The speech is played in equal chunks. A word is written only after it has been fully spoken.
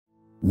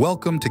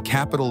Welcome to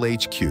Capital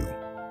HQ,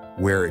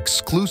 where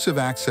exclusive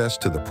access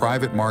to the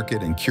private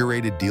market and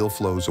curated deal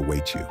flows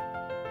await you.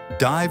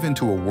 Dive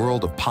into a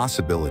world of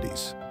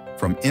possibilities,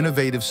 from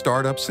innovative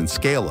startups and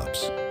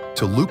scale-ups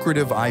to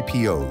lucrative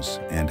IPOs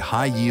and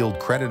high-yield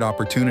credit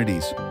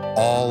opportunities,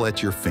 all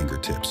at your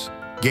fingertips.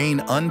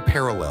 Gain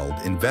unparalleled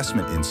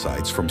investment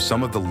insights from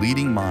some of the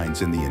leading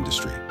minds in the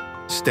industry.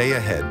 Stay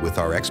ahead with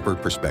our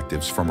expert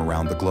perspectives from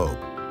around the globe.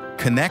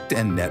 Connect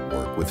and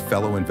network with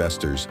fellow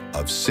investors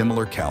of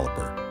similar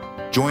caliber.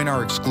 Join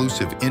our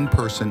exclusive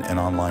in-person and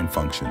online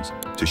functions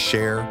to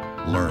share,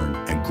 learn,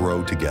 and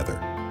grow together.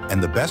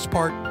 And the best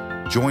part?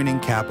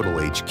 Joining Capital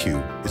HQ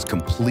is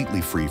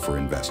completely free for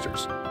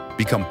investors.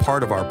 Become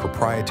part of our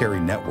proprietary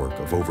network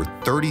of over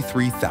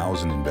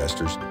 33,000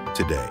 investors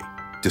today.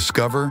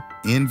 Discover,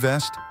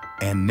 invest,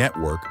 and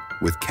network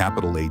with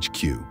Capital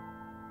HQ,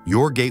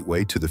 your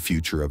gateway to the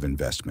future of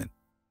investment.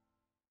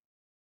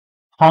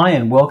 Hi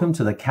and welcome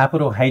to the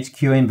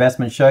CapitalHQ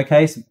Investment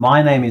Showcase.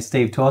 My name is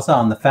Steve Torsa.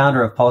 I'm the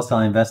founder of Wholesale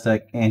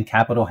Investor and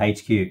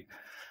CapitalHQ.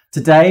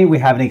 Today we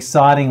have an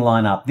exciting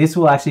lineup. This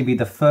will actually be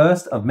the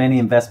first of many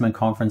investment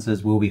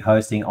conferences we'll be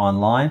hosting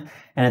online,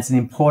 and it's an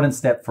important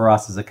step for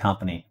us as a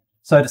company.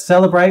 So to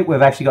celebrate,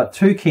 we've actually got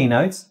two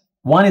keynotes.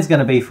 One is going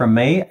to be from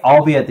me.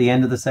 I'll be at the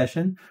end of the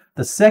session.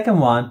 The second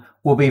one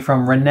will be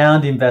from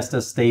renowned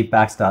investor Steve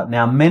Baxter.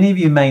 Now, many of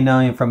you may know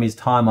him from his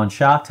time on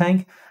Shark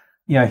Tank.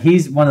 You know,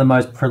 he's one of the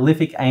most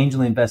prolific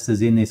angel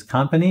investors in this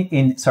country,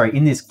 and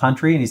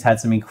he's had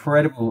some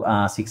incredible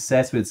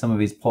success with some of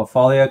his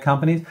portfolio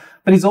companies.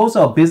 But he's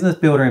also a business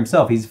builder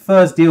himself. His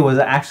first deal was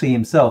actually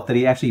himself, that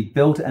he actually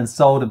built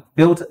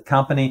a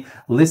company,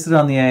 listed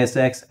on the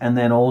ASX, and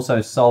then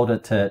also sold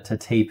it to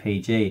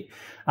TPG.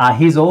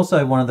 He's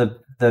also one of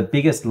the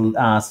biggest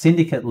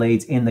syndicate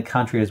leads in the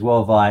country as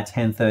well via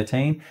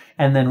 1013.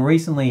 And then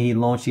recently he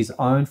launched his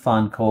own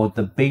fund called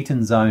the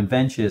Beaten Zone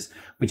Ventures,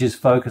 which is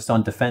focused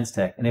on defense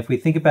tech. And if we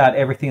think about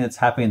everything that's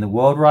happening in the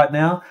world right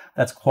now,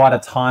 that's quite a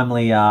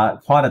timely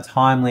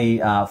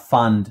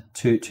fund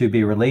to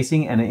be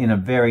releasing, and in a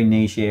very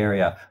niche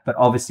area, but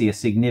obviously a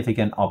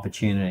significant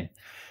opportunity.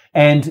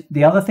 And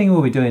the other thing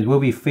we'll be doing is we'll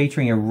be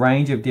featuring a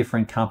range of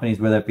different companies,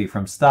 whether it be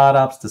from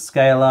startups to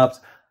scale-ups,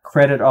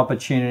 credit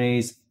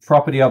opportunities,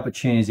 property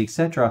opportunities,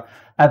 etc.,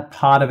 as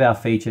part of our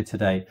feature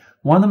today.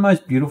 One of the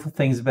most beautiful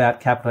things about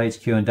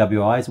CapitalHQ and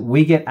WI is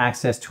we get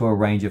access to a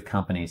range of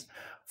companies.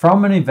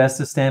 From an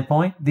investor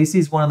standpoint, this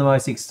is one of the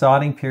most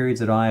exciting periods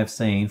that I have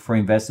seen for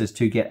investors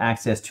to get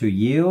access to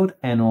yield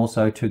and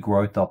also to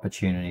growth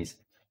opportunities.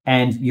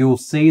 And you'll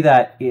see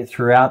that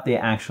throughout the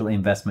actual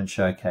investment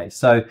showcase.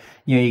 So,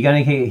 you're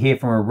going to hear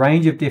from a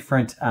range of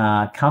different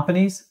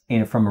companies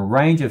from a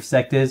range of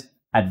sectors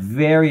at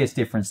various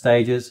different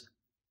stages.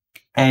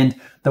 And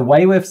the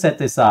way we've set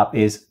this up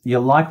is you're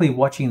likely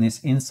watching this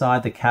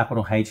inside the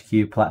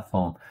CapitalHQ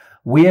platform.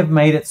 We have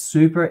made it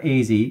super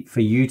easy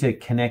for you to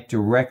connect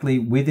directly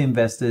with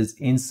investors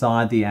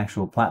inside the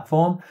actual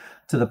platform,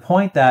 to the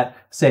point that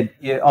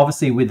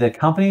obviously with the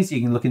companies, you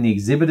can look in the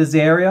exhibitors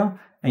area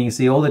and you can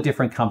see all the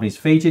different companies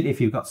featured. If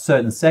you've got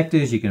certain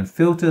sectors, you can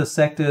filter the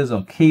sectors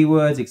or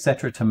keywords,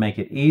 etc., to make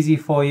it easy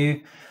for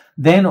you.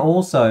 Then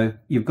also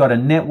you've got a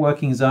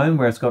networking zone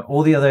where it's got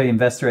all the other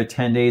investor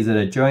attendees that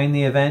are joining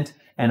the event,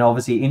 and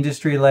obviously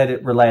industry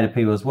related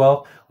people as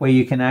well, where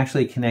you can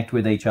actually connect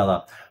with each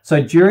other.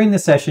 So during the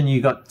session,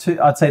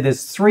 I'd say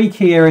there's three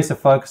key areas to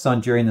focus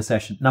on during the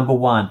session. Number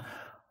one,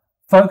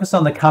 focus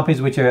on the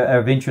companies which are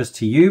of interest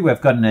to you.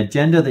 We've got an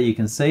agenda that you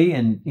can see,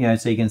 and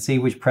so you can see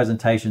which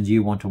presentations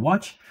you want to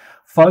watch.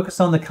 Focus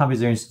on the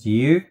companies that are interested to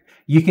you.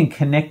 You can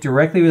connect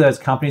directly with those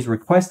companies,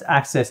 request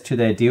access to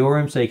their deal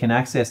room so you can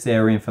access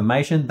their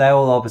information. They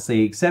will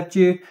obviously accept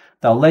you.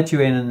 They'll let you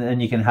in, and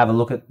you can have a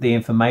look at the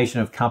information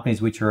of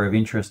companies which are of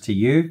interest to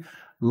you.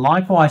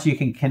 Likewise, you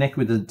can connect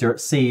with the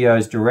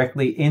CEOs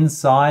directly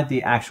inside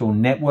the actual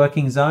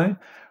networking zone,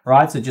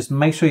 right? So just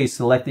make sure you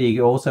select that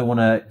you also want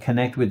to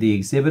connect with the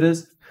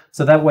exhibitors.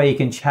 So that way you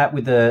can chat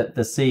with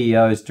the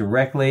CEOs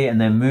directly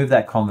and then move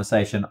that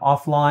conversation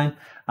offline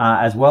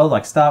as well,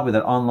 like start with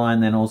it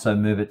online, then also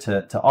move it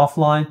to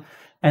offline.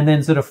 And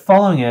then sort of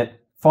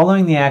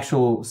following the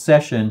actual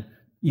session,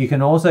 you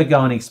can also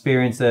go and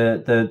experience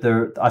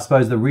I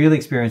suppose the real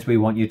experience we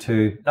want you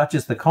to, not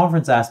just the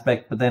conference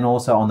aspect, but then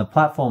also on the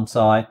platform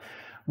side,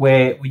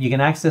 where you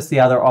can access the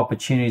other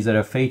opportunities that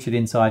are featured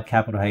inside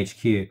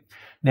CapitalHQ.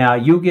 Now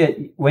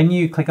when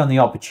you click on the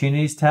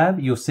opportunities tab,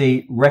 you'll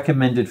see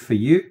recommended for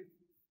you.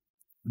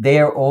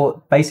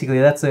 Basically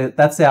that's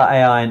our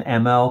AI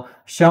and ML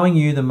showing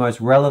you the most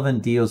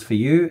relevant deals for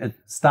you. It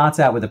starts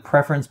out with a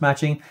preference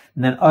matching,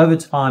 and then over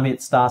time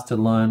it starts to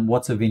learn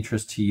what's of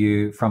interest to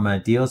you from a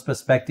deals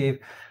perspective.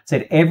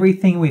 So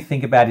everything we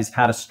think about is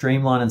how to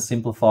streamline and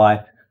simplify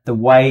the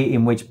way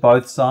in which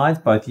both sides,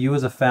 both you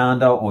as a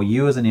founder or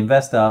you as an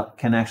investor,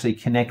 can actually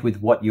connect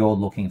with what you're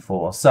looking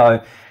for.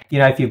 So,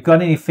 if you've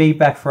got any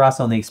feedback for us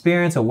on the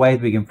experience or ways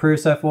we can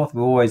improve, so forth,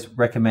 we always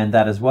recommend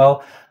that as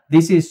well.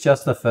 This is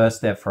just the first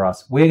step for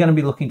us. We're going to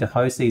be looking to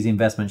host these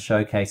investment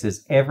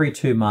showcases every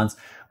 2 months.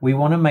 We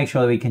want to make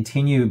sure that we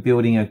continue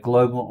building a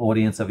global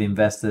audience of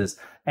investors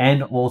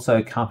and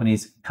also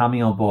companies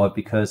coming on board,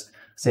 because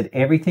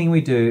everything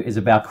we do is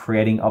about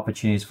creating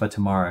opportunities for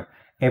tomorrow.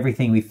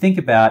 Everything we think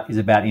about is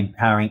about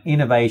empowering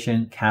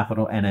innovation,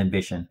 capital, and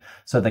ambition.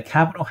 So the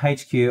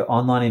CapitalHQ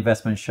Online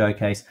Investment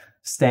Showcase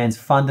stands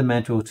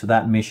fundamental to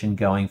that mission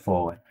going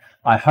forward.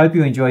 I hope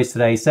you enjoyed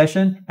today's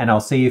session, and I'll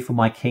see you for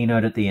my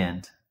keynote at the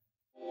end.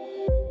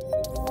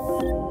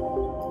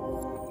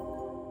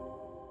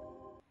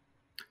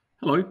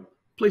 Hello,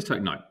 please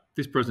take note.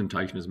 This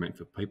presentation is meant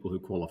for people who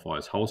qualify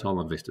as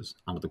wholesale investors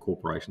under the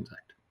Corporations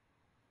Act.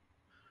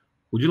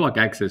 Would you like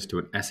access to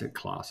an asset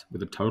class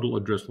with a total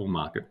addressable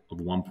market of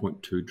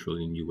 1.2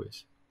 trillion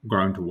US,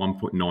 growing to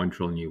 1.9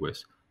 trillion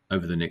US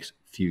over the next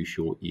few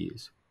short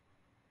years?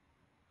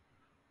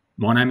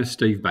 My name is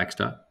Steve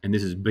Baxter, and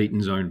this is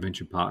Beaton Zone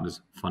Venture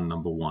Partners Fund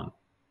Number 1.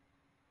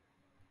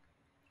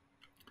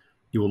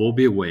 You will all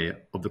be aware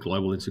of the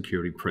global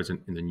insecurity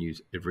present in the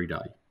news every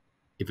day.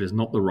 If it is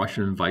not the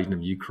Russian invasion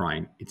of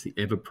Ukraine, it's the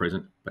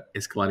ever-present but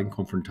escalating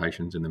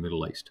confrontations in the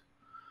Middle East.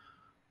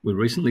 We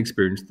recently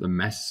experienced the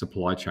mass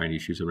supply chain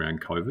issues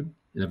around COVID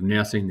and have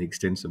now seen the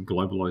extent of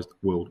globalized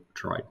world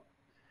trade.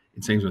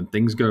 It seems when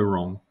things go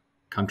wrong,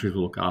 countries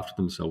will look after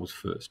themselves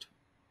first.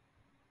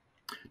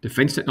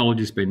 Defence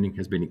technology spending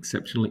has been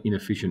exceptionally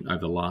inefficient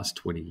over the last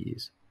 20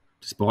 years.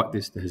 Despite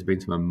this, there has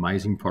been some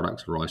amazing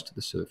products rise to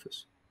the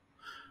surface.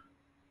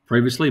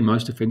 Previously,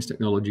 most defence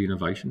technology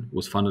innovation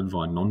was funded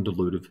via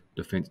non-dilutive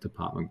Defence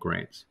Department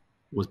grants,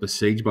 was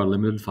besieged by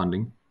limited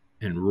funding,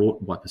 and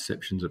wrought by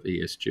perceptions of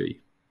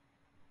ESG.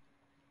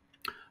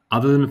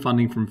 Other than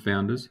funding from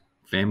founders,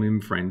 family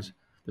and friends,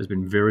 there's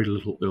been very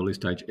little early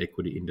stage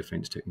equity in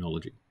defence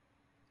technology.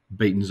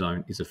 Beaton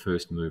Zone is a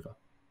first mover.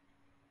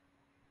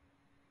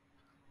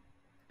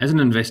 As an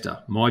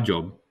investor, my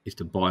job is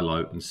to buy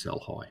low and sell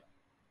high.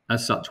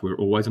 As such, we're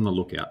always on the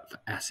lookout for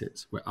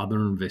assets where other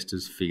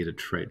investors fear to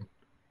tread,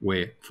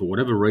 where, for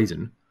whatever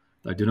reason,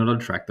 they do not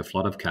attract the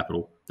flood of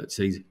capital that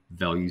sees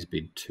values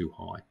bid too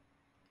high.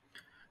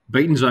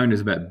 Beaton Zone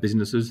is about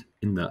businesses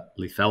in the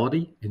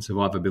lethality and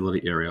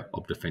survivability area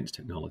of defence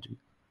technology,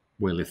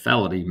 where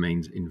lethality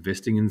means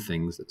investing in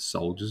things that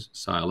soldiers,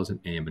 sailors and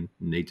airmen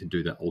need to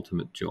do their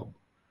ultimate job.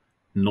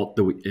 Not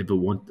that we ever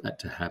want that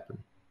to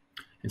happen.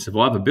 And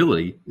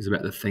survivability is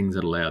about the things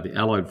that allow the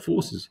Allied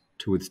forces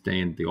to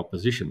withstand the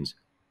opposition's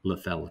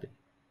lethality.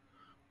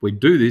 We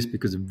do this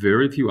because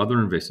very few other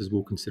investors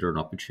will consider an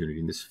opportunity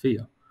in this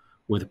sphere,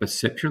 where the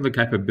perception of the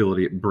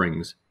capability it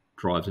brings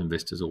drives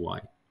investors away.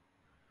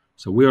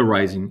 So we are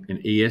raising an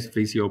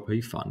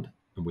ES-VCLP fund,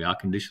 and we are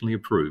conditionally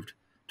approved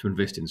to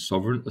invest in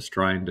sovereign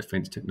Australian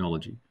defence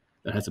technology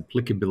that has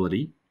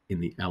applicability in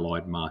the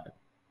allied market,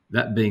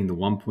 that being the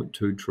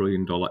 $1.2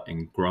 trillion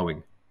and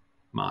growing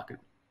market,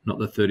 not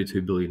the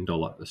 $32 billion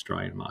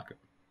Australian market.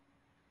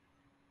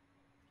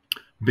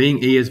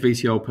 Being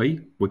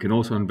ES-VCLP, we can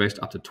also invest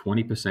up to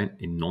 20%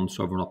 in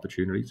non-sovereign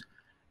opportunities,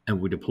 and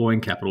we're deploying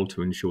capital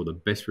to ensure the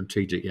best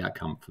strategic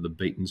outcome for the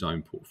Beaton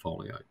Zone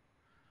portfolio.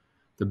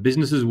 The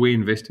businesses we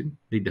invest in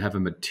need to have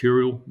a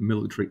material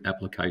military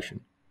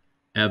application.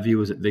 Our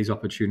view is that these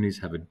opportunities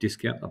have a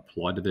discount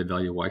applied to their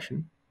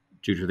valuation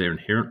due to their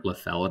inherent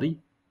lethality,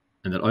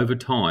 and that over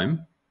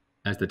time,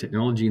 as the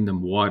technology in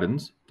them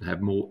widens to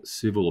have more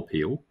civil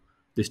appeal,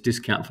 this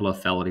discount for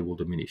lethality will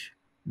diminish,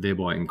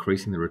 thereby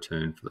increasing the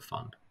return for the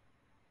fund.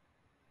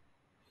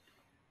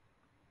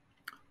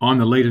 I'm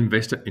the lead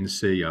investor and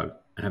CEO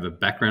and have a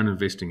background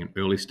investing in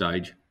early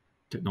stage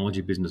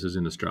technology businesses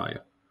in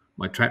Australia.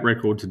 My track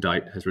record to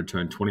date has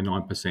returned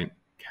 29%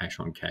 cash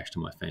on cash to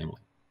my family.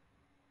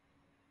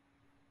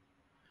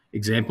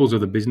 Examples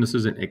of the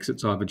businesses and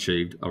exits I've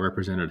achieved are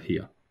represented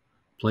here.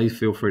 Please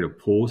feel free to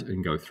pause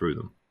and go through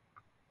them.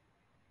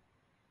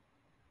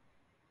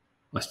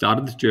 I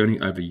started this journey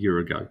over a year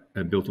ago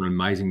and built an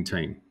amazing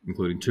team,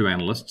 including 2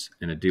 analysts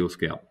and a deal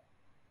scout.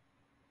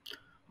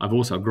 I've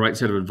also a great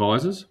set of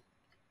advisors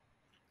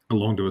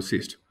along to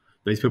assist.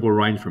 These people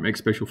range from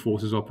ex-special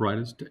forces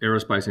operators to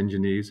aerospace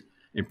engineers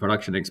and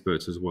production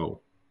experts as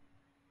well.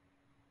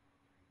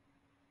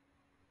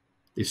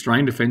 The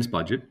Australian defence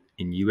budget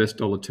in US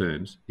dollar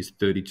terms is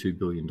 $32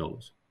 billion.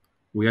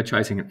 We are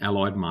chasing an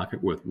allied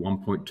market worth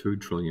 $1.2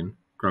 trillion,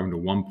 growing to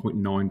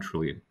 $1.9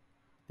 trillion.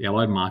 The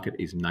allied market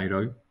is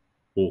NATO,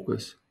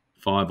 AUKUS,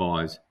 Five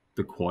Eyes,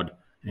 the Quad,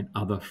 and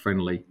other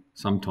friendly,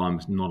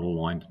 sometimes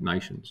non-aligned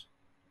nations.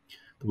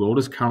 The world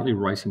is currently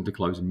racing to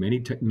close many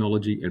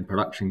technology and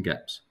production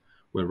gaps,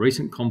 where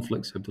recent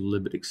conflicts have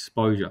delivered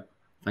exposure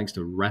thanks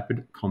to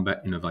rapid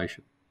combat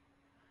innovation.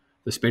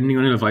 The spending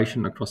on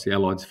innovation across the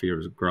allied sphere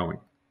is growing.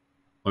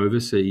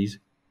 Overseas,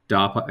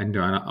 DARPA and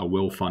DONA are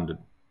well funded.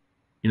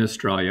 In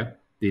Australia,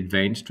 the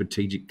Advanced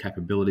Strategic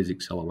Capabilities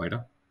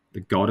Accelerator, the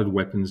Guided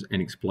Weapons and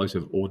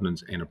Explosive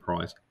Ordnance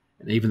Enterprise,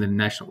 and even the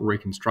National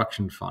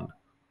Reconstruction Fund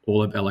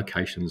all have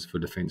allocations for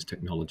defence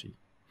technology.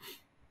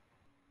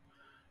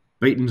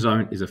 Beaton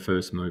Zone is a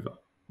first mover.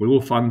 We will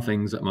fund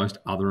things that most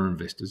other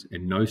investors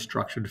and no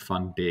structured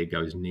fund dare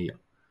goes near.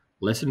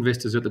 Less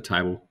investors at the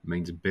table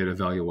means better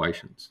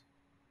valuations.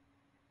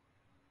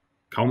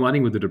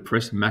 Culminating with the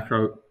depressed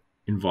macro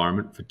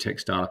environment for tech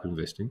startup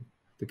investing,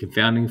 the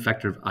confounding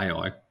factor of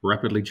AI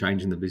rapidly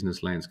changing the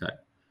business landscape.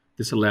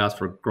 This allows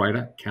for a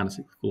greater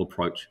countercyclical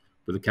approach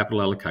with a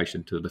capital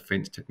allocation to the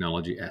defence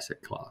technology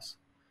asset class.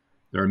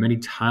 There are many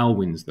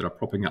tailwinds that are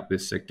propping up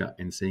this sector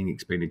and seeing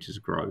expenditures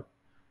grow.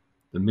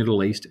 The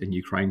Middle East and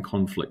Ukraine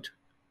conflict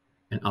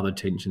and other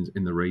tensions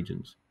in the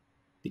regions.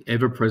 The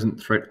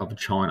ever-present threat of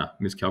China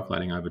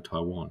miscalculating over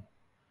Taiwan.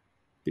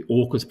 The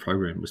AUKUS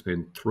program will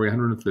spend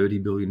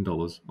 $330 billion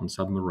on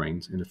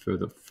submarines and a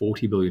further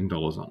 $40 billion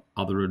on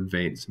other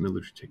advanced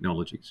military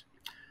technologies.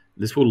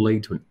 This will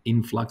lead to an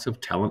influx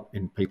of talent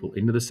and people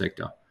into the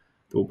sector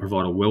that will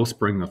provide a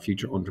wellspring of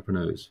future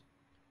entrepreneurs.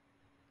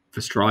 If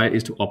Australia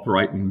is to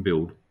operate and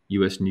build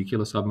US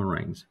nuclear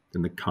submarines,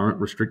 then the current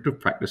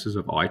restrictive practices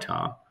of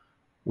ITAR,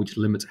 which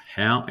limits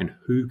how and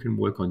who can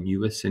work on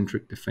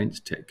US-centric defence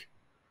tech,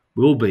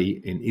 will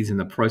be and is in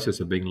the process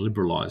of being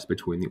liberalised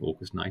between the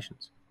AUKUS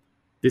nations.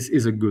 This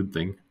is a good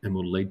thing and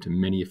will lead to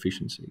many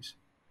efficiencies.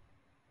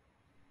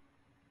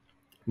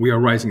 We are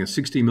raising a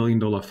 $60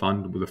 million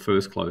fund with a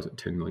first close at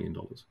 $10 million.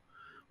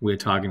 We are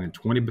targeting a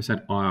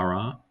 20%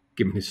 IRR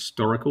given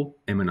historical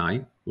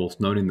M&A, whilst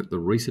noting that the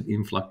recent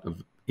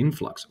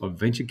influx of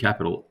venture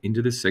capital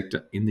into this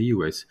sector in the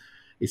US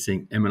is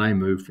seeing M&A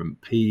move from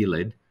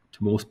PE-led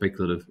to more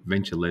speculative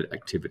venture-led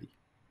activity.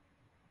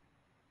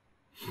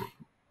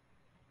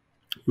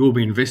 We will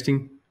be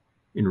investing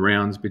in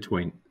rounds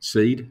between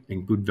seed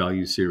and good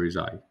value Series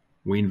A.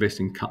 We invest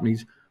in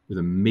companies with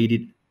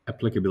immediate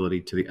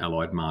applicability to the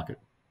allied market.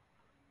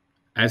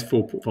 As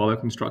for portfolio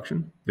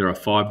construction, there are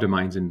 5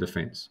 domains in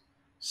defence: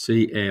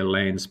 sea, air,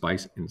 land,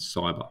 space, and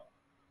cyber.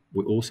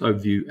 We also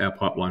view our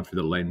pipeline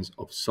through the lens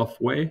of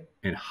software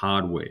and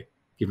hardware,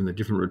 given the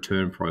different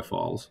return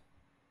profiles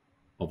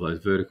of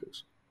those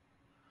verticals.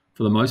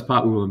 For the most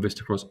part, we will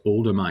invest across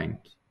all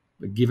domains,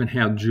 but given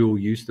how dual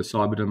use the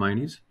cyber domain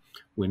is,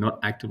 we're not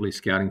actively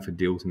scouting for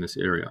deals in this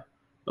area,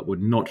 but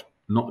would not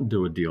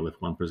do a deal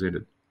if one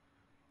presented.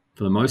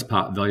 For the most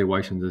part,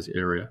 valuations in this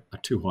area are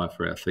too high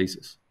for our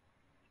thesis.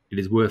 It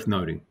is worth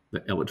noting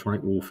that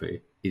electronic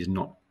warfare is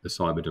not the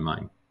cyber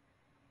domain.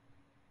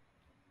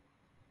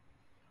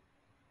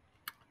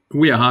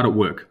 We are hard at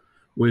work.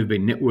 We've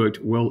been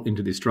networked well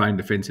into the Australian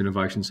defence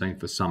innovation scene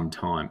for some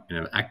time and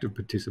have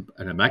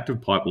an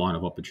active pipeline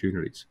of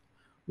opportunities.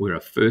 We're a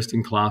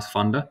first-in-class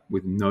funder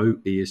with no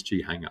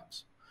ESG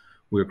hang-ups.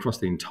 We're across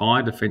the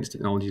entire defence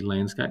technology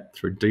landscape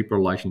through deep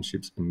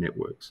relationships and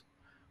networks.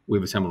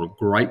 We've assembled a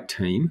great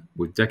team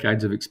with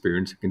decades of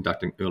experience in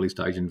conducting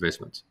early-stage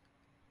investments,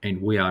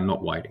 and we are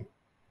not waiting.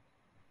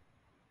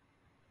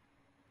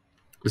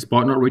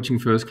 Despite not reaching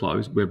first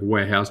close, we've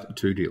warehoused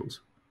 2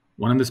 deals.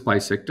 One in the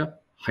space sector,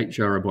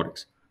 HNWI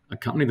Robotics, a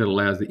company that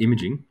allows the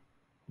imaging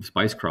of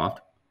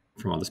spacecraft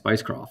from other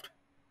spacecraft.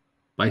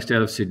 Based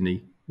out of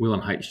Sydney, Will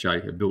and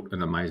HJ have built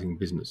an amazing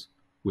business.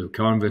 We've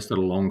co-invested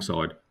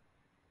alongside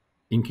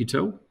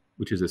Incutel,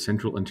 which is the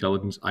Central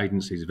Intelligence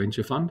Agency's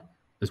venture fund,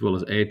 as well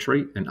as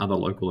Airtree and other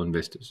local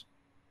investors.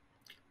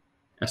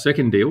 Our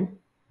second deal,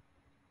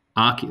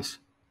 Arceus,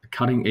 a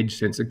cutting-edge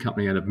sensor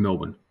company out of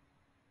Melbourne,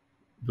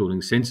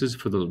 building sensors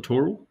for the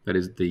littoral, that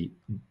is the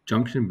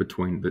junction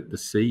between the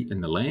sea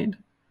and the land,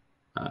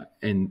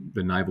 and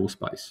the naval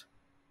space.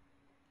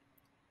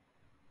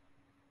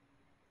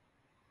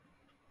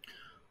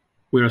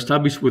 We're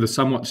established with a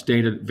somewhat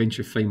standard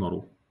venture fee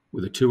model,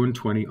 with a 2 and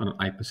 20 on an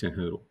 8%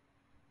 hurdle.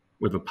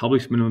 We have a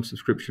published minimum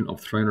subscription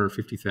of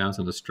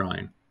 350,000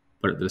 Australian,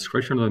 but at the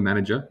discretion of the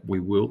manager, we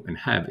will and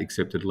have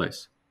accepted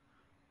less.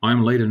 I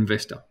am lead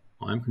investor.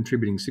 I am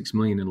contributing $6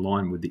 million in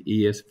line with the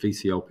ES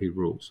VCLP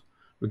rules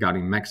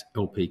regarding max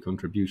LP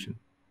contribution.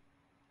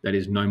 That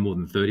is no more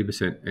than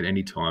 30% at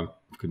any time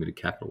of committed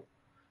capital.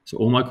 So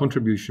all my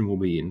contribution will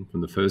be in from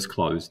the first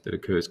close that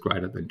occurs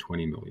greater than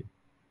 20 million.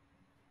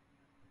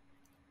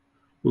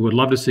 We would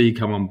love to see you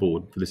come on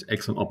board for this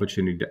excellent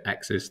opportunity to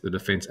access the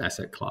defence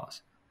asset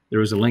class.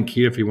 There is a link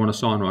here if you want to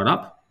sign right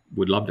up.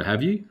 We'd love to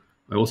have you.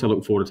 I also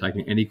look forward to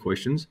taking any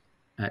questions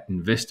at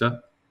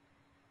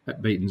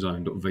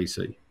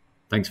investor@beatonzone.vc.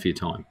 Thanks for your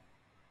time.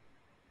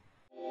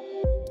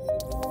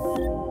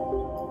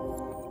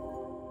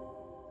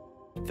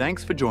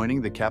 Thanks for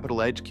joining the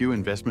CapitalHQ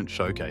Investment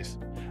Showcase.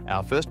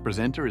 Our first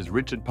presenter is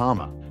Richard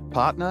Palmer,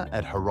 partner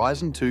at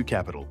Horizon 2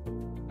 Capital.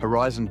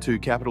 Horizon 2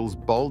 Capital's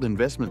bold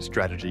investment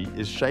strategy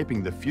is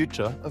shaping the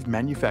future of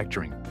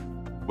manufacturing.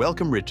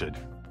 Welcome, Richard.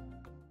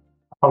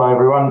 Hello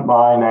everyone,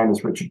 my name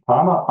is Richard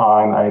Palmer.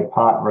 I'm a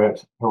partner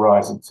at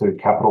Horizon 2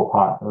 Capital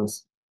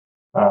Partners.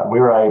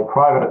 We're a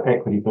private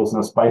equity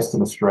business based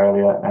in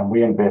Australia, and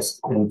we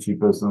invest into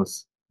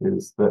businesses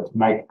that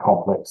make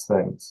complex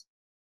things.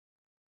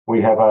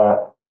 We have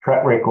a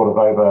track record of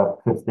over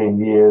 15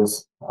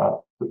 years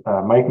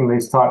making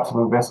these types of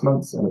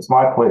investments, and it's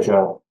my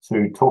pleasure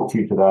to talk to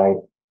you today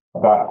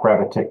about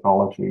Gravit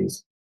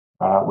Technologies,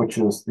 which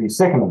is the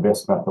second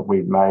investment that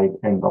we've made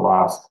in the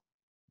last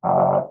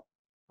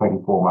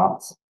 24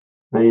 months.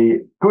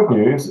 The good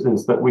news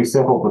is that we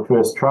settled the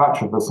first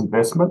tranche of this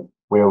investment.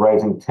 We're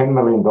raising $10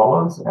 million,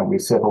 and we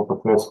settled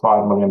the first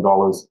 $5 million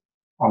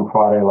on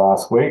Friday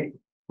last week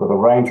with a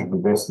range of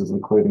investors,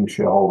 including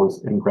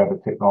shareholders in Grabber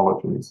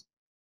Technologies.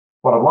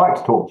 What I'd like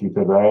to talk to you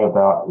today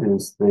about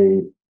is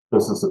the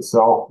business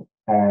itself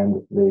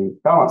and the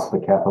balance of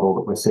the capital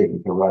that we're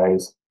seeking to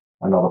raise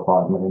another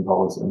 $5 million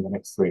in the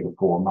next 3 to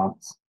 4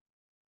 months.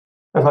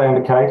 As I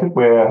indicated,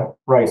 we're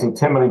raising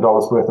 $10 million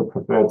worth of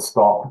preferred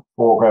stock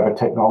for Grabber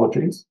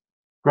Technologies.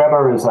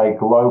 Grabber is a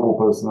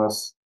global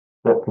business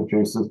that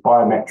produces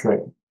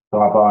biometric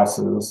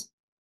devices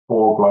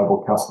for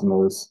global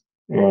customers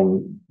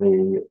in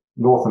the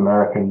North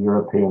American,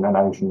 European, and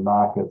Asian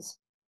markets.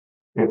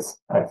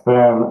 It's a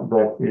firm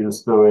that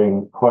is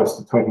doing close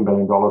to $20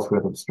 million worth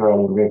of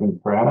Australian revenue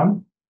per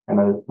annum, and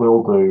it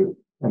will do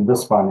in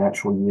this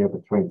financial year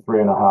between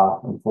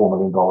 $3.5 and $4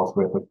 million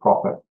worth of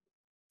profit.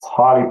 It's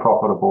highly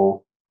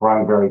profitable,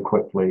 growing very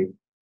quickly,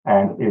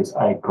 and is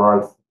a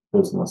growth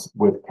business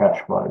with cash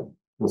flow.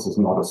 This is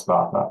not a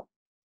startup.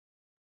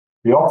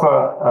 The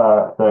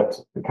offer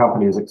that the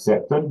company has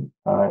accepted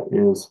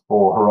is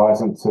for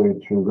Horizon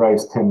 2 to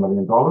raise $10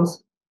 million.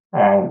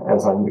 And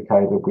as I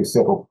indicated, we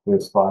settled the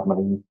first $5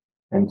 million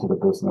into the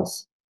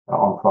business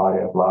on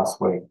Friday of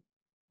last week.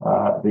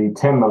 The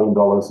 $10 million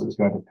is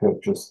going to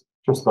purchase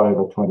just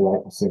over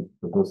 28% of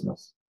the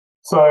business.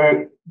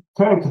 So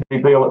turning to the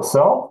deal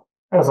itself,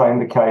 as I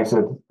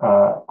indicated,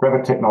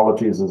 Grabber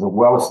Technologies is a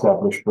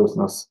well-established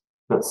business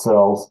that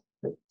sells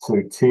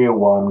to Tier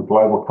 1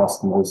 global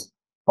customers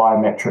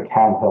biometric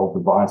handheld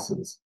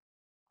devices.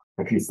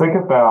 If you think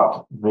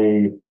about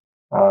the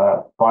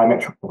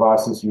biometric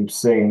devices you've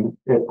seen,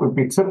 it would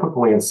be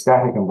typically in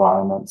static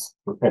environments,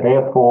 at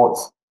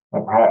airports,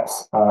 and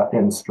perhaps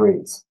in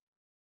streets.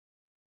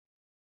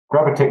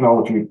 Grabber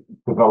Technology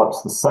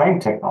develops the same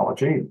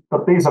technology,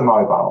 but these are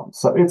mobile.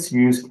 So its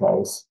use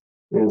case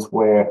is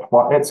where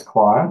its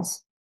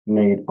clients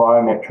need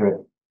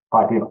biometric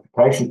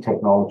identification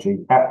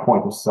technology at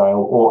point of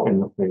sale or in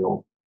the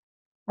field.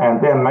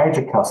 And their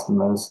major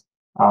customers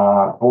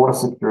are border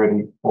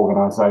security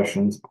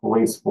organizations,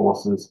 police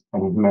forces,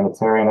 and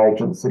humanitarian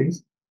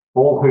agencies,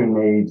 all who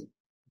need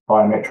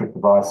biometric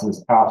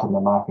devices out in the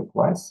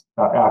marketplace,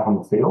 out in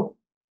the field.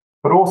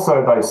 But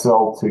also they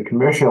sell to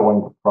commercial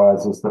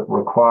enterprises that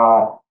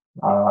require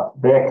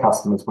their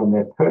customers, when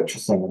they're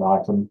purchasing an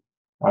item,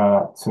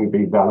 to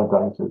be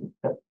validated,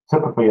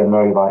 typically a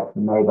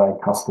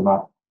know-they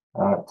customer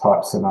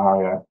type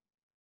scenario.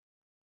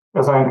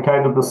 As I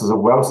indicated, this is a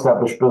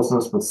well-established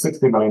business with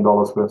 $60 million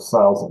worth of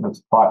sales in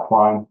its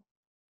pipeline.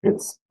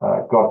 It's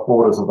got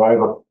orders of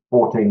over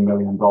 $14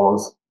 million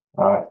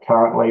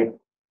currently.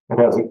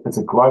 It's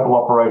a global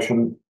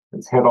operation.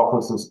 Its head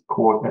office is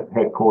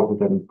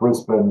headquartered in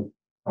Brisbane,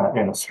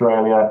 in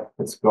Australia.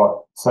 It's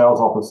got sales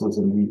offices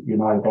in the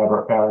United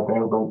Arab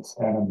Emirates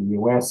and in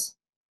the US.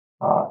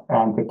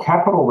 And the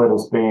capital that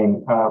is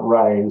being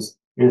raised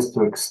is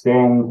to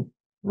extend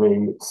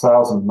the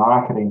sales and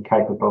marketing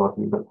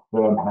capability that the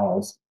firm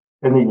has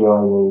in the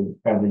UAE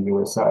and the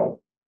USA.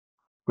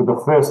 With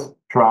the first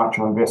tranche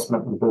of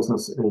investment in the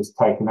business is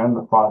taken in,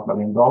 the $5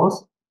 million,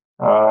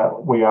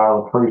 we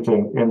are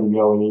recruiting in the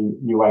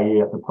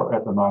UAE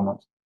at the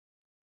moment.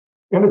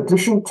 In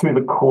addition to the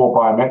core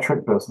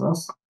biometric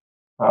business,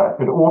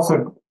 it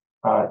also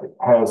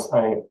has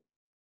a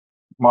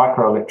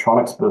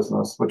microelectronics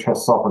business which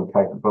has sovereign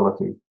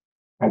capability.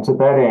 And to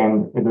that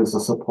end, it is a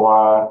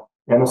supplier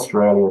in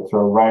Australia to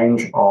a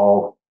range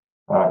of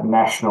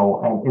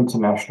national and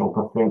international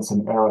defence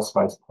and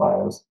aerospace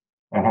players,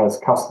 and has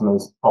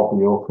customers of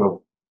the ilk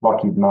of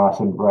Lockheed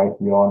Martin,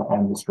 Raytheon,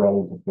 and the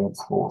Australian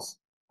Defence Force.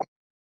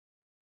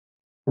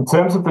 In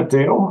terms of the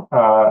deal,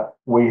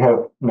 we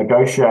have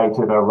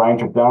negotiated a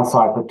range of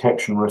downside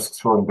protection risks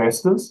for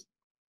investors.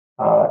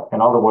 In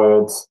other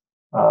words,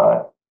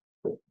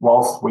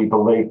 whilst we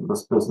believe that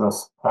this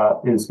business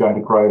is going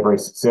to grow very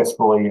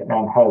successfully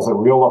and has a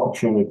real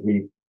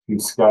opportunity to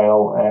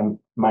scale and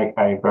make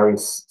a very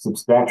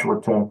substantial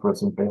return for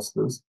its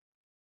investors,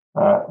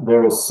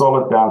 there is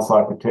solid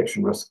downside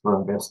protection risk for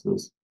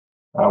investors.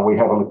 We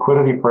have a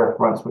liquidity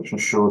preference which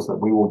ensures that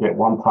we will get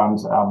 1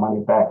 times our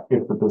money back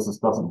if the business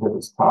doesn't hit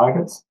its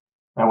targets.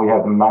 And we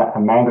have a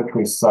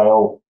mandatory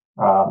sale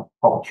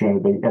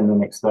opportunity in the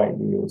next 8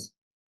 years.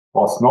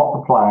 Whilst not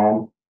the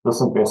plan,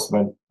 this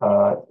investment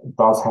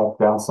does have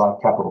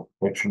downside capital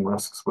protection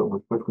risks,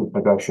 which we've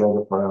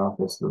negotiated for our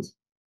investors.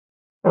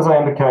 As I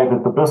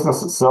indicated, the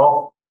business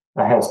itself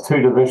has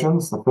 2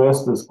 divisions. The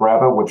first is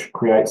Grabber, which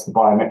creates the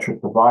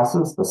biometric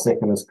devices. The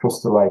second is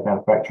Crystal Lake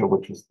Manufacture,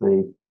 which is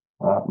the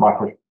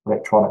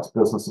microelectronics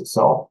business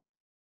itself.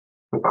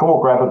 The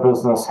core Grabber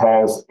business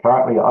has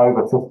currently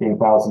over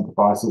 15,000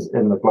 devices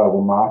in the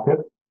global market.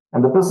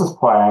 And the business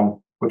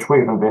plan, which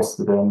we've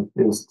invested in,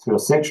 is to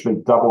essentially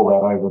double that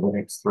over the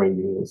next 3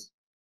 years.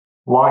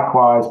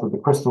 Likewise, with the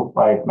Crystal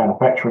Lake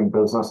manufacturing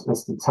business,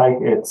 is to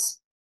take its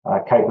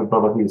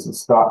capabilities and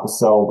start to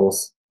sell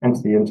this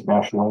into the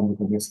international and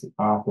the domestic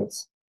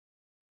markets.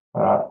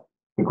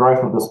 The The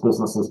growth of this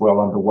business is well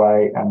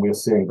underway, and we're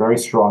seeing very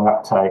strong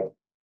uptake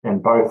in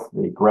both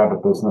the Grabber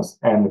business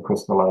and the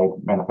Crystal Aid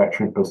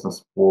manufacturing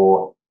business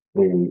for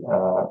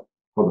the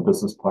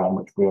business plan,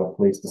 which we are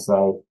pleased to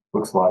say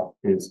looks like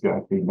is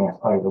going to be met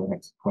over the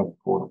next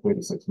 24 to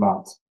 36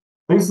 months.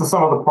 These are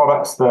some of the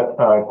products that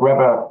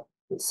Grabber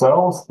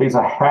sells. These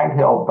are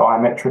handheld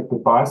biometric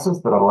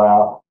devices that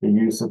allow the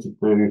user to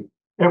do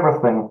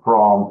everything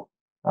from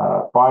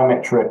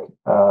biometric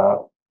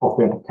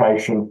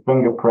authentication,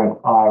 fingerprint,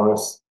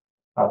 iris,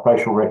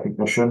 facial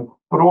recognition,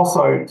 but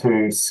also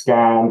to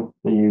scan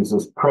the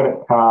user's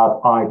credit card,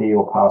 ID,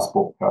 or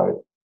passport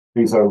code.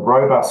 These are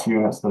robust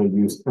units that are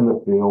used in the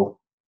field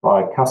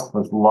by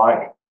customers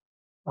like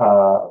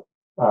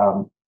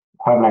Homeland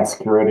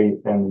Security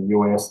in the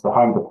US, the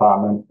Home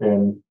Department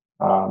in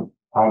Home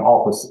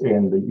Office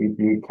in the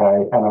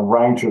UK, and a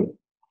range of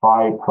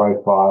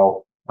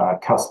high-profile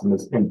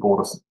customers in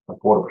border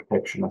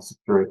protection and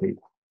security.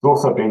 It's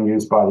also being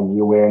used by the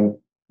UN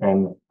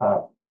in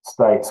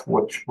states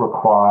which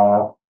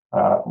require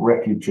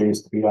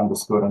refugees to be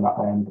understood and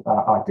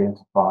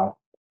identified.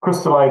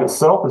 Crystal Aid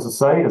itself, as I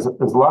say, is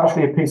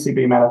largely a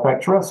PCB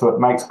manufacturer, so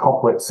it makes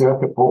complex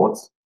circuit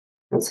boards.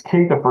 Its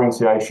key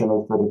differentiation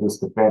is that it is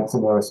defense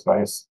and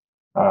aerospace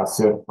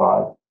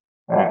certified.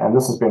 And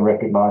this has been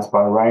recognized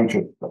by a range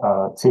of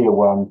tier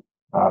one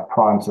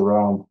primes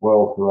around the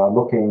world who are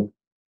looking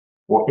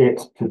for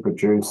it to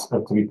produce,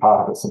 to be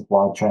part of its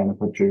supply chain and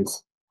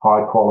produce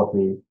high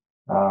quality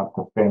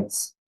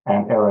defense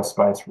and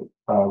aerospace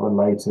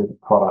related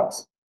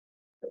products.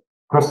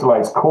 Crystal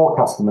Aid's core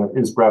customer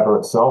is Grabber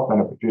itself,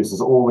 and it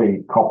produces all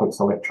the complex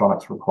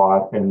electronics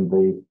required in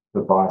the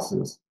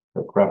devices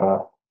that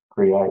Grabber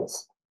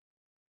creates.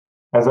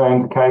 As I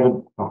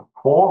indicated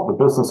before, the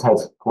business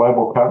has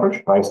global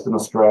coverage based in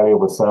Australia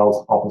with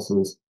sales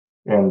offices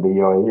in the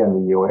UAE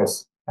and the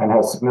US, and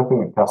has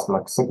significant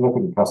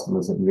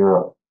customers in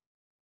Europe.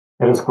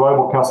 It has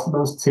global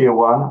customers, tier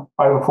one.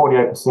 Over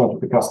 48%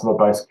 of the customer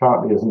base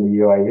currently is in the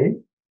UAE,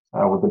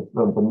 with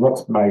the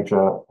next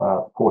major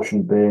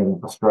portion being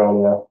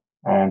Australia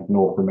and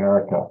North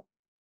America.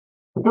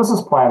 The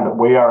business plan that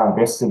we are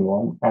investing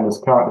in and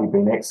is currently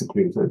being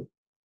executed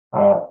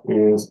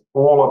is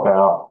all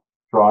about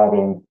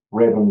driving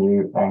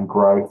revenue and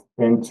growth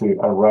into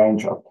a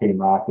range of key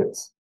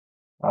markets,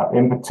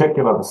 in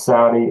particular the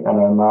Saudi and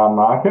Oman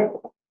market.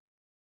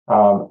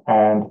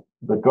 And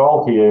the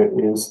goal here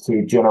is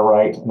to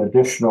generate an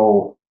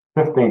additional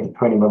 $15 to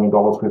 $20 million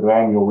worth of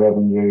annual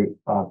revenue,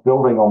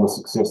 building on the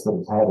success that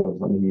it's had in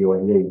the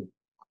UAE.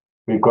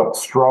 We've got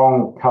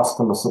strong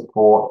customer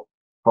support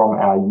from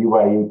our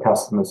UAE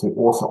customers who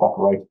also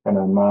operate in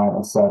Oman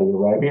and Saudi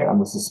Arabia,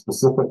 and this is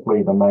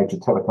specifically the major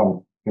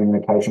telecom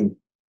communication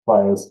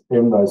players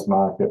in those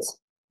markets,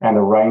 and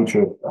a range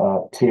of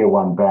tier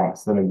one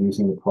banks that are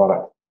using the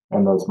product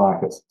in those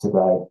markets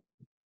today.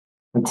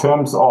 In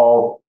terms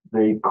of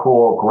the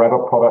core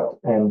Grabber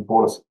product and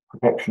border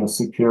protection and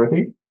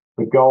security,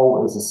 the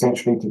goal is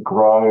essentially to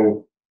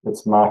grow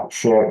its market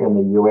share in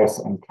the US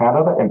and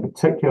Canada, in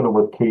particular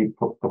with key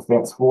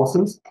defense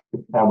forces.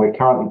 And we're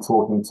currently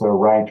talking to a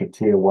range of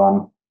tier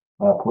one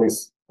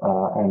police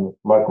and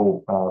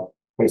local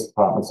police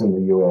departments in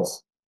the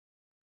US.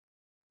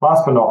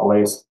 Last but not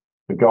least,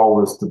 the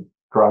goal is to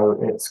grow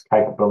its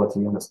capability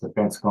and its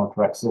defense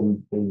contracts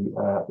in the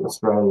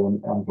Australian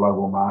and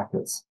global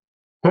markets.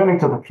 Turning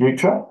to the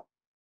future,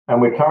 and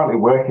we're currently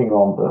working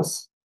on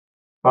this,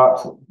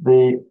 but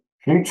the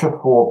future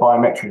for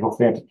biometric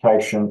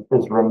authentication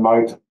is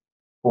remote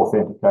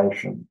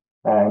authentication.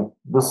 And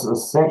this is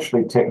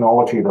essentially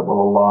technology that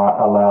will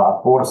allow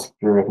a border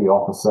security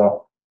officer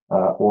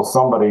or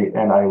somebody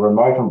in a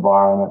remote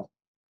environment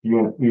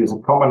to use a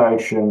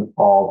combination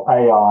of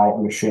AI,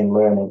 machine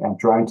learning, and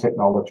drone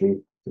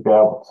technology to be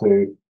able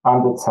to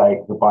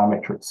undertake the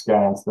biometric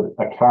scans that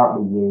are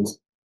currently used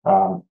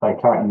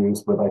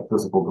with a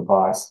physical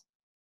device.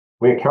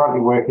 We are currently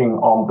working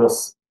on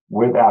this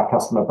with our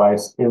customer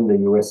base in the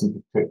US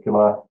in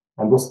particular,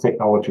 and this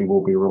technology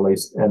will be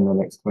released in the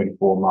next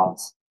 24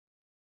 months.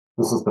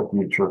 This is the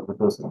future of the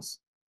business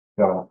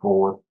going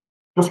forward.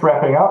 Just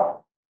wrapping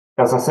up,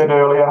 as I said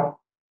earlier,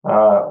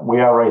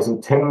 we are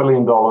raising $10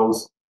 million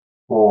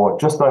for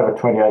just over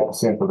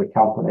 28% of the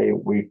company.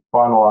 We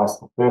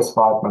finalized the first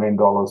 $5 million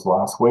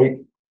last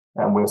week,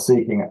 and we're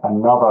seeking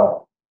another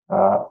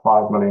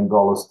 $5 million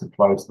to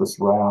close this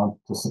round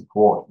to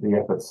support the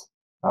efforts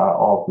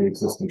of the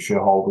existing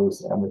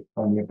shareholders and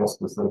the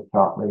investors that have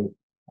currently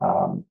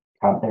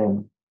come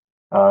in.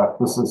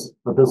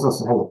 The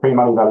business has a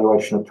pre-money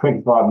valuation of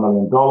 $25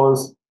 million,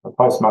 a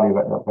post-money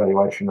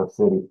valuation of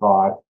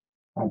 35,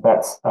 and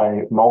that's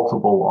a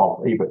multiple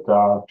of EBITDA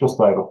of just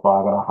over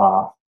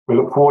 5.5. We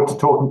look forward to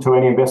talking to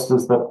any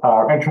investors that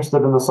are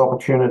interested in this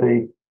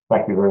opportunity.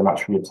 Thank you very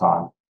much for your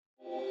time.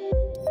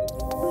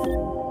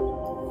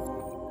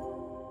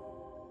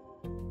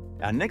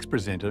 Our next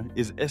presenter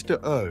is Esther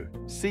Oh,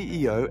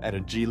 CEO at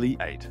Agili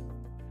 8.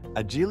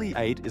 Agili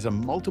 8 is a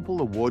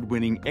multiple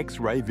award-winning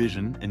X-ray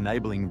vision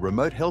enabling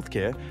remote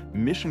healthcare,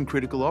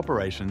 mission-critical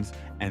operations,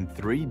 and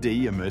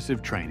 3D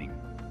immersive training.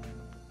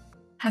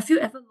 Have you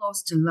ever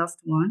lost a loved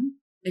one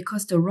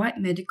because the right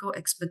medical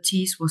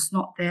expertise was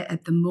not there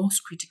at the most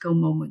critical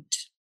moment?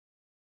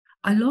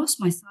 I lost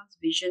my son's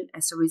vision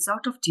as a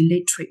result of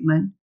delayed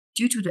treatment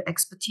due to the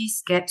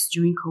expertise gaps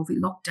during COVID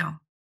lockdown.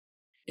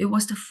 It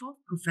was the fourth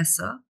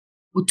professor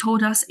who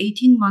told us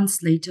 18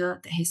 months later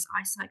that his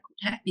eyesight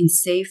could have been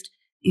saved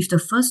if the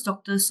first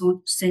doctor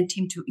sent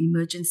him to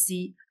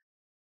emergency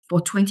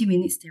for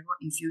 20-minute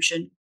steroid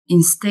infusion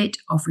instead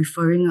of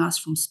referring us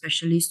from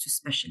specialist to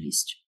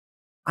specialist.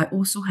 I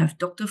also have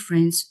doctor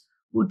friends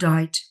who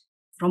died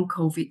from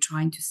COVID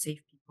trying to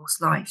save people's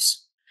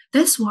lives.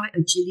 That's why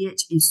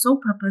Agiliate is so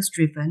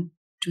purpose-driven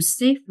to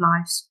save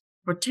lives,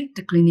 protect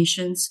the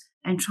clinicians,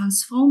 and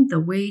transform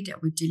the way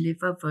that we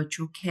deliver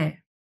virtual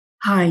care.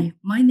 Hi,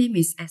 my name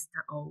is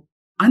Esther O.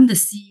 I'm the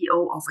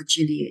CEO of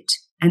Agiliate,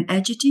 an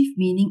adjective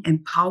meaning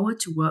empowered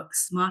to work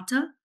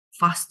smarter,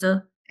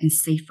 faster, and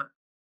safer.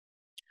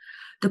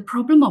 The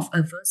problem of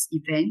adverse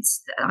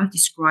events that I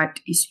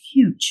described is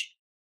huge.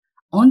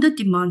 On the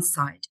demand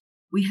side,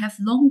 we have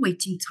long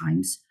waiting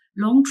times,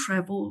 long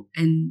travel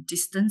and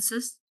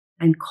distances,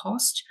 and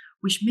cost,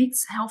 which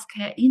makes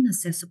healthcare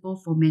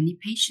inaccessible for many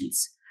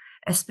patients,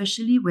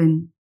 especially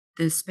when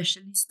the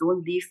specialists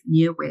don't live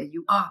near where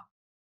you are.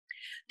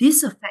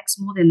 This affects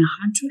more than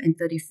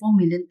 134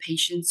 million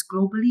patients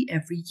globally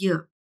every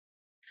year,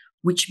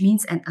 which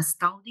means an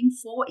astounding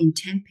 4 in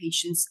 10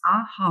 patients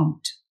are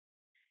harmed.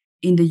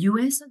 In the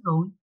US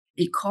alone,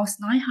 it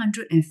costs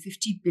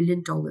 $950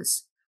 billion,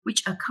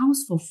 which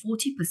accounts for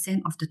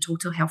 40% of the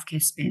total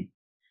healthcare spend.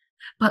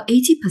 But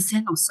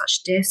 80% of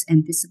such deaths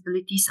and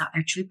disabilities are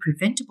actually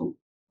preventable.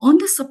 On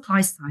the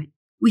supply side,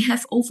 we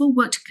have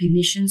overworked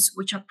clinicians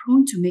which are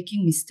prone to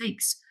making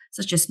mistakes,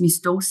 such as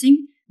misdosing,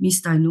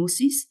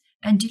 misdiagnosis,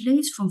 and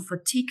delays from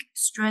fatigue,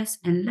 stress,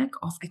 and lack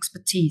of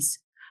expertise.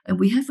 And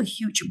we have a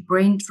huge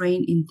brain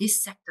drain in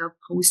this sector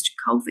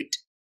post-COVID.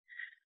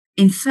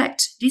 In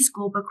fact, this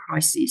global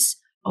crisis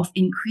of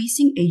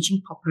increasing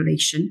aging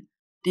population,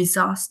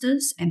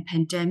 disasters, and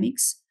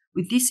pandemics,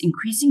 with this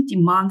increasing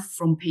demand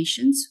from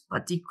patients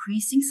but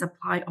decreasing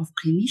supply of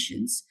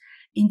clinicians,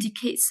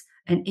 indicates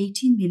an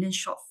 18 million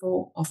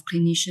shortfall of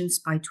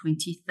clinicians by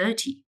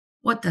 2030.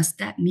 What does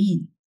that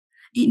mean?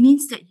 It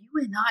means that you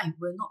and I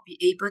will not be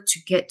able to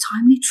get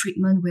timely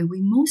treatment when we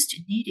most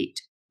need it.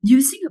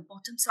 Using a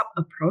bottoms-up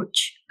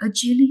approach,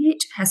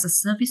 Agiliate has a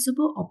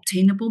serviceable,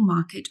 obtainable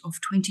market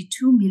of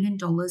 $22 million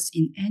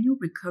in annual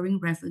recurring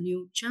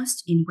revenue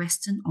just in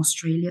Western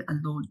Australia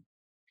alone.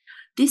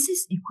 This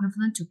is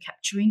equivalent to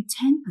capturing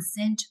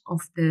 10%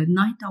 of the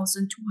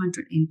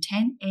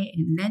 9,210 air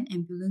and land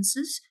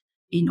ambulances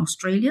in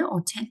Australia,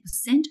 or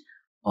 10%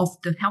 of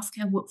the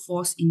healthcare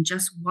workforce in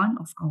just one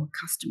of our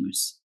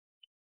customers.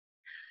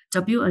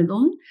 W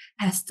alone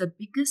has the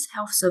biggest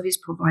health service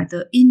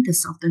provider in the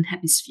Southern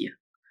Hemisphere.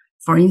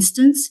 For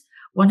instance,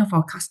 one of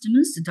our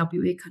customers, the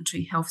WA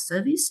Country Health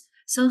Service,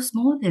 serves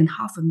more than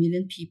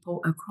 500,000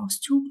 people across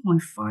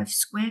 2.5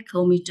 square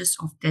kilometers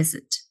of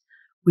desert,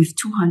 with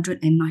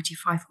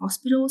 295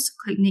 hospitals,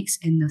 clinics,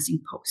 and nursing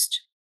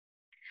posts.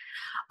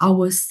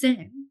 Our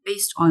SAM,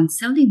 based on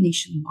selling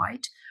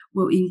nationwide,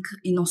 will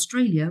in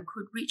Australia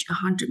could reach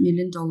 $100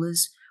 million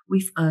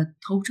with a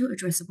total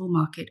addressable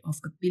market of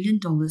 $1 billion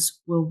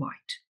worldwide.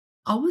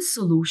 Our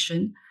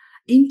solution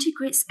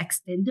integrates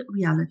extended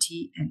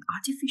reality and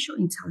artificial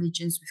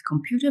intelligence with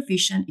computer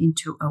vision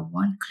into a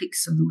one-click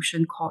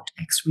solution called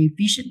X-ray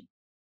Vision.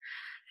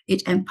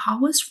 It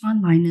empowers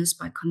frontliners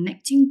by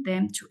connecting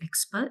them to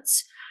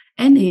experts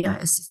and AI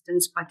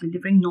assistants by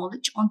delivering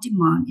knowledge on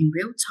demand in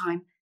real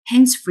time,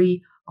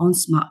 hands-free on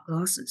smart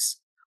glasses.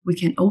 We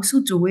can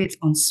also do it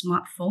on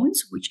smartphones,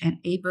 which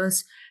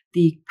enables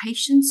the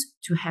patients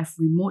to have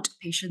remote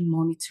patient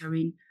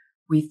monitoring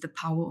with the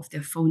power of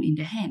their phone in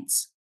their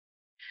hands.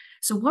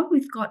 So what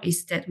we've got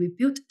is that we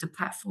built the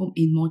platform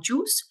in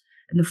modules,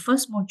 and the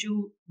first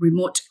module,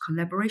 remote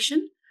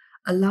collaboration,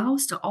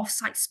 allows the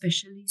offsite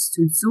specialists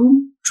to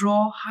zoom,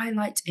 draw,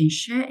 highlight, and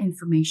share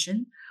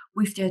information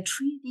with their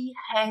 3D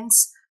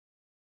hands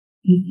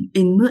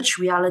in merged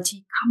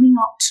reality coming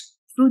out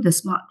through the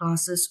smart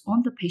glasses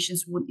on the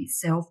patient's wound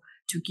itself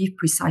to give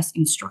precise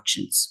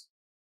instructions.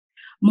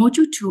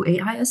 Module 2,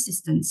 AI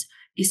Assistance,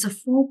 is a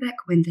fallback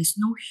when there's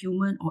no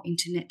human or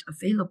internet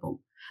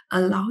available,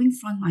 allowing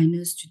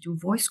frontliners to do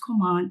voice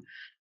command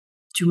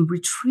to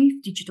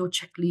retrieve digital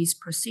checklists,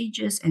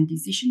 procedures, and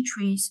decision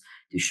trees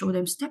to show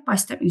them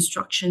step-by-step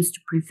instructions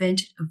to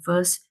prevent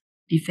adverse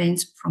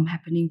events from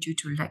happening due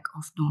to lack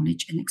of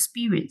knowledge and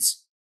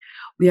experience.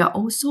 We are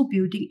also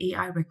building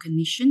AI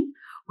recognition,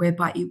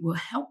 whereby it will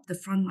help the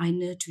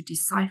frontliner to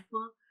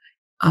decipher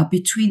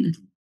between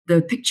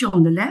the picture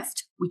on the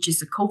left, which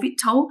is a COVID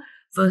toe,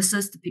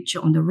 versus the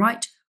picture on the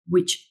right,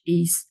 which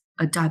is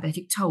a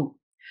diabetic toe.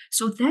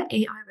 So that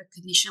AI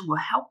recognition will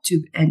help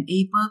to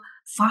enable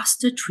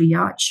faster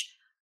triage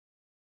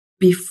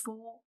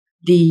before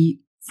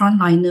the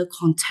frontliner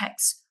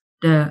contacts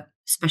the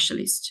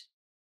specialist.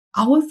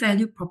 Our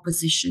value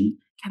proposition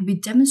can be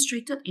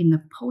demonstrated in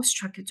a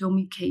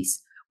post-tracheotomy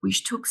case,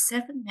 which took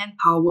 7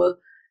 manpower,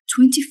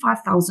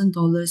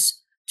 $25,000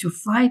 to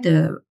fly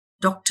the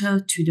doctor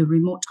to the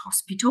remote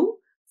hospital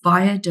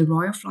via the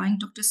Royal Flying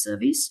Doctor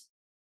Service.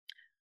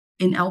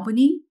 In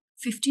Albany,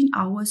 15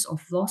 hours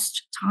of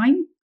lost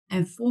time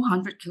and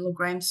 300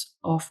 kilograms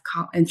of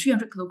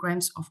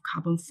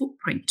carbon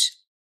footprint.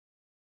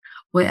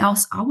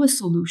 Whereas our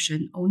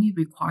solution only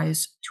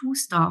requires 2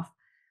 staff,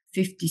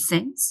 50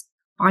 cents,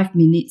 5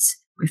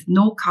 minutes with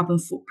no carbon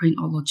footprint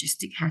or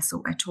logistic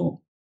hassle at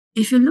all.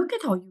 If you look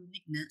at our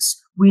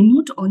uniqueness, we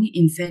not only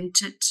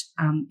invented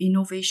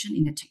innovation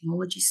in the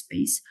technology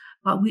space,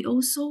 but we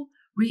also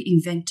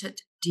reinvented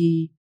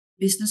the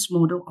business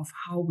model of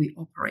how we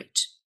operate.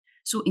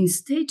 So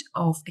instead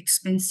of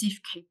expensive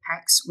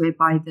CapEx,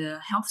 whereby the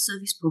health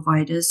service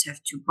providers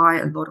have to buy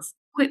a lot of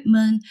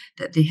equipment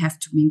that they have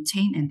to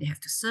maintain and they have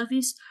to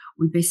service,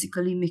 we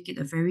basically make it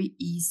a very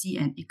easy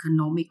and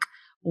economic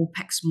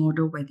OPEX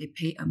model where they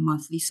pay a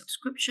monthly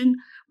subscription,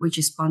 which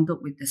is bundled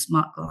with the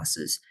smart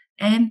glasses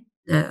and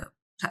the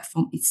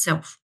platform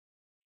itself.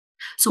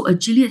 So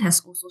Agiliate has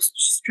also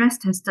stress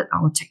tested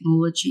our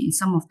technology in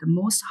some of the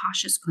most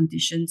harshest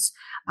conditions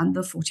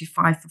under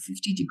 45 or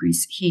 50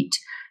 degrees heat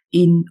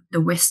in the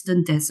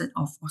western desert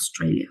of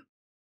Australia.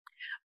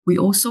 We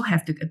also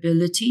have the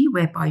ability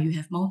whereby you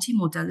have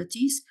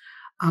multi-modalities,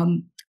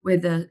 where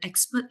the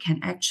expert can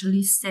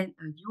actually send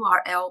a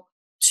URL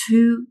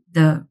to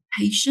the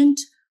patient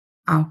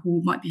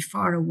who might be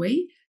far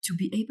away to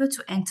be able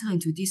to enter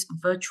into this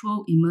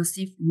virtual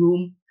immersive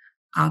room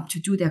to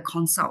do their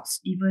consults,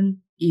 even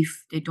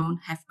if they don't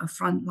have a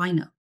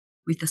frontliner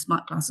with the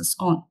smart glasses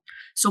on.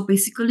 So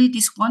basically,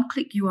 this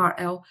one-click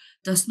URL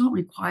does not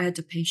require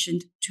the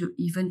patient to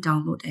even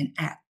download an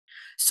app.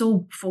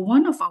 So for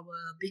one of our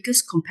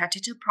biggest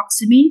competitor,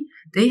 Proximi,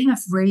 they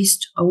have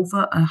raised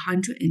over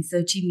 $130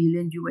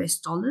 million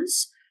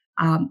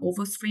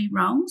over 3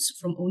 rounds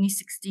from only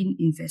 16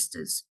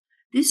 investors.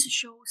 This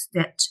shows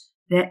that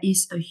there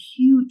is a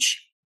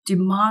huge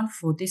demand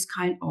for this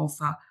kind of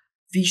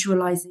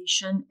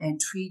visualization and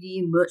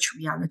 3D merged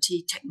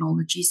reality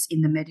technologies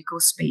in the medical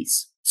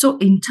space. So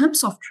in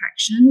terms of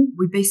traction,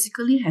 we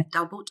basically have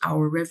doubled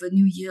our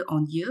revenue year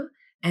on year,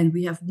 and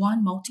we have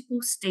won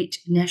multiple state,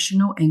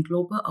 national, and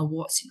global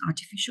awards in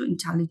artificial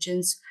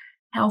intelligence,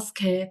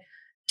 healthcare,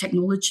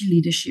 technology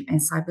leadership,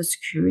 and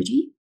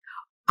cybersecurity.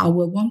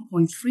 Our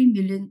 1.3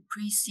 million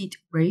pre-seed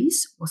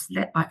raise was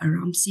led by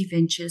Aramsi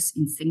Ventures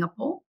in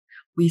Singapore,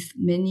 with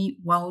many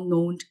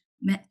well-known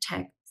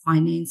medtech,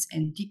 finance,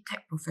 and deep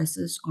tech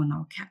professors on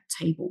our cap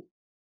table.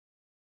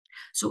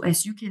 So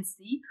as you can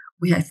see,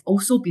 we have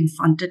also been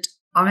funded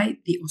by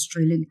the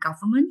Australian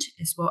government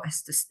as well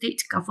as the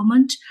state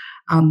government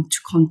to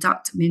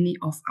conduct many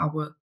of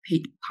our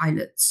paid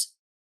pilots.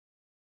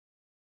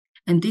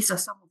 And these are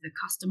some of the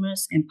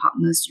customers and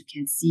partners you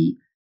can see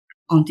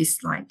on this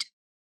slide.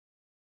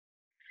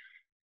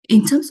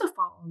 In terms of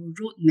our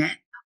roadmap,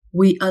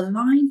 we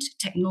aligned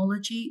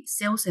technology,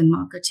 sales, and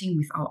marketing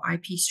with our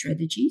IP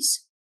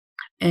strategies.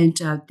 And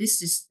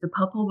this is the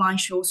purple line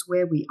shows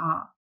where we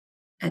are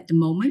at the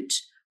moment,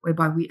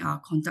 whereby we are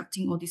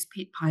conducting all these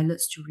paid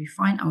pilots to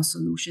refine our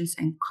solutions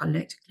and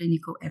collect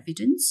clinical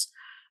evidence.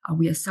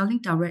 We are selling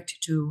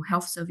direct to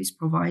health service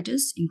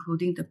providers,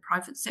 including the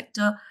private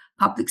sector,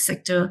 public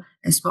sector,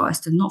 as well as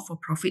the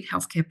not-for-profit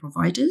healthcare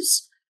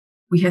providers.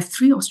 We have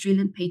 3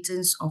 Australian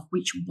patents, of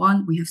which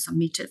 1 we have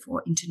submitted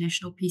for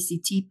international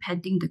PCT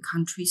pending the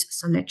country's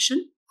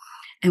selection.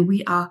 And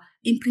we are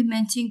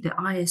implementing the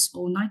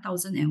ISO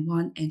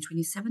 9001 and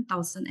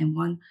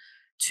 27001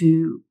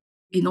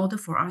 in order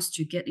for us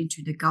to get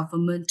into the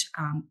government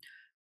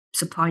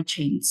supply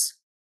chains.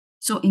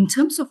 So in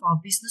terms of our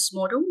business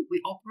model,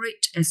 we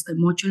operate as a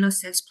modular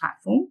SaaS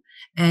platform,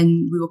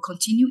 and we will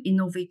continue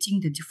innovating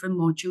the different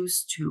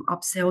modules to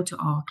upsell to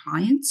our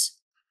clients.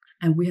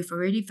 And we have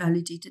already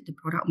validated the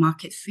product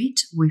market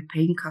fit with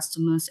paying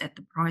customers at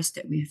the price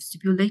that we have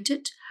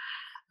stipulated.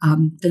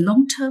 The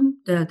long-term,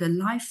 the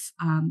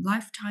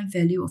lifetime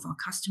value of our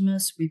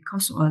customers,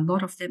 because a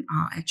lot of them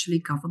are actually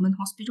government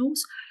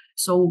hospitals.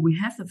 So we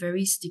have a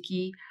very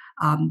sticky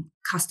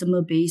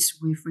customer base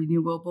with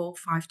renewable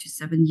 5 to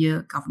 7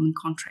 year government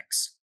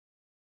contracts.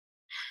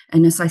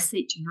 And as I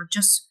said,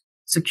 just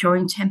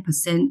securing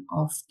 10%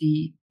 of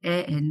the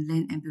air and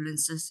land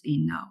ambulances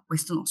in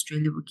Western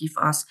Australia will give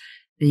us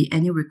the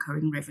annual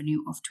recurring revenue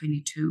of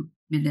 $22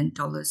 million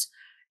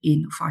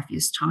in 5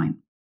 years'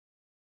 time.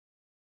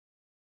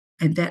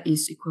 And that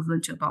is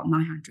equivalent to about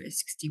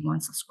 961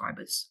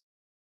 subscribers.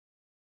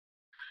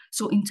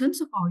 So in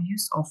terms of our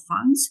use of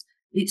funds,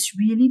 it's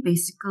really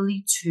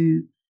basically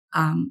to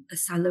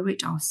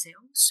accelerate our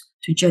sales,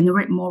 to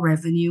generate more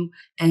revenue,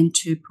 and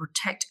to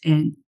protect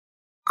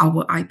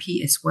our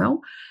IP as well.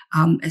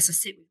 As I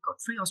said, we've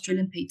got 3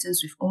 Australian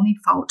patents. We've only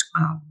filed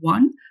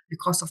 1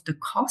 because of the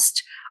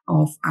cost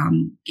of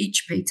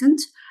each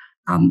patent.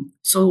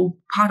 So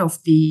part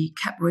of the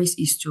cap raise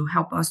is to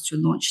help us to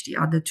launch the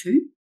other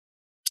 2.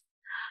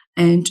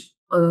 And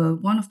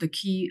one of the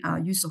key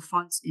use of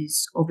funds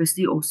is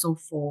obviously also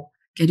for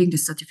getting the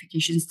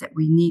certifications that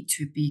we need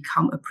to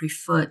become a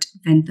preferred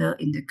vendor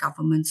in the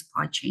government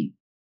supply chain.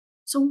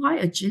 So why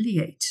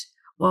Agiliate?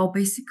 Well,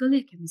 basically,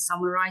 it can be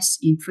summarized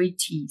in 3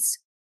 T's: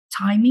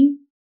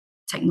 timing,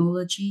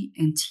 technology,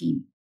 and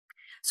team.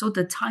 So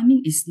the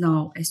timing is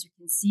now. As you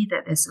can see,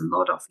 that there's a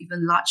lot of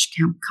even large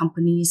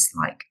companies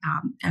like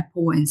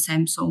Apple and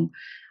Samsung.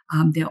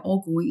 They're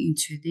all going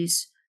into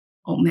this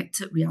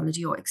augmented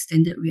reality or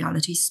extended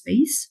reality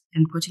space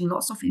and putting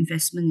lots of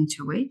investment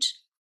into it.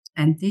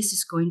 And this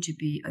is going to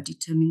be a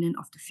determinant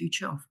of the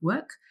future of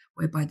work,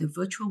 whereby the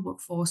virtual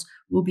workforce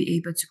will be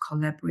able to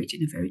collaborate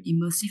in a very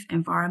immersive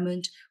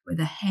environment where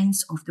the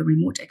hands of the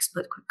remote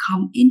expert could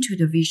come into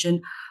the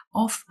vision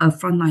of a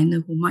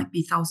frontliner who might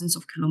be thousands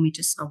of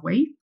kilometers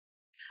away.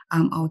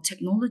 Our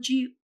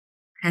technology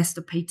has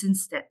the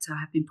patents that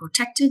have been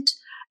protected,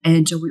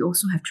 and we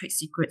also have trade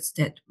secrets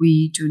that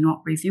we do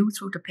not reveal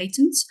through the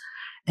patents.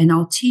 And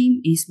our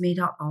team is made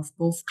up of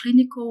both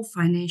clinical,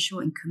 financial,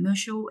 and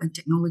commercial and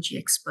technology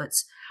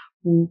experts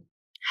who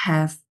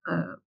have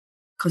a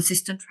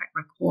consistent track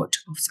record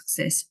of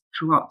success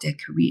throughout their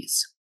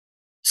careers.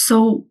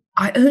 So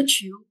I urge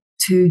you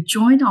to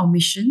join our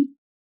mission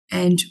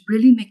and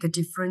really make a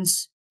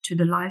difference to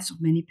the lives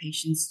of many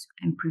patients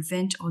and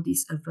prevent all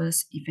these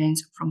adverse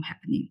events from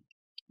happening.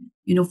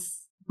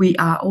 We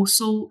are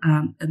also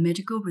a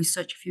medical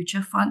research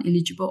future fund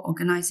eligible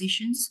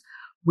organizations,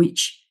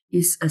 which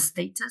is a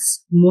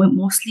status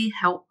mostly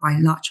held by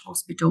large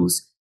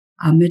hospitals,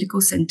 medical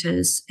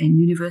centers, and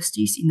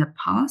universities in the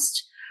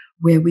past,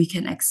 where we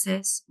can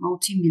access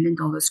multi-million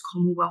dollars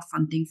Commonwealth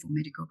funding for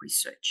medical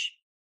research.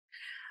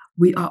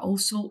 We are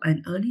also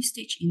an early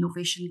stage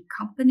innovation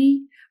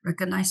company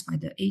recognized by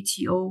the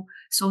ATO,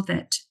 so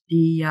that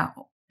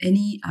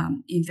any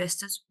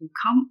investors who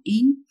come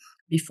in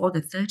before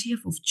the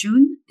 30th of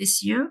June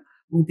this year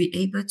will be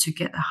able to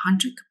get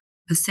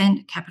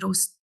 100% capital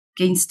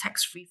gains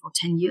tax-free for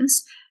 10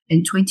 years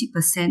and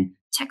 20%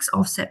 tax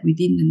offset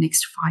within the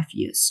next 5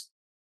 years.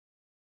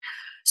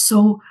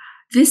 So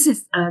this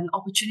is an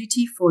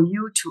opportunity for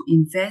you to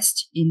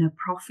invest in a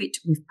profit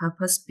with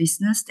purpose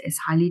business that is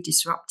highly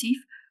disruptive,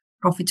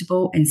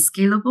 profitable, and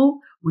scalable,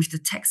 with the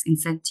tax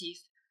incentive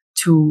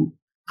to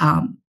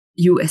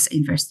you as an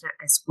investor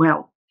as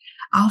well.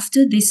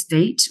 After this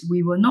date,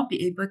 we will not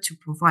be able to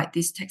provide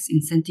these tax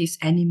incentives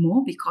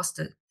anymore because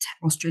the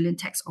Australian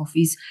Tax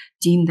Office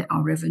deemed that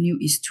our revenue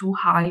is too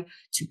high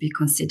to be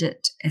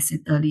considered as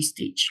an early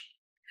stage.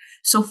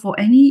 So for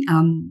any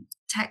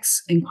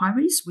tax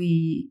inquiries,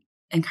 we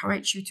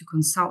encourage you to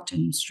consult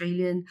an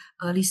Australian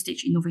early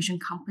stage innovation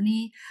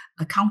company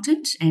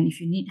accountant. And if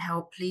you need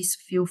help, please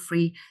feel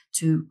free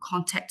to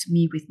contact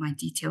me with my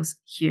details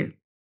here.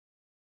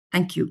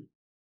 Thank you.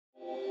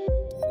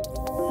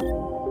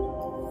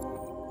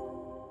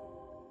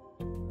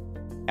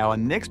 Our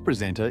next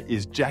presenter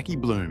is Jackie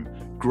Bloom,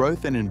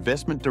 Growth and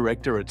Investment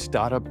Director at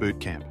Startup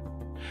Bootcamp.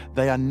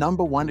 They are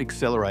 #1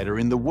 accelerator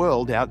in the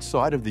world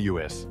outside of the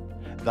US.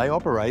 They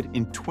operate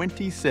in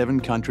 27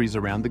 countries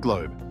around the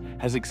globe,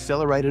 has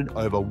accelerated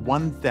over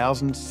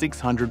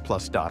 1,600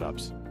 plus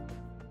startups.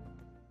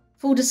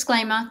 Full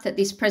disclaimer that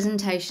this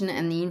presentation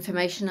and the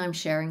information I'm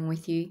sharing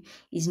with you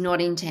is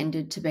not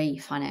intended to be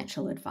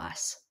financial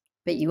advice,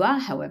 but you are,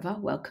 however,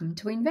 welcome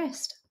to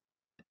invest.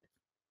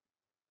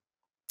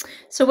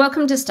 So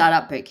welcome to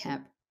Startup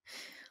Bootcamp.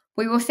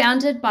 We were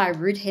founded by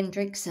Ruud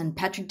Hendricks and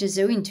Patrick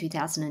Dezou in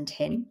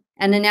 2010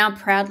 and are now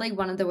proudly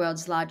one of the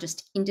world's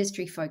largest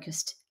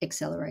industry-focused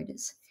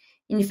accelerators.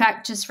 In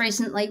fact, just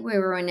recently we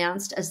were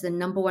announced as the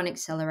 #1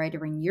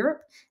 accelerator in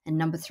Europe and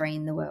 #3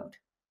 in the world.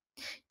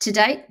 To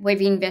date,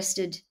 we've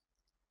invested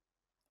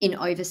in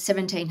over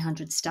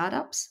 1,700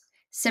 startups.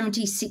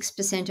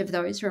 76% of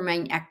those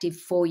remain active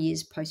 4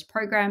 years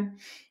post-program,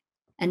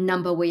 a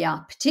number we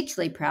are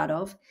particularly proud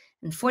of,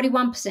 and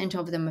 41%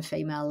 of them are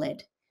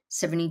female-led.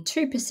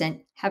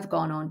 72% have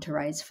gone on to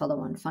raise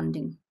follow-on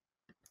funding.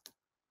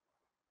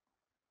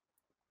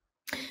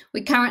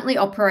 We currently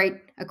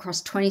operate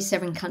across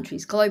 27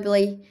 countries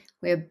globally.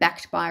 We're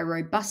backed by a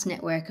robust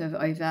network of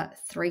over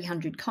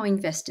 300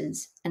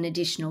 co-investors, an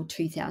additional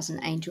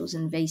 2,000 angels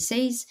and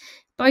VCs,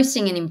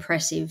 boasting an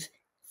impressive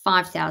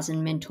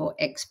 5,000 mentor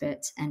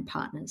experts and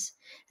partners.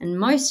 And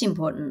most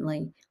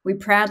importantly, we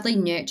proudly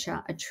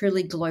nurture a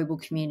truly global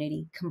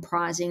community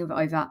comprising of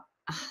over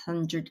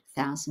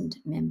 100,000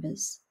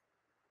 members.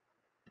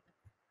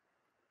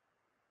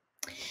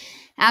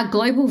 Our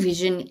global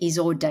vision is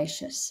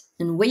audacious,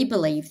 and we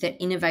believe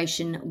that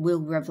innovation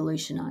will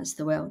revolutionize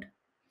the world.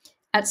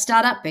 At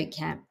Startup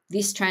Bootcamp,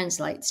 this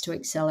translates to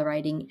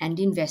accelerating and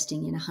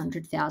investing in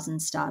 100,000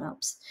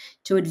 startups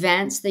to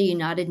advance the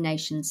United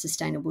Nations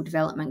Sustainable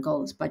Development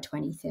Goals by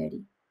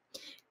 2030.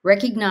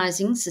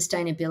 Recognizing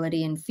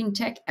sustainability and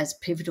fintech as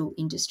pivotal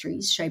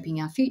industries shaping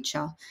our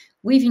future,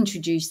 we've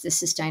introduced the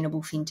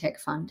Sustainable Fintech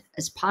Fund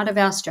as part of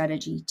our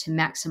strategy to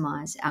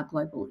maximize our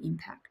global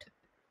impact.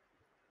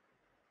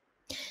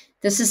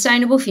 The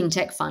Sustainable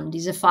Fintech Fund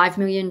is a $5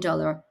 million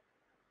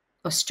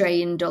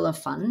Australian dollar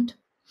fund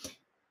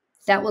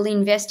that will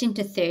invest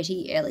into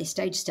 30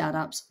 early-stage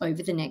startups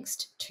over the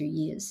next 2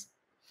 years.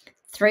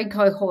 3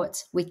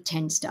 cohorts with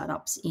 10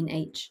 startups in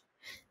each.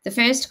 The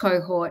first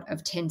cohort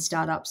of 10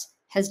 startups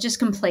has just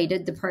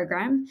completed the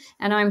program,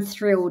 and I'm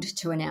thrilled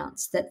to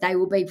announce that they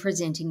will be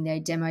presenting their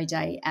demo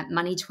day at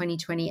Money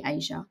 2020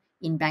 Asia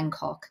in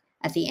Bangkok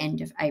at the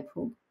end of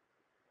April.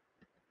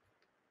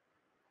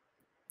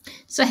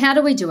 So how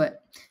do we do it?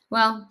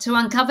 Well, to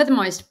uncover the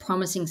most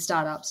promising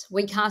startups,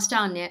 we cast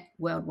our net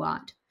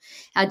worldwide.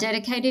 Our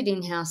dedicated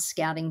in-house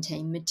scouting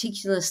team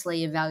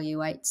meticulously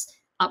evaluates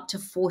up to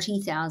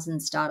 40,000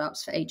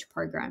 startups for each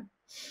program.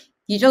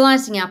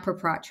 Utilising our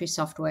proprietary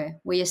software,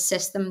 we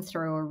assess them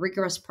through a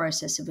rigorous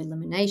process of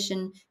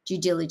elimination, due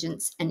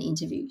diligence, and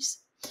interviews.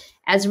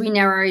 As we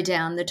narrow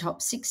down the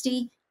top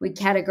 60, we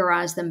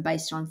categorise them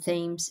based on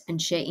themes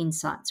and share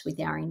insights with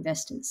our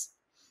investors.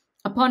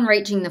 Upon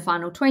reaching the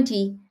final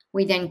 20,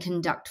 we then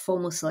conduct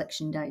formal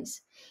selection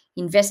days.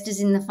 Investors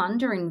in the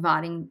fund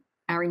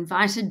are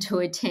invited to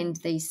attend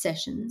these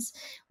sessions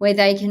where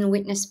they can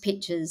witness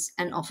pitches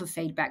and offer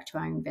feedback to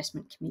our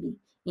investment committee,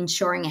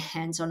 ensuring a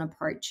hands-on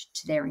approach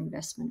to their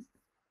investment.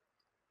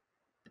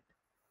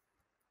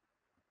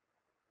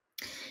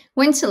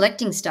 When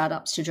selecting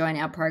startups to join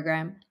our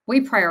program,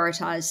 we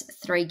prioritise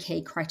 3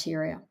 key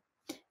criteria.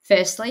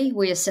 Firstly,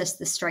 we assess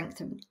the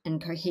strength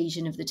and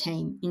cohesion of the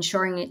team,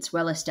 ensuring it's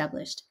well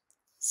established.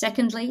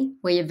 Secondly,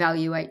 we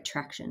evaluate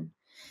traction.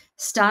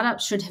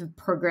 Startups should have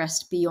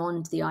progressed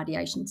beyond the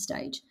ideation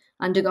stage,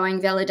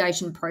 undergoing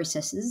validation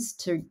processes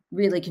to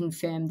really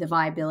confirm the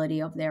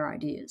viability of their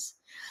ideas.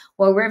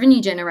 While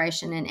revenue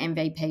generation and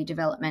MVP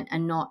development are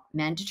not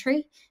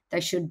mandatory,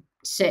 they should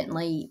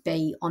certainly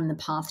be on the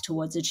path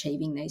towards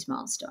achieving these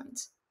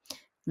milestones.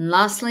 And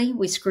lastly,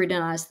 we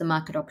scrutinise the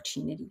market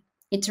opportunity.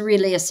 It's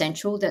really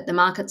essential that the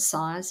market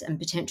size and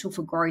potential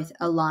for growth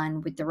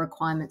align with the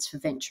requirements for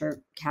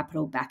venture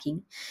capital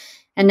backing,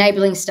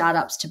 enabling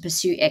startups to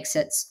pursue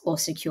exits or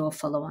secure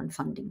follow-on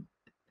funding.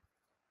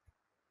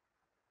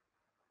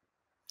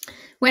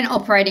 When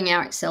operating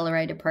our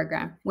accelerator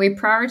program, we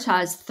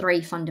prioritise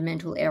 3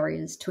 fundamental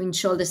areas to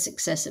ensure the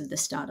success of the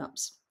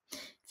startups.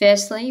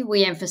 Firstly,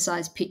 we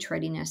emphasise pitch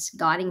readiness,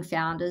 guiding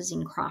founders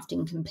in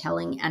crafting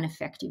compelling and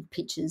effective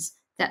pitches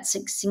that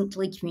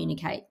succinctly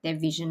communicate their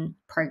vision,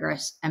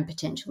 progress, and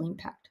potential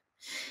impact.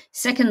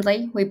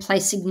 Secondly, we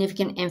place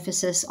significant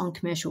emphasis on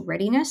commercial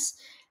readiness,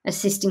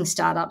 assisting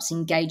startups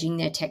engaging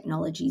their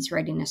technology's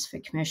readiness for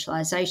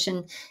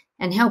commercialisation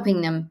and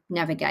helping them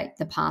navigate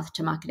the path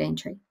to market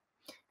entry.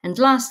 And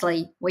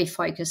lastly, we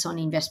focus on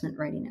investment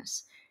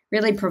readiness,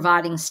 really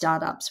providing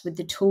startups with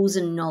the tools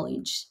and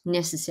knowledge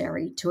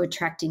necessary to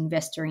attract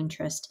investor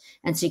interest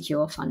and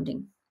secure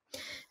funding.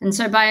 And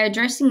so by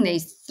addressing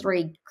these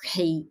 3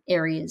 key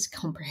areas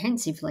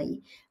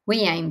comprehensively, we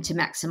aim to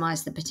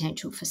maximise the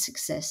potential for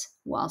success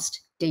whilst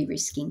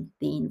de-risking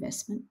the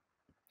investment.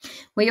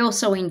 We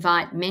also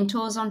invite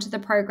mentors onto the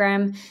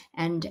program,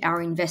 and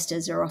our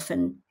investors are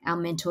often our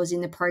mentors in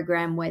the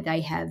program where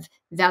they have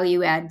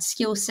value-add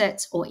skill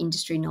sets or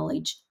industry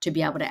knowledge to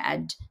be able to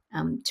add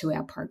to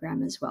our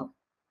program as well.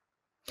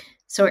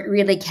 So it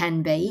really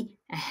can be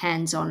a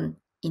hands-on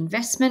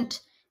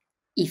investment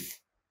if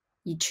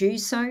you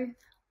choose so,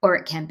 or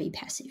it can be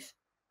passive.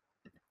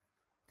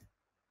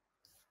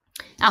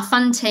 Our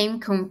fund team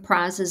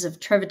comprises of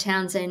Trevor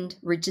Townsend,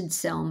 Richard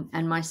Selm,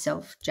 and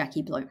myself,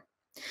 Jackie Bloom.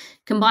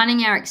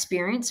 Combining our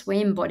experience, we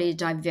embody a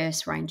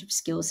diverse range of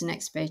skills and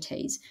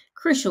expertise,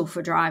 crucial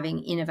for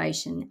driving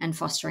innovation and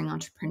fostering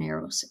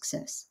entrepreneurial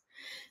success.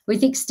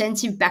 With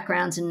extensive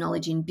backgrounds and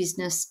knowledge in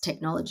business,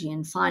 technology,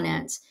 and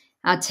finance,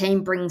 our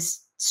team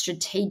brings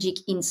strategic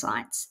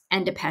insights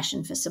and a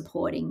passion for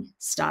supporting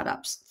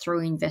startups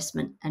through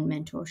investment and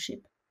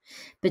mentorship.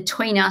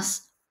 Between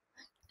us,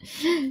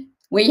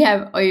 we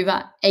have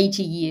over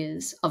 80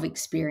 years of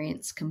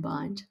experience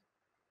combined.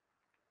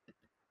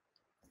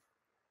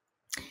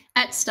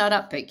 At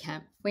Startup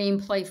Bootcamp, we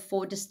employ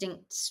 4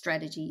 distinct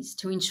strategies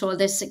to ensure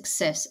the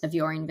success of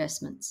your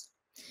investments.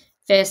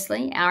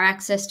 Firstly, our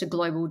access to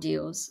global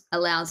deals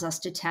allows us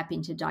to tap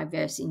into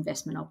diverse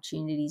investment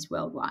opportunities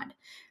worldwide,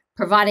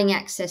 providing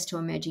access to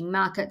emerging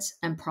markets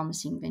and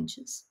promising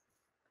ventures.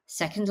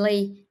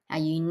 Secondly, our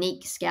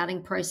unique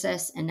scouting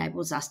process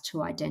enables us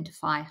to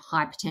identify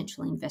high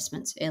potential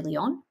investments early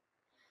on.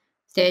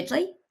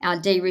 Thirdly, our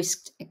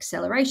de-risked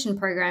acceleration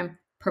program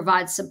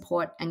provides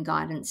support and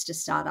guidance to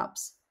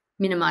startups,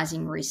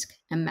 minimising risk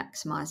and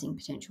maximising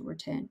potential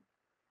return.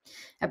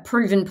 A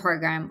proven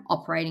program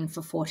operating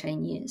for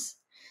 14 years.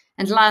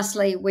 And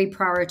lastly, we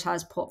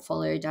prioritise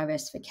portfolio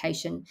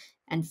diversification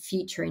and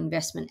future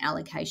investment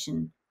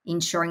allocation,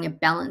 ensuring a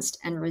balanced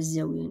and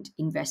resilient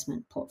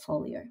investment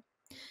portfolio.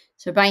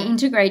 So by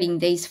integrating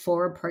these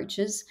 4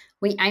 approaches,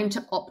 we aim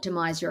to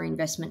optimise your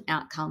investment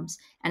outcomes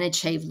and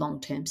achieve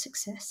long-term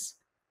success.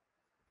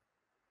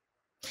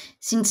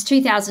 Since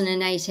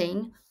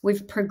 2018,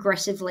 we've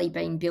progressively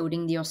been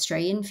building the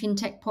Australian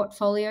fintech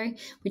portfolio,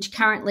 which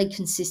currently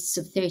consists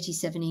of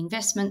 37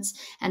 investments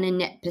and a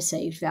net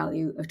perceived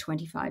value of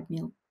 25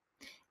 mil.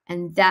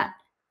 And that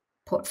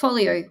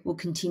portfolio will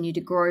continue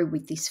to grow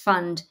with this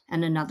fund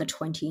and another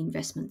 20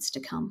 investments to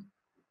come.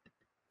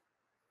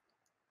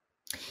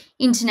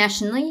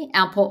 Internationally,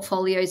 our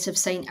portfolios have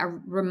seen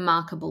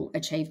remarkable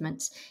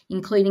achievements,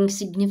 including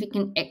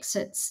significant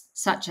exits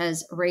such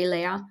as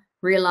Relea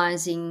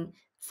realising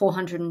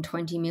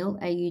 420 mil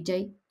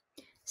AUD,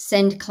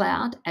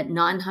 SendCloud at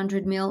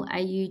 900 mil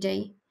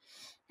AUD,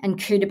 and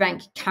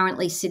Kudabank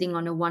currently sitting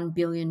on a $1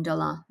 billion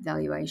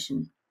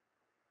valuation.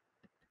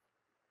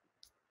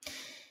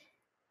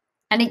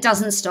 And it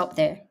doesn't stop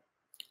there.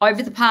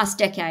 Over the past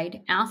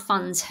decade, our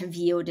funds have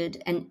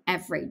yielded an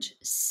average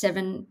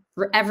return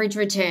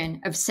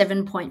of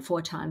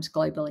 7.4 times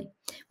globally,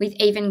 with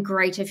even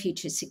greater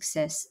future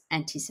success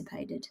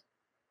anticipated.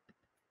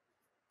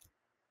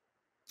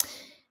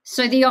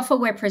 So the offer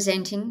we're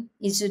presenting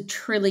is a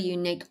truly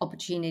unique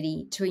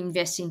opportunity to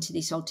invest into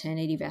this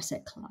alternative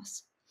asset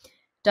class.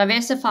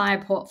 Diversify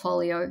a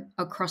portfolio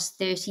across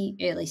 30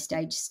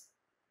 early-stage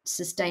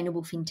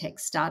sustainable fintech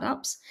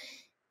startups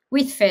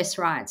with first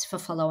rights for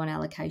follow-on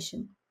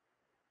allocation.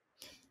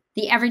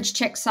 The average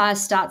check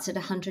size starts at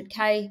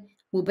 100K,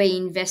 will be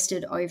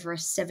invested over a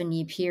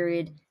 7-year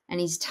period,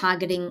 and is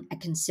targeting a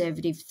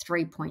conservative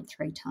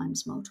 3.3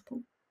 times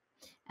multiple.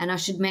 And I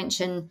should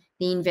mention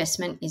the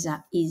investment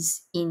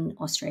is in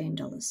Australian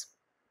dollars.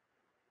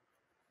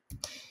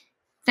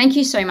 Thank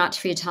you so much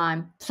for your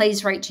time.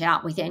 Please reach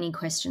out with any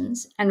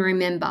questions. And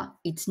remember,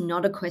 it's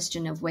not a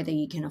question of whether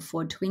you can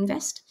afford to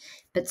invest,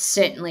 but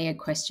certainly a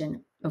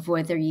question of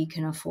whether you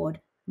can afford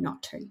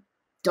not to.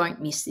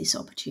 Don't miss this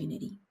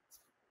opportunity.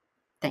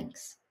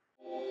 Thanks.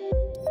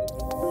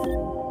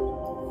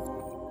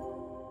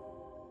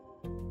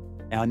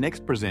 Our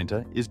next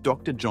presenter is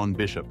Dr. John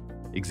Bishop,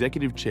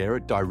 Executive Chair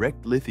at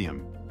Direct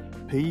Lithium,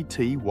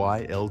 Pty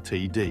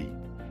Ltd.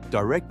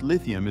 Direct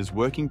Lithium is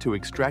working to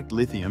extract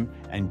lithium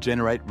and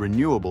generate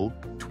renewable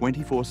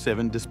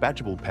 24/7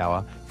 dispatchable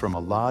power from a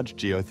large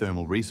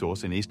geothermal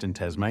resource in eastern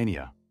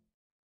Tasmania.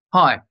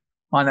 Hi,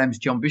 my name is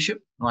John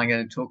Bishop, and I'm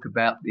going to talk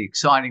about the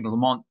exciting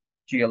Lamont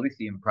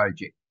Geolithium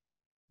project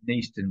in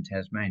eastern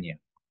Tasmania.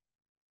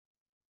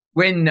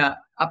 When up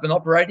and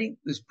operating,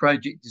 this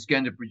project is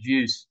going to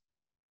produce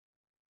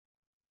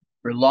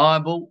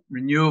reliable,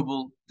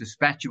 renewable,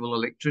 dispatchable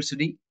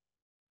electricity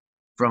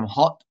from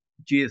hot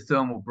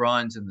geothermal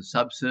brines in the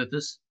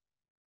subsurface.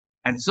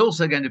 And it's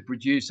also going to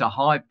produce a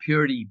high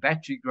purity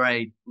battery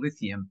grade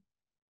lithium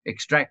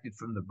extracted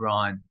from the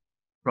brine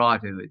prior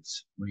to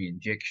its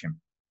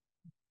re-injection.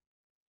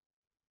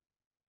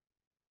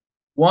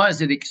 Why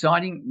is it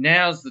exciting?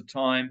 Now's the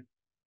time.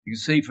 You can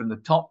see from the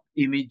top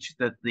image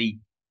that the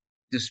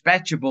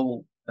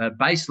dispatchable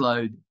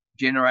baseload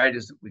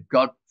generators that we've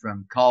got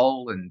from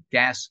coal and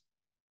gas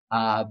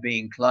are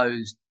being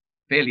closed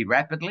fairly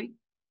rapidly,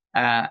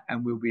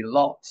 and we'll be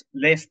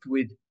left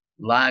with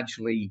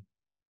largely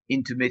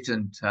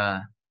intermittent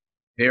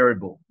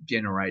variable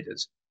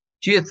generators.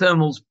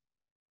 Geothermal's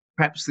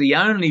perhaps the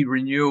only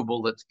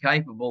renewable that's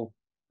capable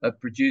of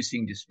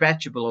producing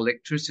dispatchable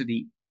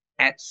electricity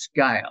at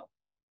scale.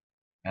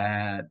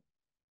 And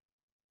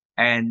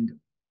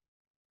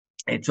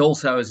it's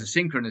also, as a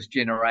synchronous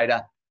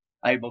generator,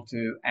 able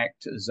to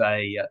act as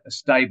a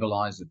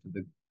stabilizer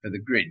for the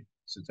grid.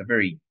 So it's a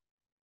very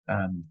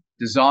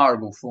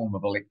desirable form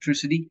of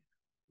electricity.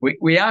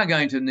 We are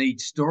going to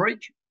need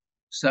storage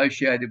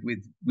associated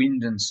with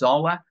wind and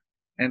solar,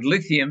 and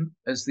lithium,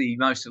 as the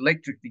most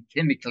electrically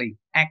chemically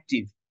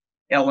active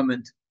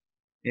element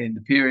in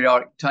the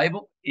periodic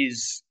table,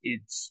 gives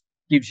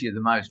you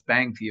the most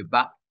bang for your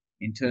buck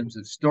in terms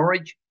of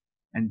storage.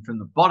 And from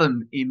the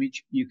bottom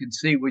image, you can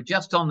see we're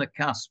just on the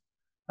cusp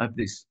of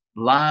this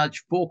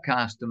large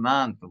forecast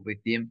demand for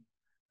lithium,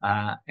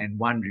 and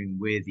wondering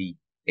where the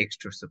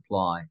extra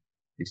supply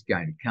is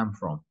going to come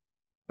from.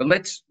 But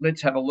let's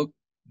have a look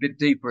a bit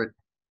deeper at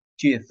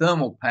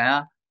geothermal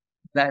power.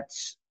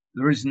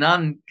 There is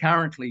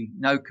currently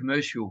no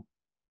commercial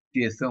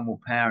geothermal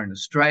power in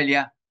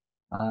Australia,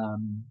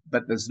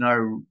 but there's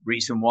no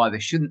reason why there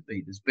shouldn't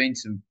be. There's been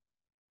some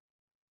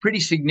pretty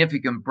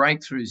significant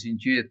breakthroughs in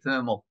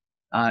geothermal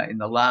in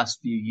the last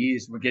few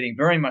years. We're getting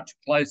very much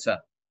closer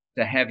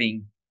to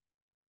having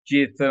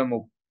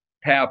geothermal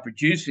power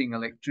producing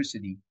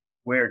electricity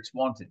where it's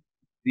wanted.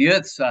 The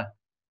Earth's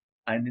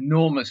an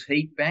enormous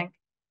heat bank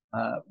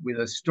with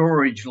a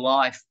storage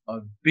life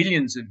of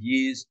billions of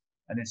years,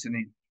 and it's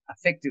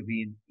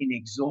effectively an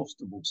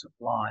inexhaustible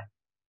supply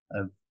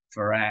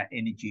for our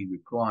energy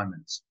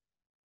requirements.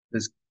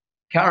 There's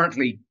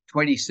currently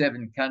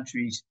 27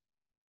 countries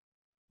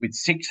with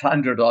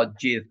 600 odd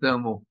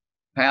geothermal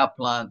power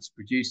plants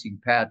producing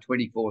power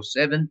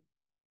 24/7,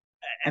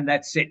 and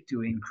that's set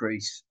to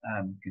increase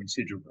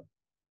considerably.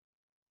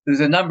 There's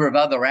a number of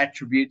other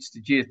attributes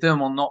to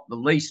geothermal, not the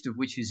least of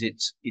which is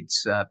its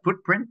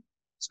footprint.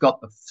 It's got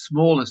the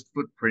smallest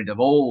footprint of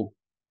all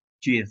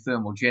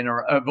geothermal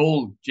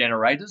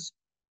generators,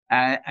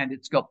 and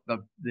it's got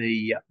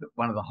the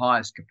one of the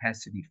highest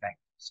capacity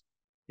factors.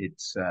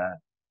 It's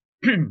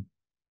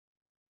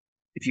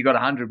if you've got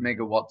 100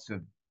 megawatts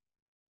of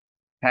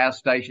power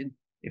station,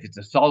 if it's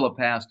a solar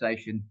power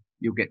station,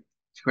 you'll get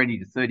 20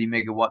 to 30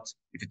 megawatts.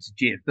 If it's a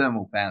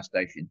geothermal power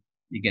station,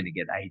 you're going to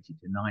get 80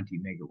 to 90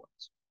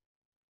 megawatts.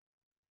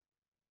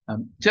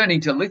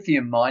 Turning to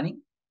lithium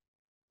mining,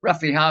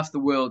 roughly half the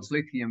world's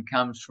lithium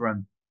comes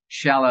from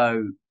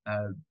shallow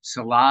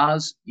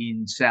salars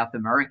in South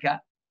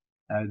America.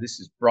 This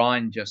is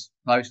brine just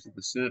close to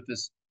the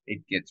surface.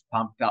 It gets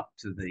pumped up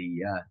to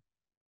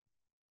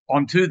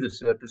onto the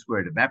surface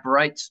where it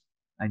evaporates,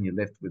 and you're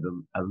left with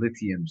a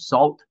lithium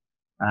salt.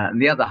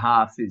 And the other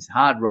half is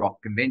hard rock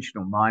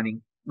conventional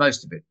mining,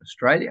 most of it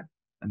Australia,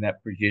 and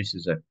that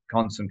produces a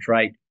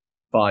concentrate,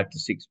 5 to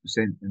 6%,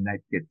 and that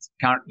gets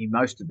currently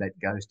most of that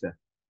goes to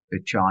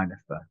China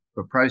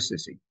for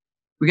processing.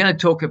 We're going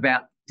to talk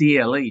about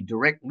DLE,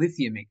 direct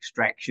lithium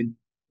extraction,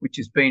 which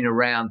has been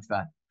around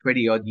for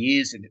 20 odd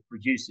years, and it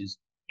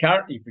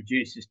currently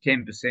produces 10%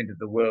 of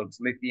the world's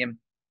lithium,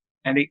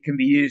 and it can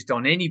be used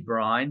on any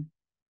brine,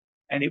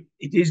 and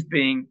it is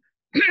being,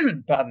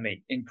 pardon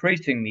me,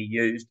 increasingly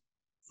used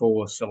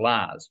for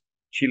salars.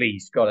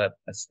 Chile's got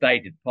a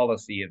stated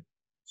policy of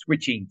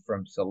switching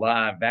from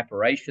salar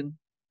evaporation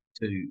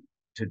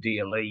to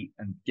DLE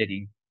and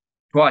getting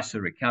twice the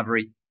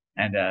recovery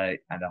and a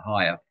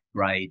higher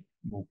grade,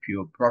 more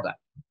pure product.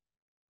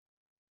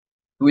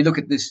 We look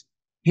at this.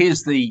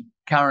 Here's the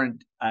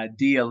current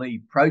DLE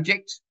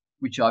project,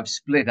 which I've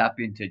split up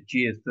into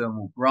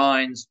geothermal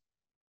brines,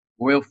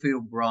 oil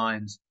field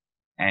brines,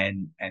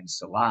 and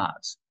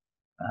salars.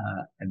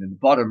 And in the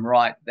bottom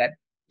right, that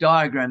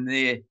diagram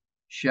there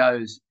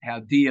shows how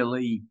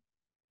DLE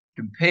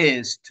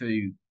compares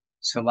to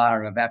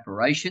salar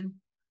evaporation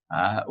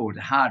or to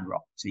hard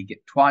rock. So you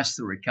get twice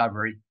the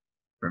recovery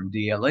from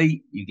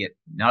DLE. You get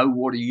no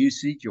water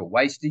usage or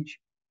wastage,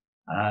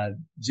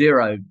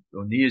 zero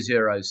or near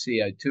zero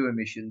CO2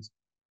 emissions,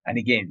 and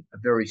again, a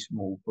very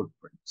small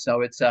footprint.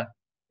 So it's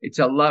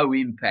a low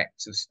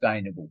impact,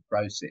 sustainable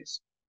process.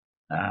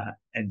 And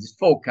it's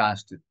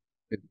forecast to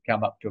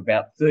come up to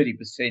about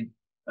 30%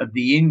 of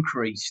the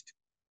increased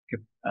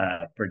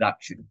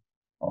production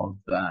of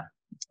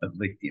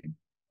lithium.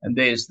 And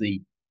there's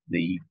the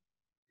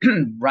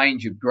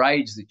range of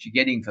grades that you're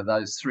getting for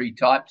those three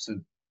types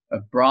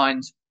of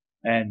brines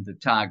and the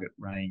target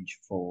range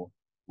for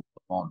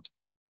Lamont.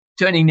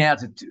 Turning now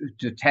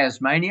to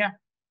Tasmania.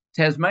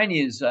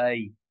 Tasmania's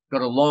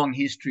got a long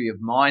history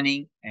of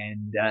mining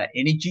and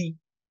energy.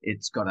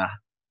 It's got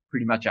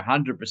pretty much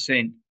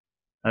 100%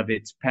 of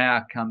its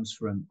power comes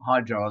from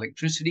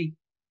hydroelectricity,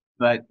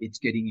 but it's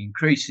getting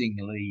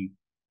increasingly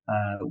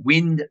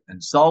wind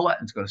and solar,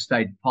 and it's got a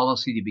stated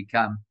policy to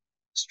become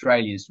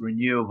Australia's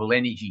renewable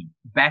energy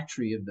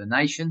battery of the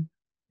nation,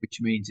 which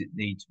means it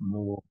needs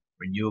more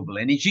renewable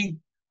energy,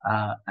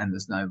 and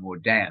there's no more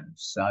dams.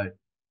 So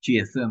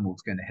geothermal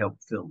is going to help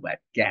fill that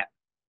gap.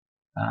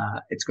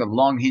 It's got a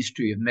long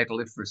history of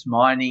metalliferous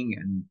mining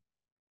and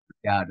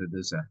regarded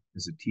as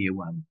a tier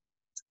 1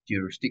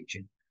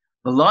 jurisdiction.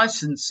 The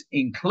license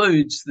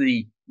includes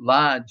the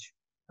large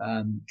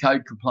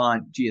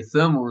code-compliant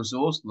geothermal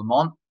resource,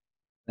 Lamont,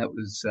 that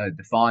was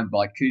defined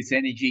by Couth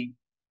Energy,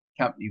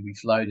 company we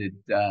floated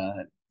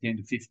 10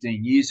 to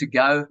 15 years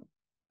ago,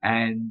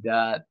 and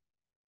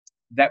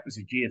that was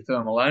a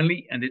geothermal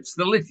only, and it's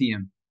the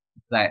lithium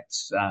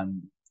that's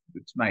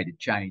made a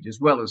change, as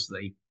well as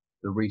the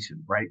recent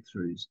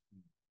breakthroughs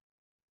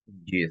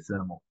in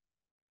geothermal.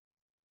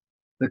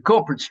 The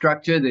corporate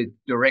structure, the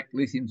Direct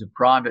Lithium's a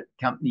private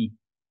company,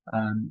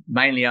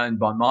 mainly owned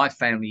by my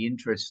family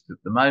interests at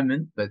the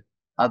moment, but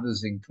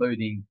others,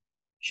 including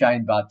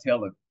Shane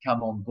Bartel, have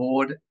come on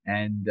board,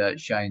 and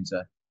Shane's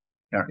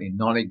currently a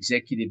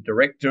non-executive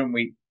director, and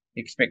we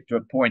expect to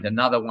appoint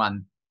another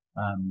one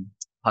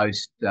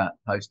post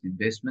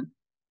investment.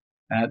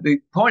 The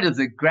point of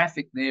the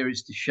graphic there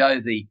is to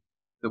show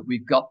that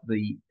we've got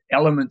the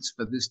elements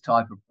for this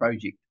type of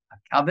project are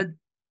covered.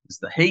 It's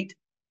the heat,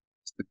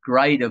 it's the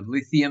grade of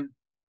lithium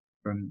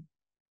from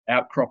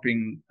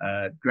outcropping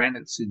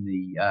granites in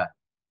the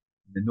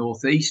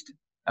northeast,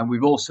 and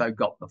we've also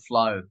got the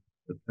flow,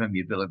 the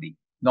permeability.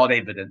 Not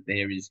evident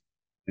there is,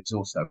 it's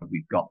also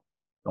we've got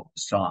the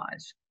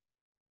size.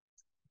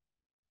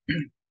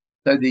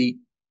 So the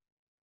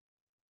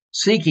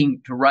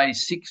seeking to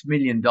raise $6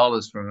 million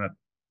from a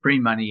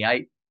pre-money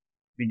 $8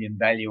 million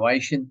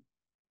valuation.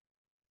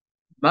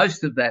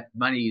 Most of that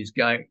money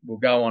will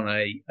go on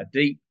a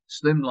deep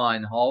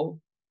slimline hole,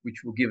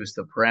 which will give us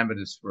the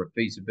parameters for a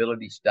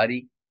feasibility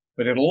study,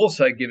 but it'll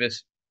also give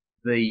us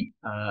a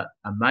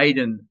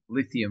maiden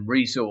lithium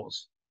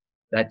resource.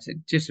 That's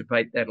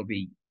anticipate that'll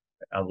be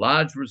a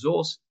large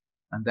resource,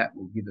 and that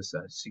will give us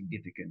a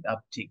significant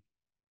uptick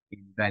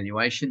in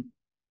valuation.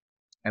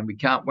 And we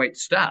can't wait to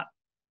start.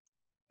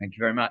 Thank you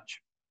very much.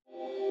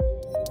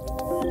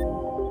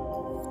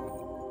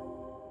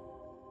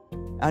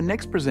 Our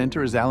next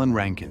presenter is Alan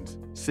Rankins,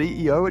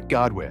 CEO at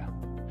Guardware.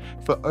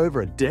 For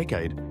over a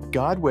decade,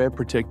 Guardware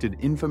protected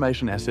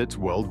information assets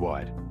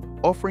worldwide,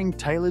 offering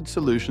tailored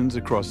solutions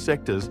across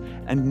sectors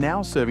and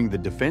now serving the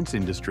defence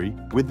industry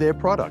with their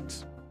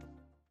products.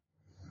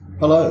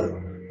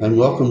 Hello, and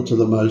welcome to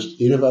the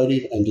most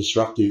innovative and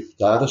disruptive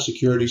data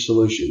security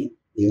solution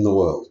in the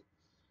world.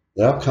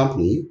 Our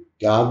company,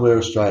 Guardware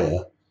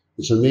Australia,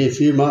 is a mere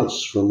few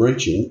months from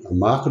reaching a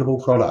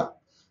marketable product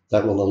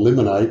that will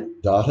eliminate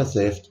data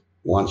theft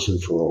once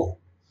and for all.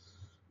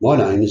 My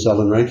name is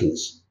Alan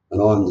Rankins,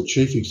 and I'm the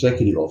Chief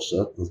Executive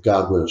Officer of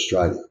Guardware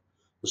Australia,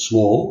 a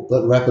small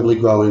but rapidly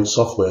growing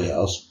software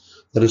house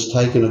that has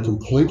taken a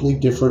completely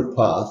different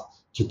path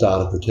to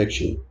data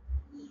protection.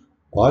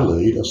 I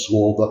lead a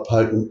small but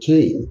potent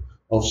team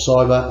of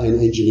cyber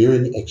and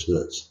engineering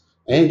experts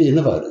and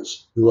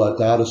innovators who are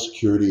data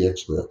security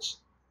experts.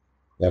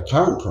 Our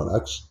current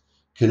products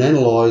can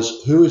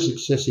analyse who is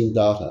accessing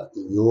data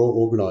in your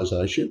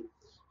organisation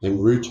and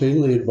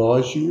routinely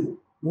advise you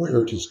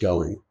where it is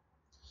going.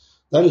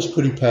 That is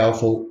pretty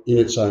powerful in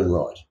its own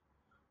right.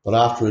 But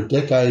after a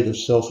decade of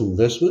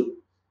self-investment,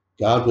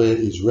 Guardware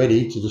is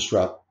ready to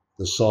disrupt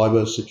the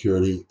cyber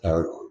security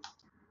paradigm.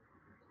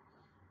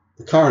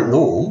 The current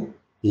norm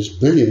is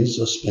billions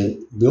are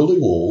spent building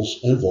walls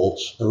and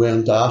vaults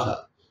around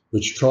data,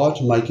 which try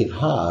to make it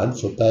hard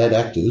for bad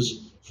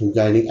actors from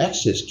gaining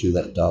access to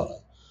that data.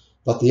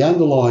 But the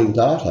underlying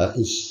data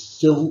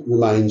still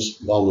remains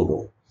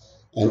vulnerable,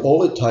 and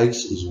all it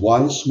takes is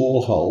one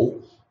small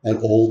hole and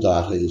all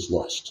data is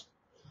lost.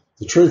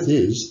 The truth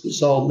is,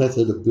 this old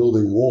method of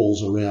building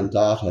walls around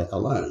data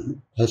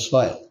alone has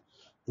failed.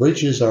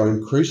 Breaches are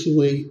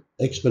increasingly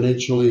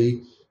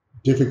exponentially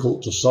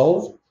difficult to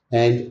solve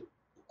and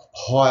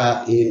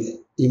higher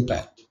in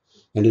impact.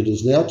 And it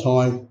is now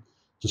time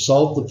to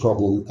solve the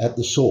problem at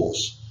the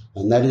source,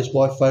 and that is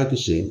by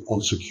focusing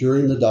on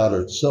securing the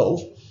data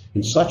itself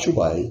in such a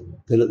way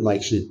that it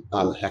makes it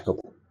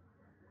unhackable.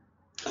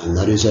 And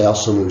that is our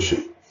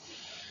solution.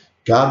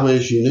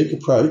 Guardware's unique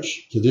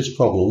approach to this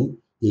problem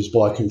is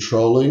by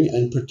controlling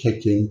and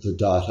protecting the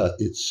data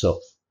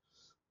itself,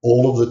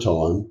 all of the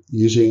time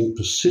using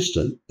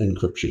persistent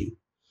encryption.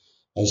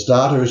 As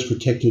data is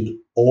protected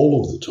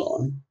all of the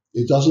time,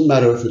 it doesn't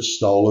matter if it's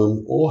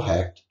stolen or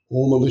hacked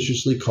or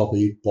maliciously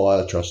copied by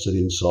a trusted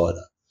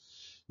insider.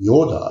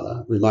 Your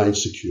data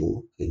remains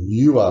secure and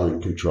you are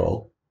in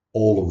control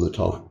all of the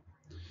time.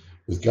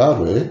 With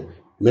Guardware,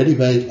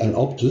 Medibank and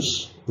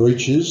Optus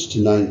breaches, to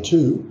name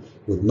two,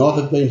 would not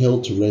have been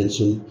held to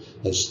ransom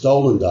as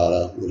stolen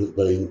data would have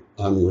been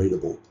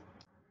unreadable.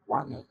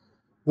 And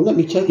let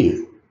me tell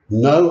you,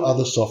 no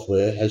other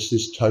software has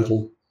this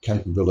total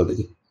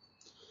capability.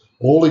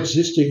 All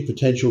existing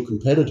potential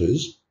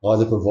competitors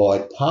either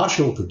provide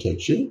partial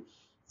protection,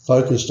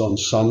 focused on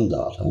some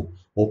data,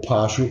 or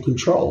partial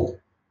control,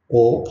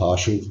 or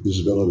partial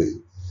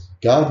visibility.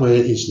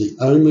 Guardware is the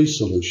only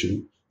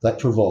solution that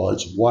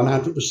provides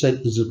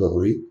 100%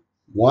 visibility,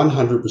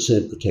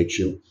 100%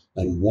 protection,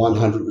 and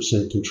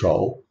 100%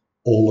 control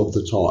all of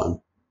the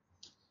time.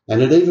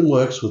 And it even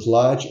works with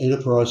large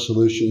enterprise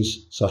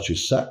solutions such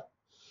as SAP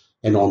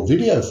and on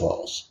video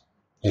files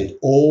and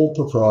all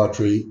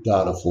proprietary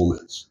data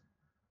formats.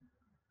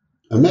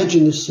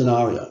 Imagine this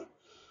scenario.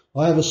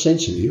 I have a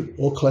sensitive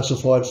or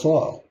classified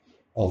file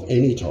of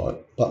any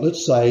type, but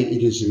let's say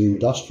it is an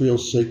industrial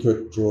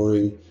secret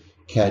drawing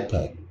CAD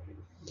pack.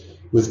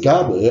 With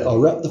Guardware, I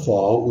wrap the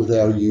file with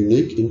our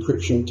unique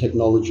encryption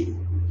technology.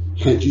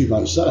 And you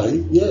may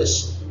say,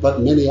 yes,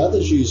 but many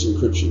others use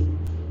encryption.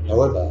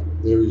 However,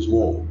 there is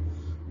more.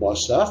 My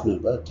staff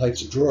member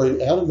takes a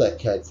drawing out of that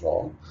CAD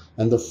file,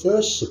 and the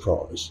first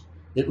surprise,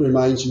 it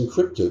remains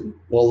encrypted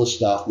while the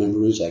staff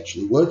member is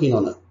actually working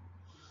on it.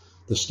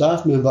 The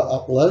staff member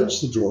uploads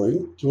the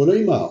drawing to an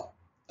email.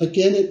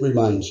 Again, it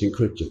remains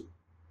encrypted.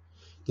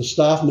 The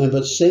staff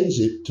member sends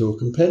it to a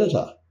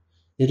competitor.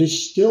 It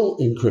is still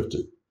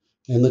encrypted,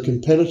 and the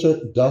competitor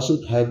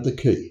doesn't have the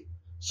key,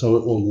 so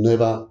it will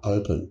never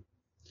open.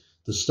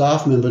 The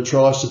staff member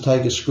tries to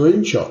take a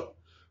screenshot,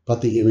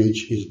 but the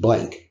image is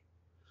blank.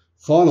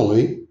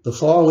 Finally, the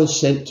file is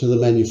sent to the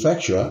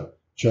manufacturer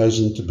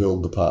chosen to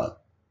build the part.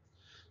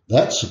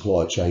 That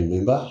supply chain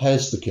member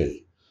has the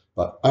key,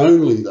 but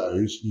only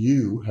those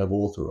you have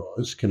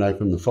authorised can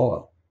open the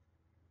file.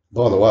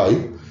 By the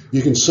way,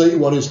 you can see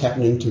what is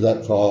happening to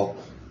that file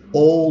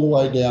all the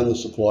way down the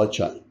supply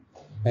chain.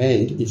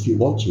 And if you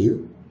want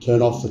to,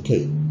 turn off the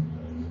key.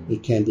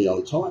 It can be on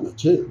a timer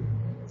too.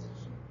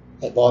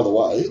 And by the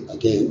way,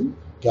 again,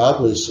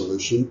 Guardware's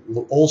solution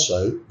will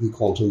also be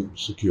quantum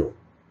secure.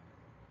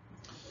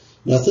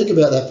 Now think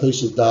about that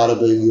piece of data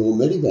being your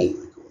Medibank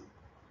record.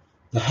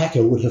 The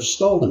hacker would have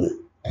stolen it,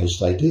 as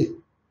they did,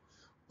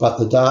 but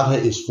the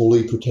data is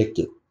fully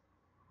protected.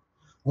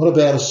 What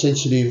about a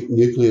sensitive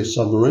nuclear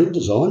submarine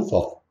design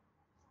file?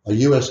 A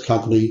US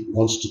company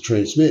wants to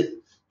transmit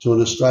to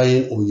an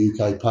Australian or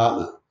UK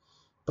partner,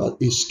 but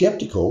is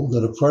sceptical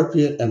that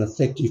appropriate and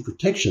effective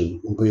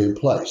protection will be in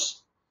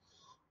place.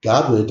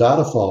 Guardware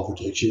data file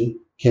protection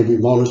can be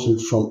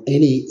monitored from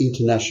any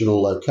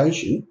international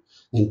location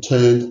and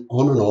turned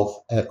on and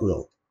off at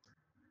will.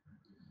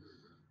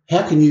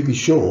 How can you be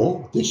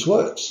sure this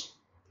works?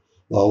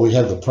 Well, we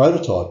have the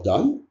prototype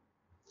done.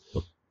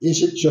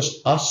 Is it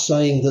just us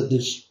saying that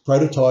this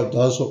prototype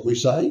does what we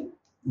say?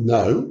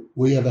 No,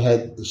 we have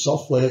had the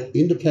software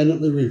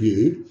independently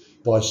reviewed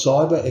by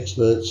cyber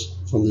experts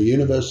from the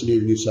University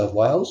of New South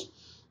Wales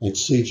and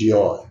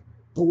CGI,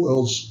 the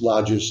world's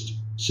largest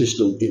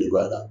system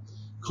integrator.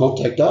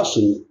 Contact us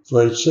and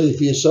see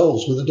for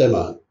yourselves with a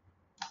demo.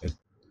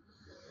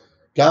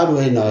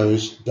 Guardware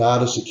knows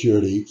data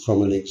security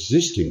from an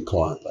existing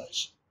client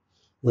base.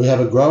 We have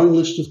a growing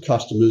list of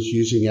customers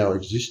using our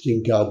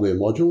existing Guardware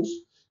modules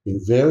in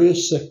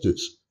various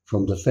sectors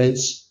from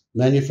defence,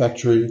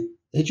 manufacturing,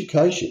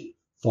 education,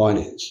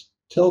 finance,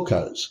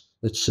 telcos,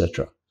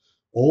 etc.,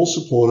 all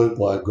supported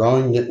by a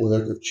growing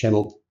network of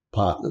channel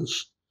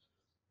partners.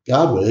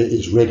 Guardware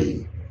is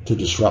ready to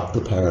disrupt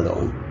the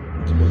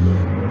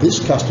paradigm. This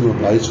customer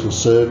base will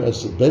serve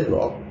as the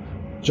bedrock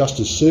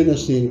just as soon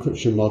as the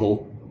encryption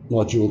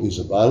module is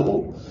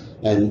available,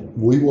 and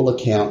we will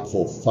account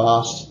for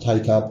fast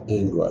take-up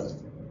and growth.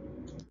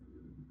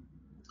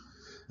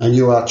 And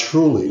you are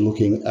truly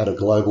looking at a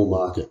global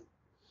market.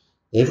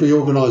 Every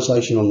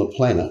organisation on the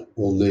planet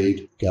will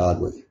need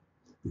Guardware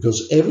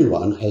because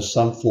everyone has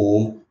some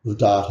form of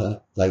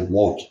data they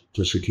want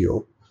to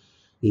secure.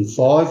 In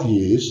 5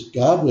 years,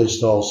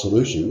 Guardware-style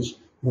solutions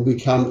will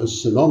become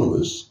as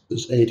synonymous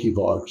as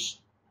antivirus.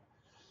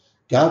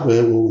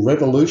 Guardware will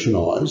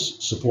revolutionise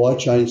supply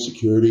chain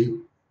security,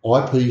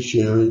 IP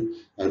sharing,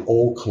 and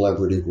all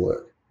collaborative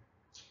work.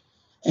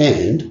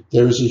 And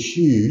there is a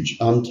huge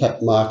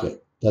untapped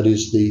market, that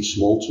is the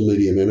small to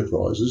medium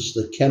enterprises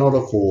that cannot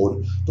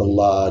afford the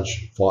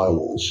large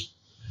firewalls.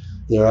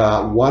 There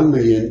are 1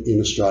 million in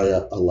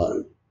Australia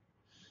alone.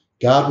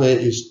 Guardware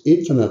is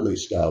infinitely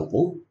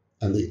scalable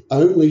and the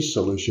only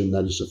solution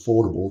that is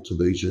affordable to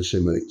these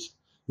SMEs.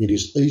 It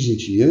is easy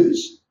to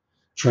use,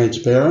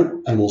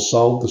 transparent, and will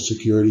solve the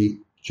security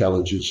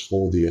challenges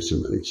for the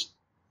SMEs.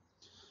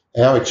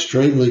 Our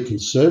extremely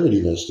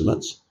conservative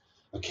estimates,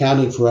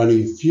 accounting for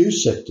only a few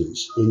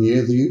sectors in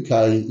the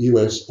UK,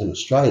 US and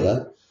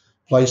Australia,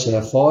 place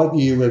our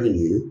 5-year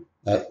revenue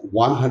at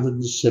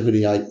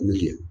 178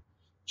 million,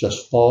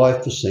 just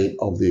 5%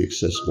 of the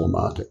accessible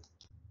market.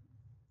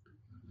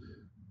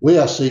 We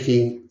are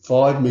seeking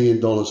 $5 million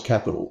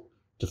capital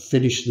to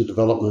finish the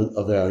development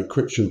of our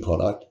encryption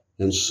product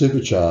and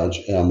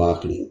supercharge our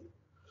marketing.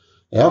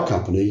 Our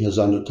company has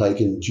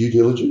undertaken due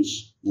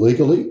diligence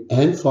legally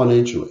and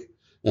financially,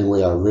 and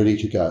we are ready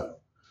to go.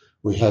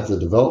 We have the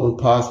development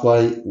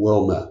pathway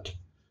well mapped.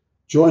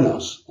 Join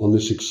us on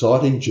this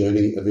exciting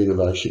journey of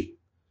innovation,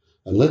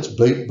 and let's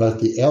beat both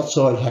the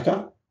outside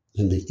hacker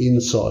and the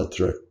inside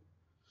threat.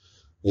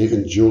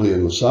 Even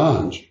Julian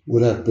Assange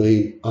would have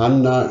been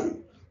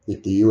unknown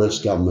if the US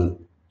government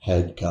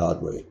had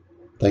Guardware.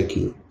 Thank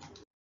you.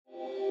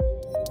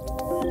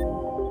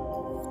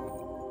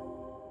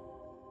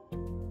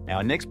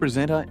 Our next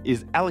presenter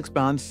is Alex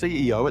Barnes,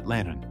 CEO at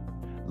Lantern.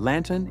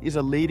 Lantern is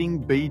a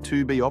leading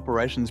B2B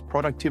operations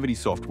productivity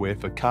software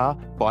for car,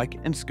 bike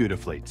and scooter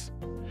fleets.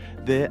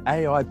 Their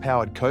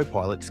AI-powered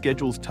co-pilot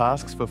schedules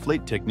tasks for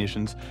fleet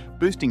technicians,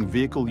 boosting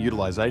vehicle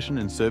utilisation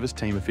and service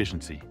team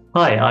efficiency.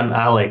 Hi, I'm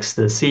Alex,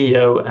 the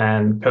CEO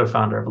and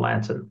co-founder of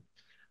Lantern.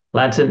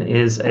 Lantern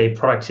is a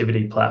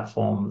productivity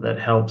platform that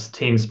helps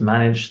teams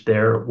manage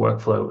their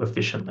workflow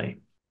efficiently.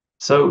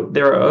 So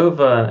there are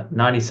over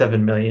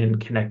 97 million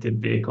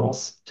connected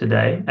vehicles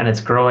today, and it's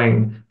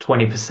growing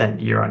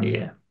 20% year on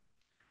year.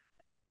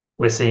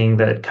 We're seeing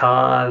that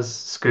cars,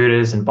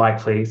 scooters, and bike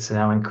fleets are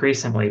now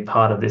increasingly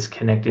part of this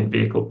connected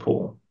vehicle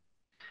pool.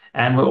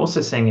 And we're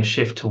also seeing a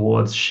shift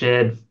towards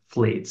shared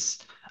fleets,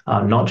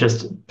 not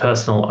just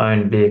personal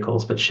owned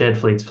vehicles, but shared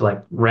fleets for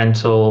like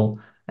rental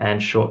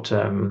and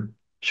short-term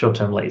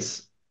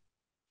lease.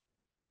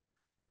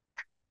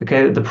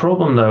 Okay, the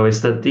problem though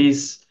is that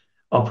these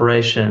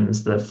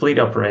operations, the fleet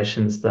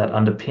operations that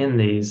underpin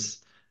these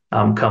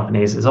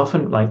companies is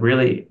often like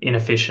really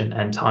inefficient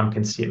and time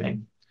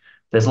consuming.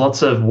 There's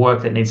lots of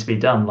work that needs to be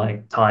done,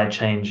 like tire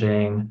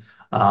changing,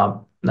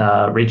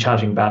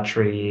 recharging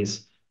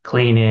batteries,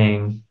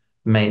 cleaning,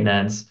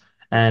 maintenance,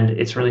 and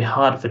it's really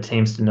hard for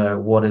teams to know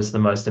what is the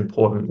most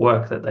important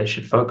work that they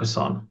should focus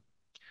on.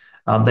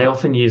 They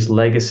often use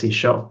legacy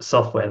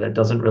software that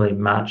doesn't really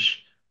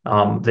match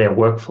their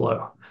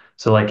workflow.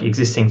 So like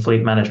existing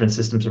fleet management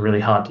systems are really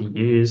hard to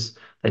use,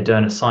 they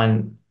don't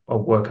assign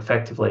work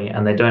effectively,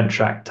 and they don't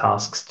track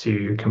tasks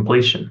to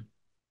completion.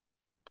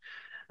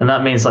 And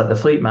that means like the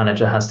fleet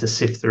manager has to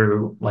sift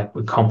through like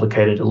with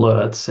complicated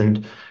alerts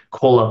and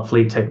call up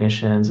fleet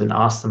technicians and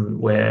ask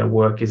them where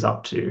work is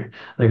up to.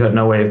 They've got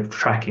no way of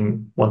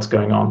tracking what's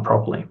going on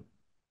properly.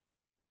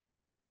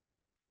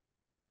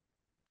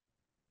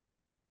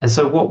 And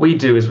so what we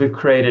do is we've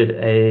created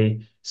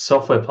a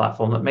software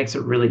platform that makes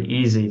it really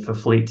easy for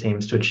fleet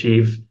teams to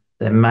achieve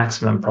their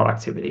maximum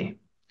productivity.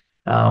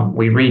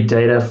 We read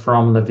data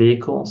from the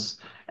vehicles,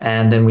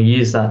 and then we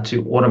use that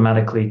to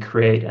automatically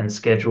create and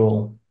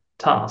schedule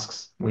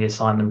tasks. We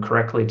assign them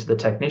correctly to the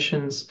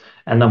technicians,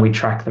 and then we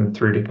track them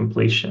through to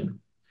completion.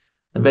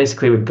 And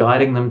basically, we're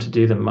guiding them to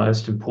do the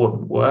most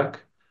important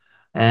work,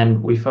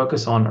 and we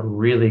focus on a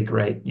really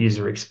great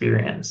user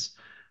experience.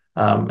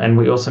 And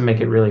we also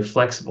make it really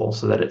flexible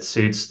so that it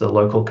suits the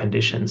local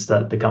conditions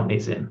that the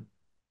company's in.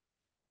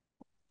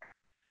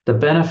 The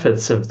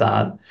benefits of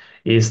that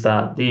is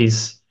that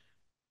these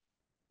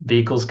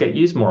vehicles get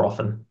used more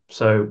often.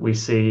 So we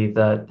see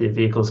that the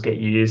vehicles get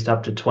used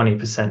up to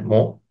 20%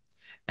 more,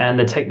 and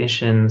the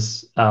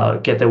technicians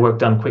get their work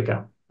done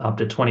quicker. up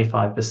to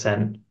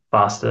 25%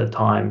 faster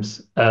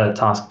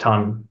task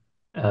time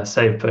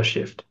saved per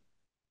shift.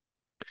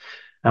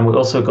 And we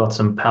also got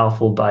some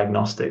powerful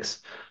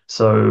diagnostics.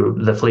 So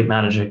the fleet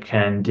manager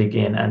can dig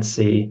in and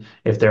see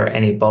if there are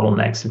any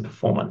bottlenecks in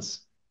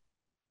performance.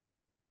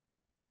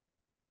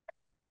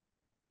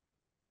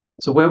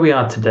 So where we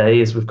are today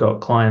is we've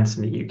got clients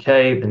in the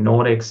UK, the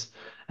Nordics,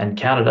 and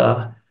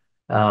Canada.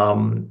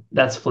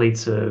 That's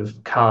fleets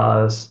of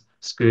cars,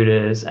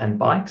 scooters, and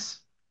bikes.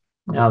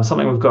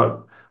 Something we've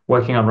got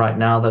working on right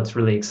now that's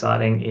really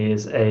exciting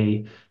is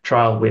a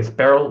trial with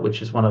Beryl,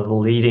 which is one of the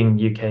leading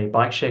UK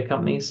bike share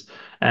companies.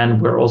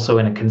 And we're also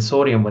in a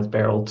consortium with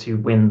Beryl to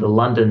win the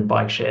London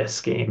bike share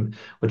scheme,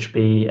 which would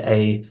be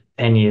a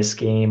 10-year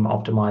scheme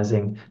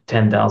optimizing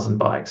 10,000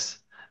 bikes,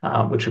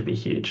 which would be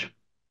huge.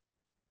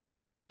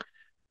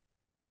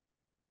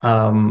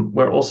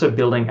 We're also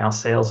building our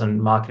sales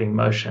and marketing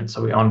motion.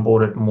 So we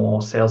onboarded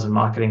more sales and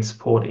marketing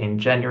support in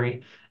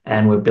January,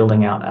 and we're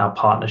building out our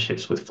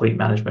partnerships with fleet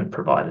management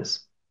providers.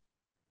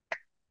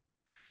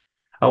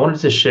 I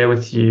wanted to share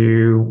with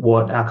you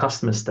what our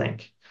customers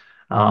think.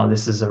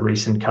 This is a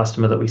recent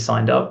customer that we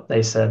signed up.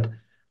 They said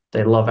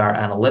they love our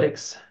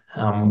analytics.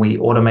 We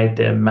automate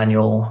their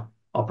manual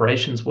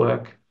operations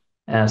work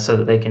so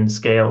that they can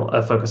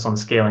focus on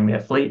scaling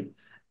their fleet,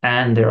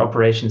 and their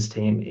operations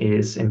team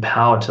is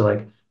empowered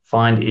to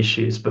find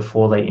issues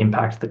before they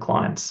impact the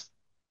clients.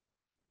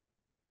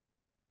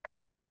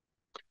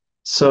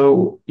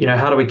 So,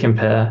 how do we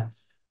compare?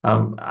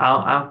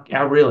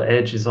 Our real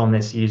edge is on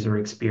this user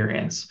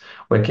experience.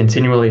 We're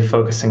continually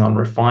focusing on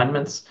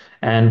refinements,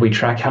 and we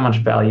track how much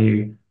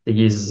value the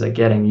users are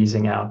getting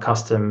using our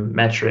custom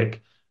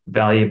metric,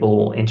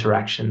 valuable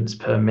interactions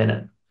per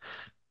minute.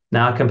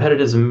 Now, our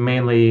competitors are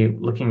mainly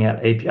looking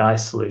at API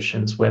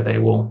solutions where they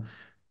will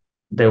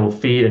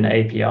feed an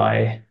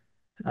API.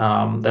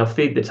 They'll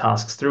feed the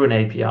tasks through an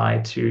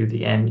API to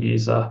the end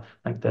user,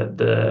 like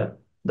the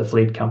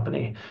fleet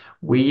company.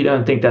 We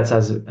don't think that's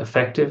as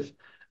effective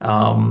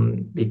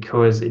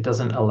because it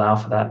doesn't allow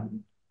for that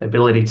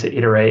ability to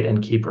iterate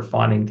and keep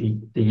refining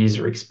the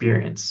user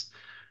experience.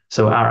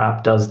 So our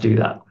app does do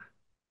that.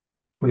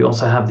 We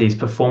also have these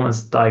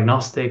performance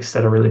diagnostics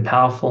that are really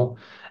powerful,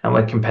 and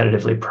we're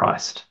competitively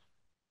priced.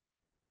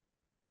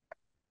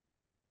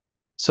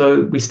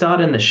 So we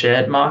start in the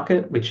shared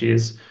market, which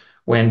is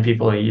when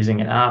people are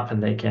using an app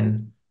and they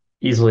can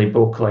easily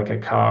book like a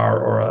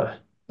car or a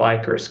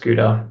bike or a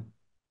scooter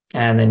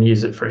and then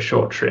use it for a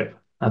short trip.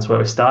 That's where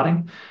we're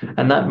starting.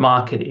 And that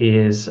market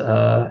is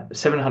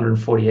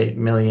 748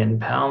 million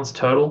pounds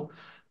total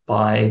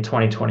by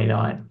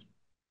 2029.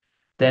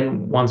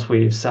 Then once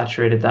we've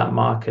saturated that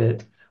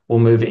market, we'll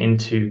move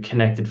into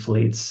connected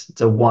fleets.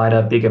 It's a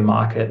wider, bigger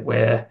market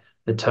where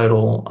the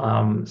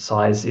total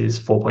size is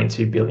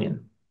 4.2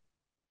 billion.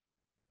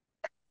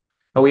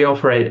 We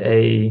operate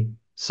a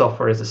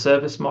software as a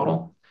service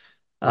model.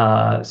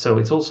 So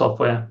it's all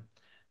software,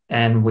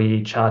 and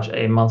we charge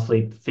a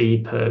monthly fee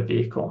per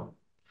vehicle.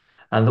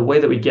 And the way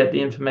that we get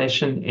the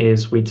information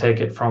is we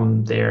take it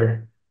from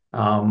their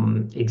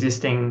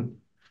existing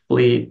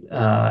fleet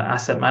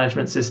asset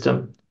management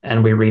system,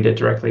 and we read it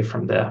directly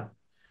from there.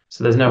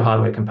 So there's no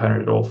hardware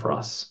component at all for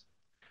us.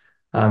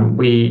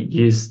 We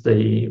use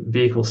the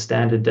vehicle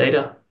standard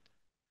data,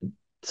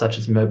 such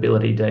as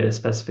mobility data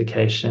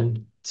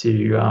specification,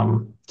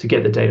 to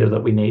get the data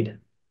that we need.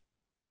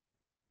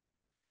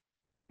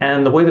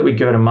 And the way that we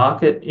go to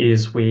market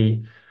is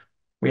we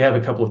have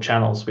a couple of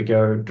channels. We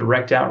go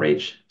direct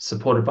outreach,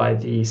 supported by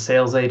the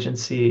sales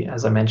agency,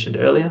 as I mentioned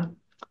earlier.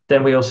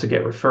 Then we also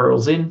get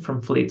referrals in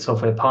from fleet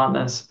software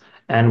partners,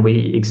 and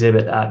we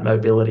exhibit at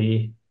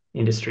mobility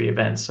industry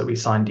events. So we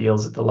signed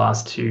deals at the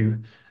last 2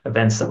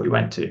 events that we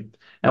went to.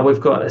 And we've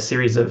got a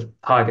series of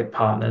target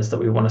partners that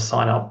we want to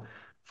sign up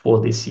for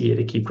this year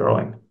to keep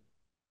growing.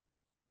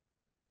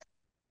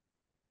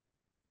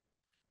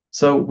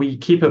 So we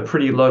keep a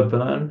pretty low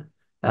burn.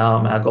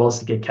 Our goal is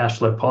to get cash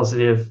flow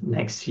positive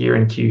next year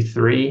in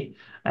Q3,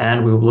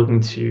 and we were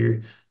looking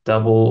to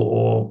double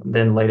or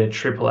then later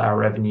triple our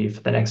revenue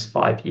for the next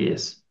 5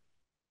 years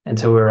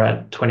until we're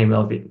at 20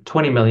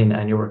 million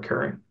annual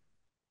recurring.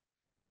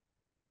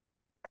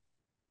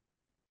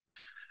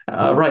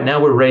 Right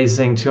now we're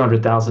raising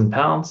 200,000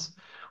 pounds.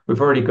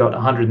 We've already got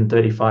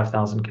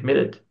 135,000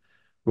 committed.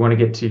 We want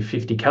to get to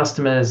 50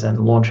 customers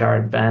and launch our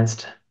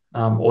advanced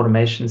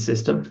automation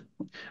system.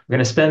 We're going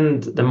to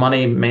spend the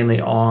money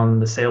mainly on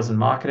the sales and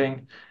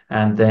marketing,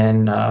 and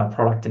then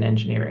product and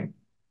engineering.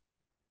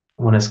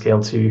 We want to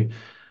scale to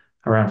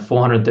around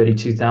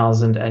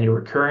 432,000 annual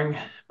recurring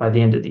by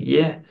the end of the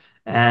year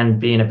and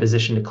be in a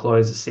position to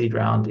close a seed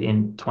round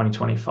in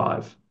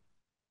 2025.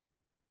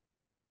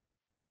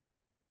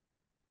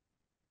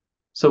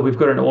 So we've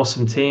got an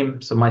awesome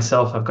team. So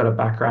myself, I've got a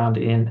background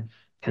in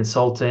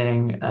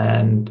consulting,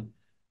 and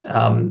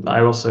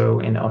I also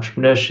in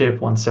entrepreneurship,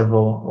 won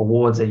several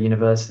awards at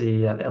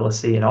university, at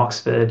LSE in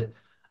Oxford,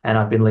 and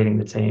I've been leading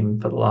the team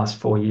for the last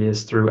 4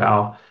 years through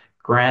our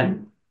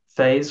grant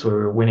phase where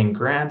we're winning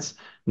grants,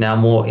 now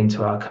more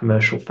into our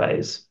commercial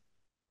phase.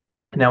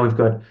 Now we've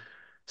got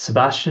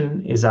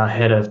Sebastian is our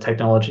head of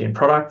technology and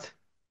product.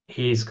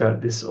 He's got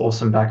this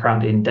awesome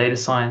background in data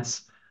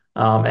science,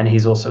 and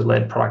he's also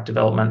led product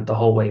development the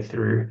whole way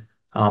through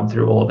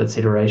all of its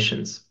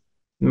iterations.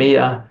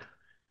 Mia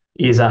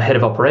is our head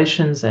of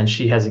operations, and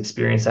she has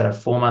experience at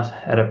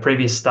a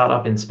previous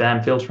startup in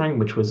spam filtering,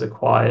 which was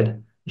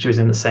acquired. She was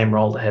in the same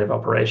role, the head of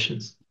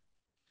operations.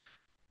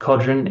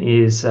 Codrin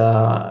is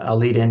our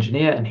lead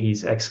engineer, and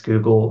he's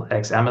ex-Google,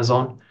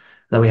 ex-Amazon.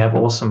 Then we have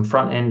awesome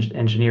front-end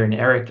engineer in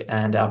Eric,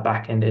 and our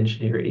back-end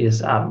engineer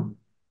is Adam.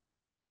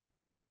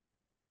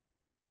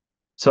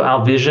 So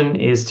our vision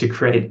is to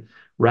create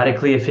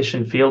radically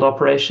efficient field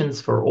operations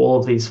for all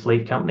of these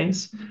fleet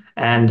companies,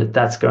 and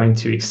that's going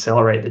to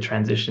accelerate the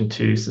transition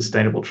to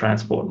sustainable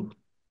transport.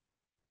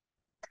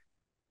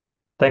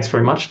 Thanks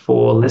very much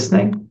for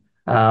listening.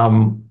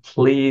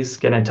 Please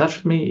get in touch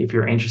with me if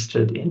you're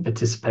interested in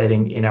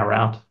participating in our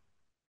round.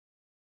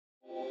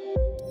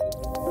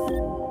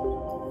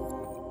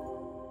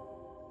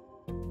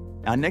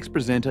 Our next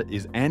presenter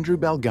is Andrew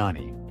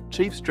Balgani,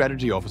 Chief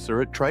Strategy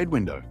Officer at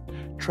TradeWindow.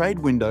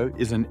 TradeWindow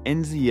is an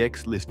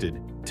NZX-listed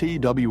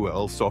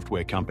TWL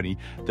software company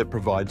that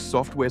provides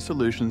software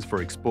solutions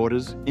for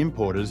exporters,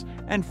 importers,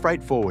 and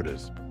freight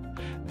forwarders.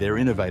 Their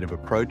innovative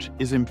approach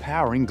is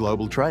empowering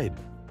global trade.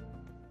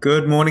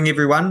 Good morning,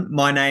 everyone.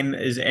 My name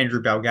is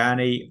Andrew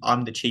Balgani.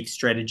 I'm the Chief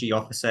Strategy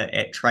Officer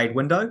at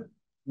TradeWindow.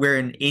 We're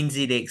an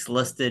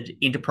NZX-listed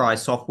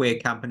enterprise software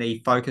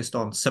company focused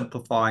on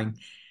simplifying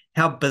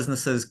how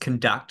businesses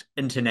conduct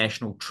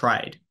international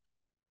trade.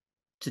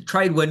 So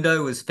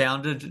TradeWindow was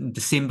founded in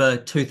December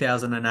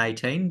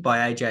 2018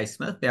 by AJ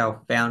Smith,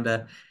 our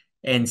founder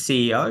and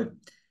CEO.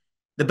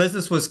 The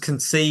business was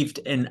conceived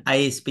in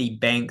ASB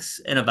Bank's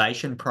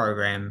innovation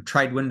program.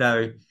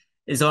 TradeWindow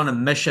is on a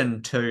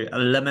mission to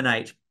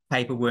eliminate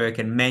paperwork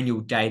and manual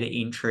data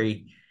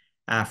entry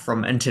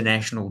from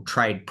international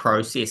trade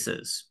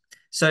processes.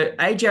 So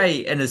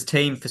AJ and his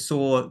team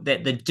foresaw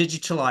that the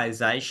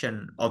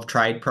digitalization of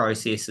trade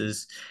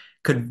processes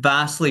could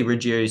vastly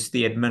reduce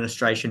the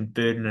administration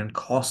burden and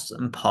costs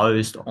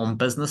imposed on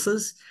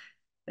businesses,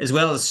 as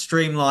well as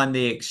streamline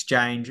the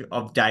exchange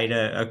of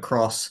data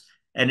across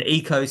an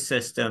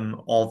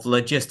ecosystem of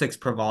logistics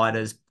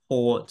providers,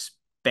 ports,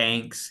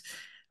 banks,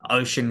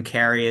 ocean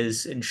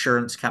carriers,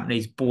 insurance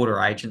companies, border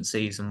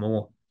agencies, and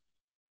more.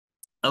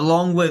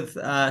 Along with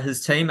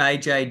his team,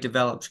 AJ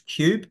developed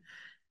Cube,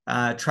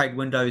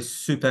 TradeWindow's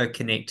super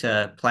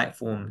connector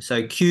platform.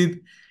 So Cube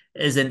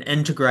is an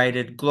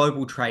integrated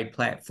global trade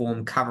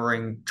platform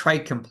covering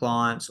trade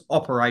compliance,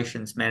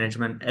 operations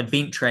management,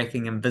 event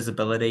tracking and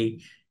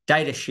visibility,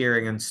 data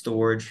sharing and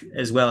storage,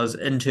 as well as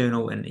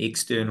internal and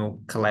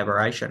external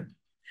collaboration.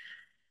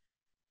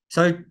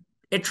 So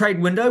at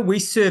TradeWindow, we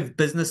serve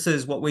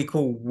businesses what we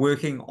call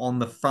working on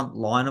the front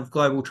line of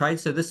global trade.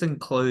 So this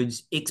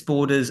includes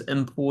exporters,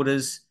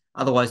 importers,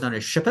 otherwise known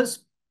as shippers,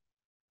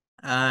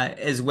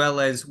 as well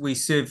as we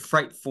serve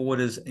freight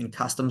forwarders and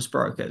customs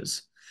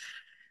brokers.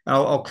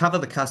 I'll cover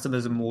the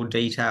customers in more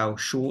detail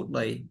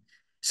shortly.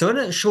 So in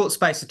a short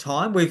space of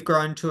time, we've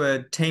grown to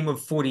a team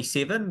of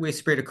 47. We're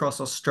spread across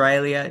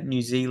Australia,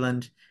 New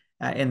Zealand,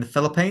 and the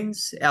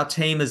Philippines. Our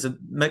team is a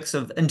mix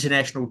of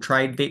international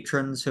trade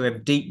veterans who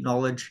have deep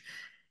knowledge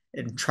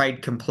in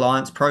trade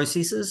compliance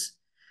processes.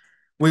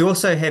 We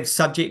also have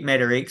subject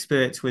matter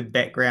experts with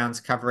backgrounds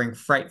covering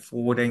freight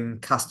forwarding,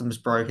 customs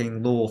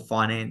broking, law,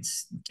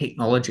 finance,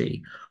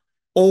 technology.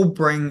 All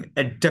bring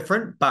a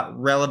different but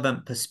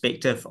relevant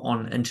perspective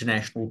on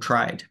international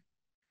trade.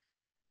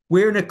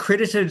 We're an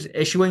accredited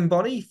issuing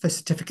body for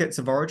certificates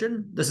of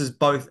origin. This is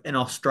both in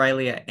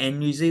Australia and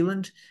New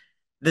Zealand.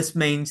 This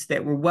means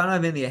that we're one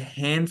of only a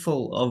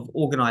handful of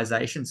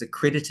organisations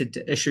accredited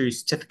to issue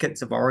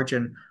certificates of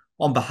origin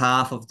on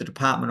behalf of the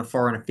Department of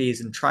Foreign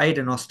Affairs and Trade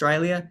in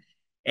Australia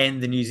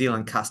and the New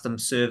Zealand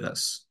Customs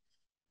Service.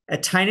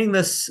 Attaining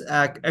this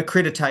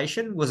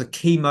accreditation was a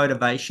key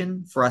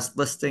motivation for us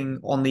listing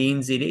on the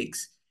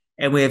NZX,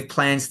 and we have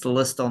plans to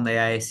list on the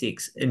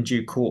ASX in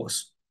due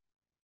course.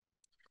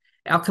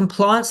 Our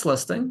compliance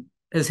listing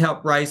has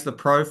helped raise the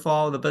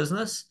profile of the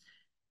business,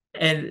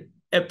 and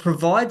it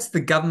provides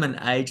the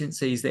government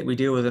agencies that we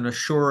deal with an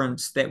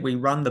assurance that we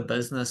run the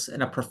business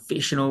in a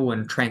professional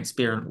and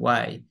transparent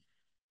way.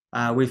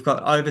 We've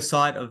got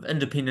oversight of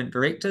independent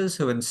directors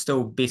who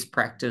instill best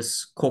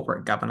practice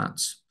corporate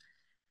governance.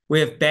 We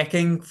have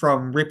backing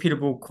from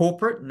reputable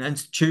corporate and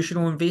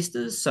institutional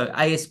investors. So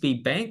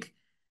ASB Bank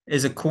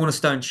is a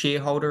cornerstone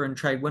shareholder in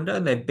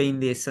TradeWindow. They've been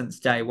there since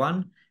day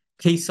one.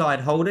 Quayside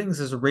Holdings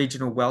is a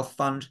regional wealth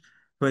fund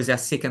who is our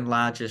second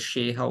largest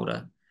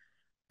shareholder.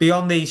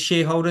 Beyond these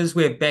shareholders,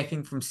 we have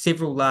backing from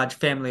several large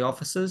family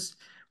offices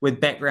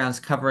with backgrounds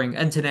covering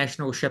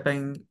international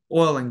shipping,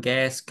 oil and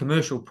gas,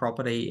 commercial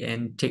property,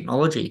 and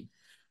technology.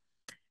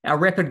 Our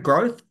rapid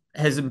growth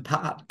has in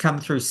part come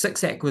through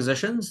 6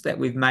 acquisitions that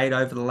we've made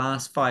over the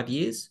last 5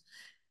 years.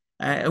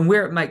 And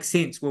where it makes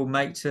sense, we'll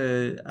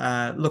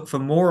look for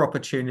more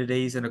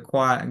opportunities and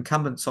acquire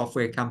incumbent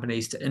software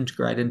companies to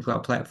integrate into our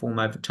platform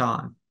over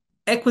time.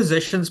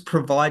 Acquisitions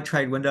provide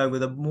TradeWindow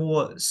with a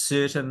more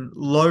certain,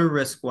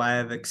 low-risk way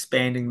of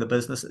expanding the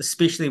business,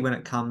 especially when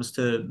it comes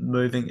to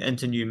moving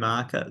into new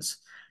markets.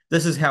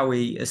 This is how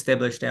we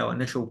established our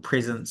initial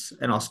presence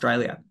in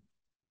Australia.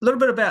 A little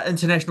bit about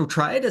international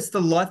trade. It's the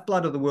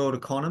lifeblood of the world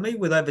economy,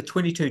 with over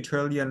 22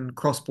 trillion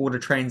cross-border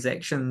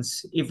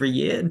transactions every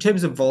year. In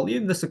terms of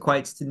volume, this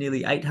equates to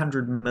nearly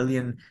 800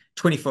 million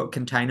 20-foot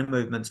container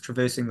movements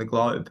traversing the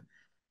globe.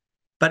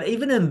 But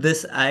even in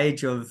this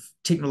age of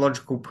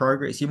technological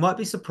progress, you might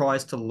be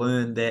surprised to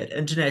learn that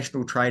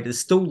international trade is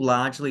still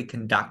largely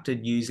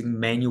conducted using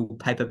manual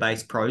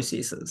paper-based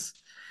processes.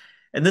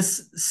 And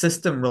this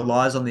system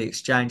relies on the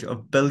exchange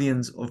of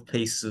billions of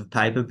pieces of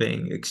paper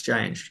being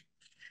exchanged.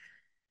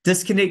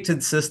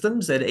 Disconnected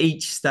systems at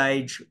each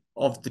stage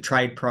of the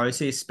trade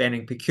process,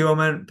 spanning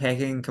procurement,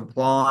 packing,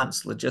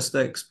 compliance,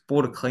 logistics,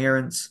 border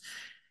clearance,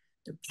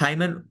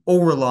 payment,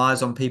 all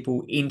relies on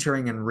people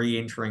entering and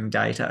re-entering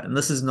data. And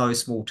this is no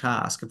small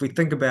task. If we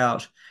think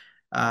about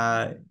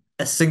a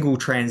single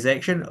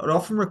transaction, it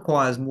often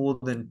requires more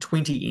than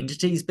 20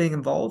 entities being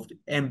involved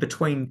and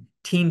between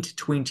 10 to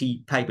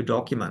 20 paper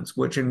documents,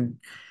 which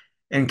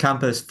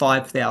encompass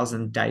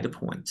 5,000 data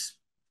points.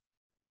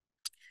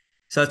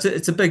 So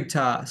it's a big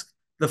task.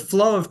 The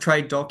flow of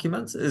trade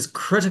documents is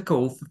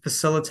critical for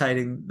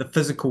facilitating the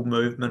physical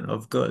movement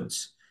of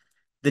goods.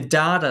 The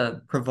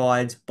data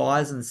provides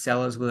buyers and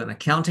sellers with an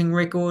accounting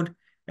record.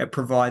 It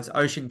provides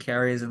ocean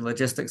carriers and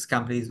logistics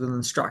companies with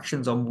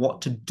instructions on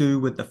what to do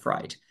with the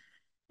freight.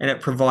 And it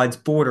provides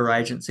border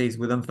agencies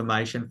with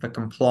information for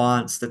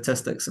compliance,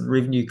 statistics, and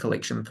revenue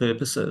collection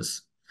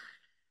purposes.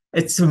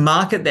 It's a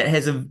market that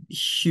has a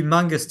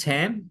humongous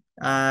TAM.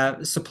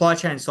 Supply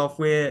chain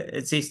software,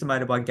 it's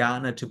estimated by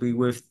Gartner to be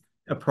worth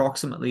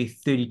approximately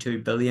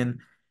 32 billion,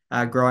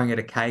 growing at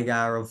a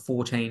CAGR of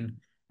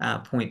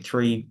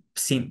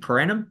 14.3% per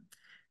annum.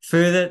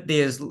 Further,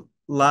 there's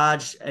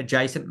large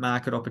adjacent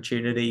market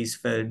opportunities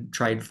for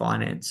trade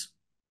finance.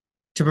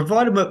 To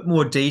provide a bit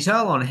more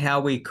detail on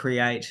how we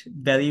create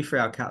value for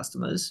our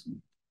customers,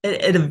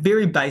 at a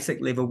very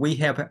basic level, we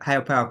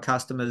help our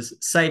customers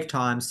save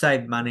time,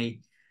 save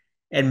money,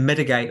 and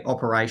mitigate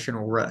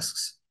operational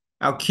risks.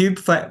 Our Cube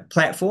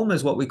platform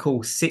is what we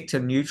call sector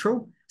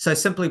neutral. So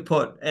simply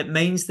put, it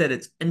means that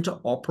it's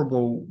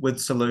interoperable with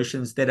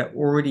solutions that are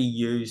already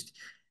used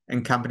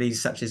in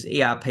companies such as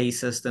ERP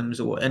systems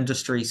or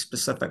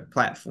industry-specific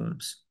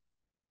platforms.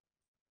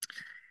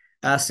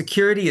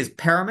 Security is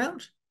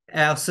paramount.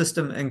 Our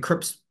system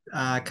encrypts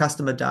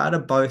customer data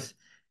both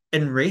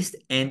in rest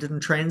and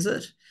in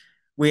transit.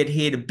 We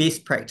adhere to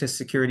best practice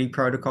security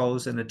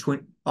protocols and are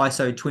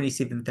ISO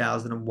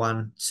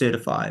 27001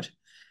 certified.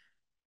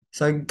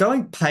 So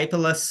going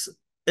paperless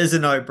is a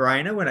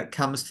no-brainer when it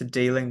comes to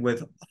dealing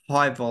with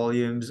high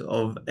volumes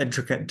of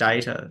intricate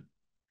data.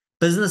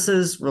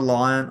 Businesses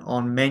reliant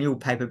on manual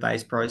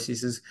paper-based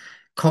processes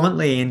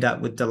commonly end up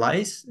with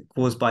delays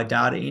caused by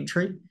data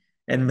entry,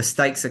 and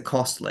mistakes are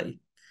costly.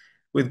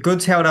 With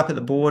goods held up at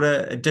the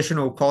border,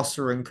 additional costs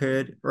are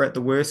incurred, or in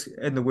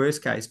the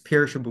worst case,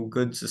 perishable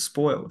goods are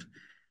spoiled.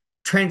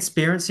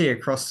 Transparency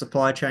across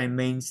supply chain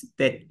means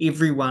that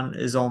everyone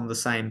is on the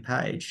same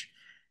page.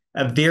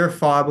 A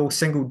verifiable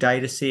single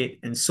data set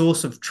and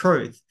source of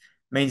truth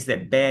means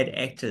that bad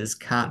actors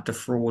can't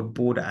defraud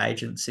border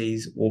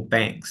agencies or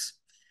banks.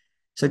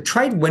 So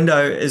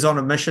TradeWindow is on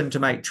a mission to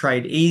make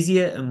trade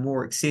easier and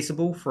more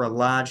accessible for a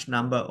large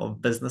number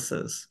of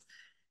businesses.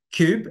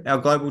 Cube, our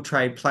global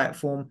trade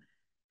platform,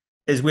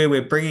 is where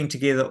we're bringing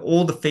together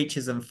all the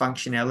features and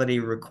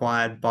functionality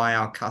required by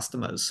our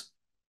customers.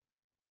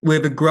 We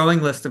have a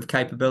growing list of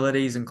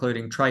capabilities,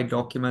 including trade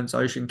documents,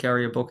 ocean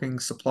carrier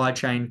bookings, supply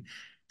chain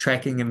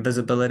tracking and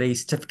visibility,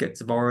 certificates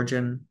of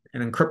origin,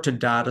 and encrypted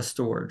data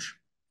storage.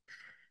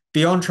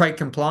 Beyond trade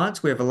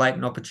compliance, we have a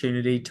latent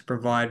opportunity to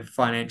provide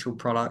financial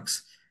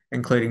products,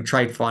 including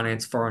trade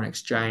finance, foreign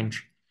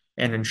exchange,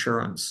 and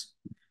insurance.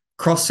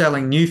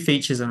 Cross-selling new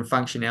features and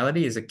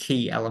functionality is a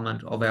key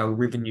element of our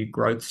revenue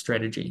growth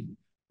strategy.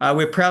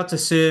 We're proud to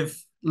serve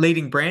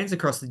leading brands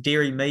across the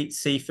dairy, meat,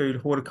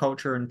 seafood,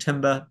 horticulture, and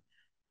timber,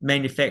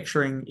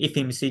 manufacturing,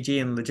 FMCG,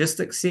 and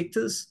logistics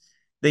sectors.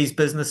 These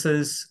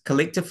businesses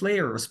collectively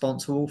are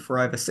responsible for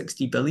over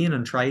 60 billion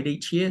in trade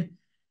each year.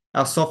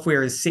 Our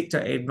software is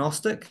sector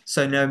agnostic,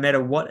 so no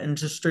matter what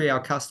industry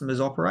our customers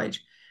operate,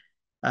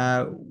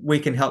 we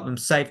can help them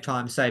save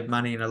time, save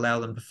money, and allow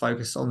them to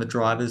focus on the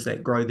drivers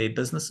that grow their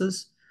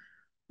businesses.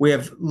 We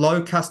have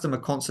low customer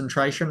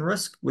concentration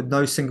risk, with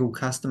no single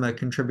customer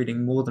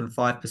contributing more than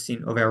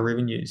 5% of our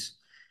revenues.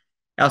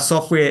 Our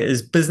software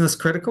is business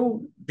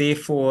critical,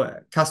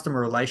 therefore customer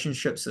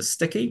relationships are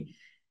sticky,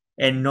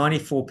 and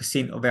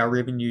 94% of our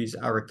revenues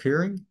are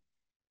recurring,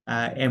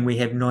 and we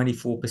have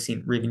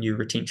 94% revenue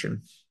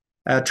retention.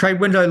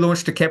 TradeWindow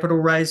launched a capital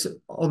raise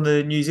on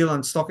the New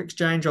Zealand Stock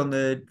Exchange on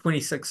the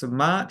 26th of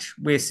March.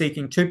 We're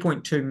seeking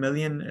 2.2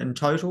 million in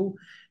total,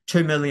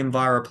 2 million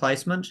via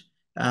replacement,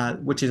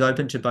 which is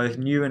open to both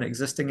new and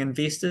existing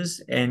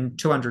investors, and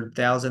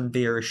 200,000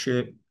 via a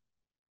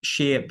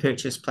share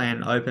purchase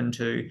plan open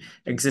to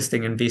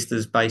existing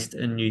investors based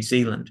in New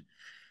Zealand.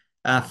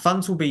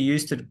 Funds will be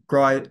used to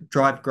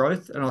drive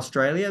growth in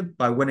Australia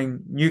by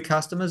winning new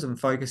customers and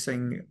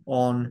focusing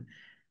on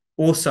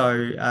also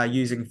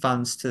using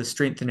funds to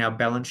strengthen our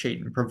balance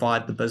sheet and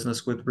provide the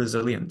business with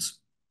resilience.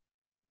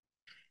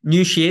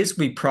 New shares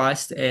will be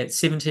priced at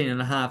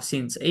 17.5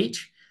 cents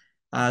each.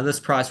 This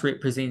price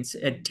represents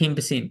a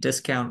 10%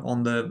 discount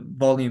on the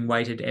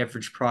volume-weighted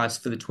average price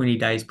for the 20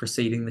 days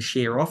preceding the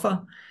share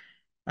offer.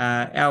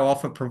 Our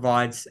offer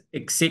provides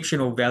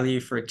exceptional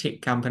value for a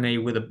tech company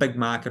with a big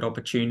market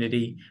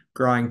opportunity,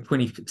 growing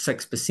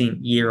 26%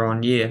 year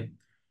on year.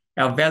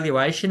 Our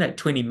valuation at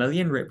 20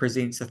 million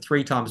represents a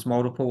 3x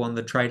multiple on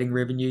the trading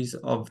revenues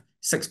of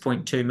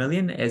 6.2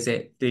 million as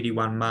at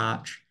 31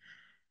 March.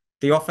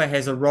 The offer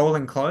has a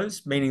rolling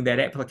close, meaning that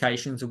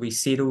applications will be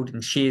settled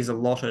and shares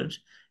allotted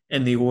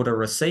in the order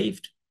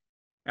received.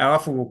 Our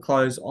offer will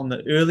close on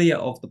the earlier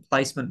of the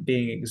placement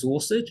being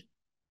exhausted,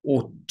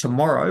 or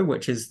tomorrow,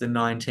 which is the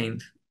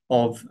 19th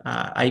of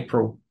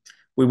April.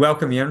 We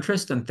welcome your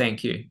interest and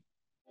thank you.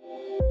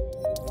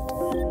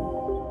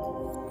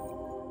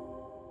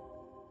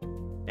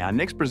 Our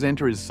next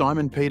presenter is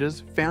Simon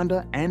Peters,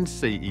 founder and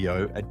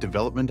CEO at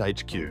Development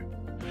HQ.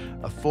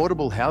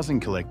 Affordable Housing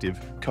Collective,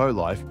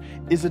 CoLife,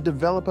 is a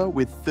developer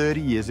with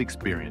 30 years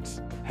experience,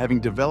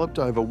 having developed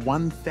over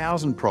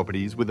 1,000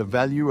 properties with a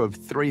value of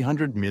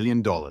 $300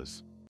 million.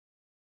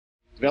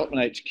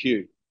 Development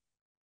HQ.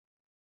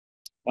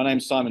 My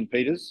name's Simon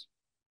Peters.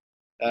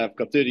 I've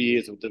got 30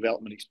 years of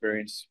development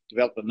experience,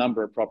 developed a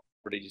number of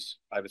properties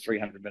over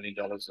 $300 million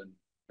in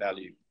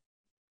value.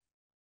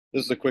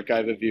 This is a quick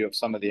overview of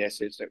some of the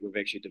assets that we've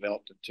actually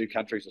developed in 2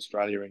 countries,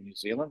 Australia and New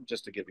Zealand,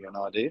 just to give you an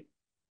idea.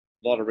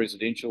 A lot of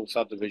residential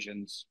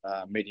subdivisions,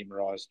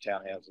 medium-rise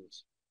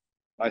townhouses,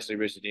 mostly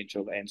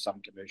residential and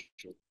some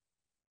commercial.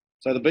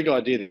 So the big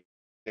idea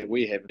that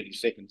we have in 30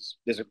 seconds,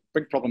 there's a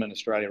big problem in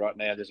Australia right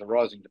now. There's a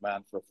rising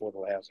demand for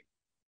affordable housing.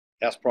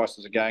 House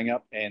prices are going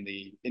up and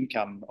the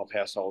income of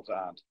households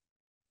aren't.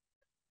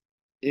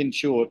 In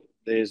short,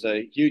 there's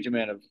a huge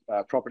amount of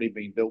property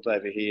being built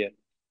over here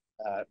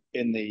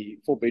in the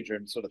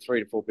 4-bedroom, sort of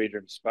 3 to 4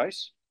 bedroom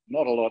space.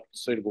 Not a lot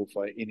suitable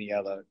for any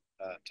other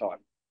type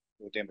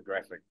or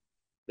demographic.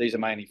 These are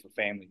mainly for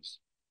families.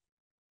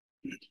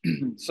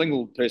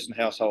 Single person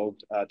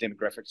household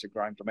demographics are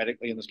growing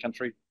dramatically in this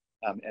country,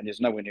 and there's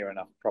nowhere near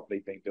enough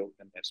property being built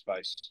in that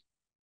space.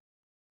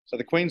 So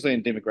the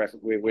Queensland demographic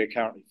where we're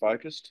currently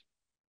focused,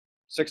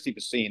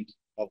 60%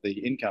 of the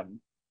income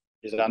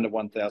is under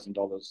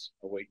 $1,000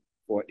 a week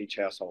for each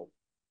household.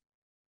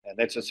 And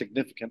that's a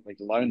significantly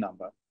low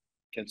number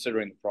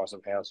considering the price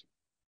of housing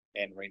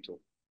and rental.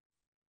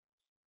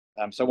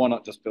 So why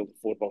not just build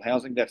affordable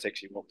housing? That's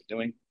actually what we're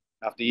doing.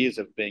 After years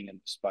of being in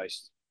the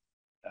space,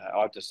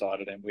 I've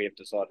decided, and we have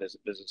decided as a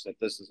business, that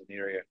this is an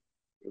area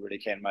we really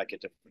can make a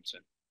difference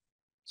in.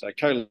 So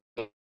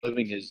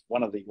co-living is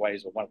one of the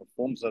ways or one of the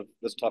forms of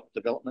this type of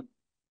development,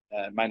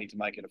 mainly to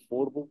make it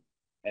affordable,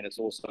 and it's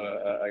also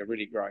a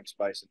really growing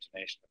space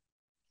internationally.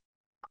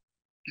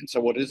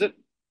 So what is it?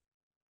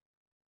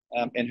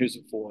 And who's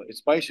it for?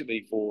 It's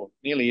basically for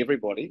nearly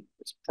everybody.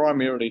 It's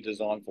primarily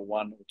designed for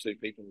 1 or 2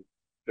 people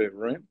per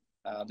room.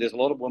 There's a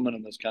lot of women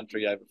in this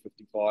country over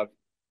 55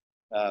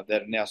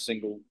 that are now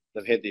single.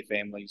 They've had their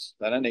families.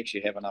 They don't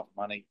actually have enough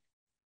money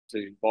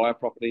to buy a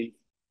property,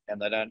 and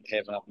they don't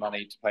have enough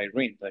money to pay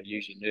rent. They're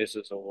usually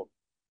nurses or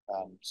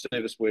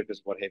service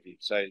workers, what have you.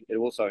 So it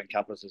also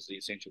encompasses the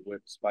essential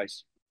work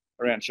space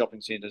around shopping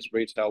centres,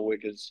 retail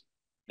workers,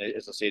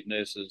 as I said,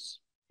 nurses,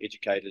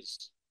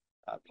 educators,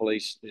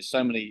 police. There's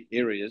so many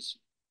areas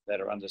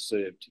that are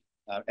underserved,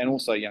 and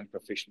also young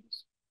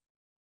professionals.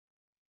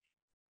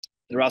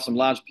 There are some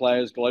large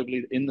players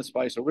globally in the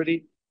space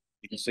already.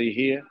 You can see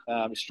here,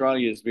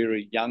 Australia is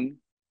very young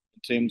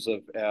in terms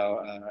of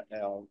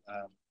our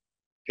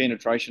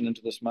penetration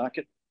into this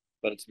market,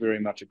 but it's very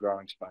much a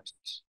growing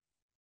space.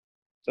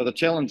 So the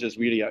challenges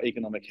really are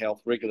economic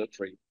health,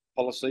 regulatory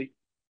policy,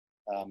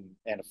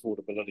 and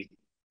affordability.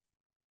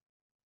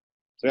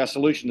 So our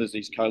solution is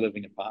these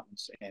co-living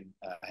apartments and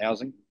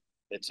housing.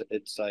 It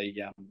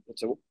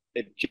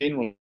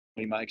generally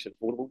makes it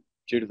affordable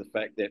due to the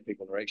fact that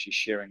people are actually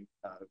sharing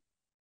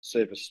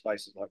service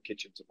spaces like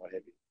kitchens and what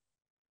have you.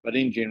 But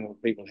in general,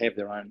 people have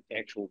their own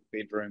actual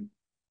bedroom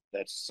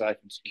that's safe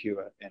and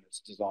secure, and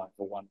it's designed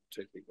for 1 or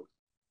 2 people.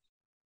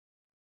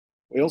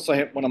 We also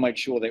want to make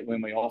sure that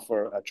when we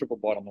offer a triple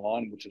bottom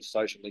line, which is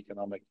social,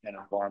 economic, and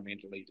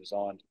environmentally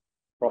designed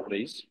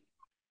properties,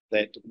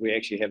 that we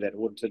actually have that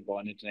audited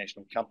by an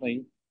international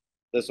company.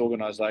 This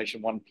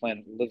organisation, One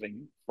Planet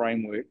Living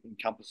framework,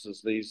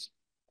 encompasses these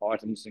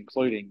items,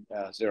 including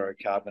zero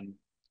carbon,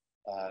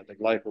 the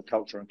local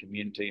culture and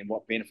community, and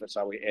what benefits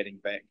are we adding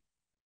back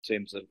in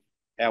terms of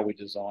how we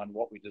design,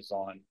 what we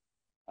design,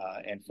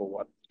 and for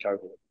what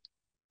cohort.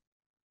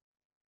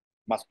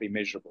 Must be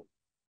measurable.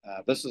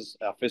 This is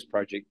our first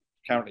project,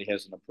 currently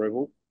has an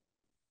approval,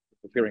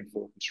 preparing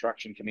for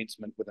construction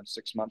commencement within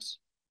 6 months.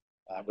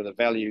 With a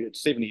value,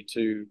 it's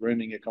 72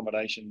 rooming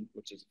accommodation,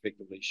 which is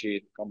effectively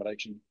shared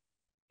accommodation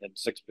in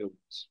 6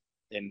 buildings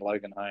in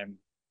Logan Home,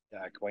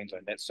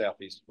 Queensland. That's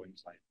southeast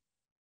Queensland.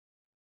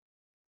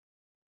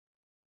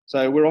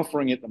 So we're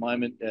offering at the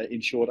moment,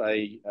 in short,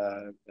 a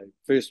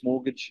first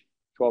mortgage,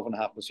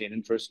 12.5%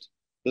 interest.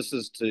 This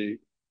is to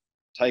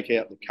take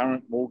out the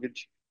current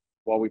mortgage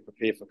while we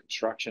prepare for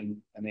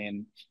construction, and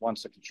then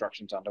once the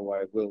construction's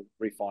underway, we'll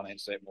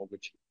refinance that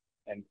mortgage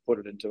and put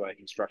it into a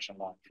construction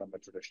loan from a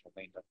traditional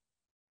lender.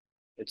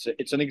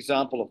 It's an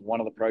example of one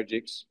of the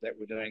projects that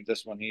we're doing.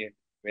 This one here,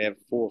 we have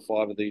 4 or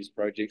 5 of these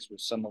projects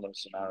with similar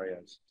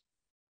scenarios.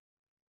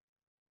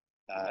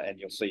 And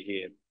you'll see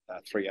here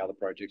 3 other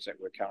projects that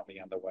we're currently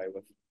underway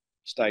with.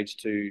 Stage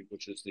 2,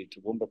 which is the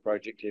Toowoomba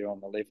project here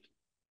on the left,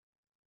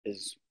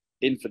 is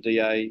in for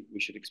DA. We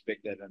should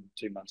expect that in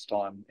 2 months'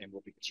 time, and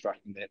we'll be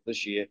constructing that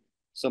this year.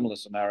 Similar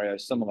scenario,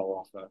 similar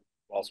offer,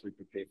 whilst we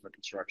prepare for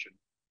construction.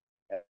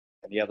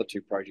 And the other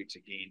 2 projects,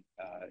 again,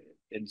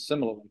 in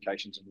similar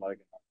locations in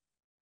Logan.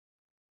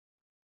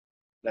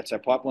 That's our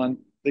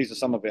pipeline. These are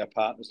some of our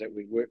partners that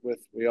we work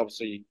with. We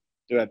obviously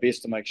do our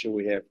best to make sure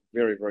we have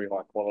very, very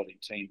high quality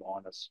team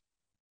behind us.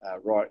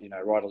 Right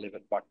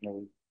 11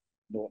 Bucknell,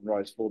 Norton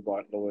Rose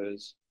Fulbright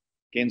Lawyers,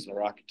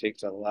 Gensler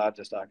Architects are the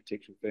largest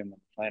architectural firm on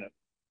the planet,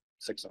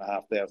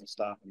 6,500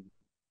 staff in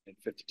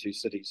 52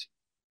 cities.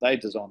 They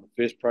designed the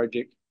first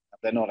project.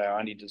 They're not our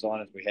only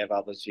designers. We have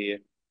others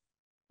here.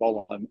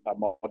 Bolton are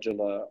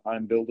modular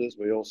home builders.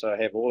 We also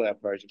have all our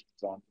projects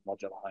designed for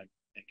modular home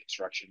and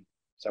construction.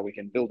 So we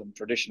can build them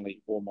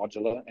traditionally for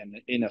modular,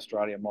 and in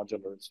Australia,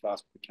 modular is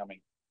fast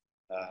becoming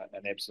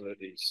an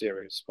absolutely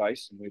serious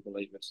space, and we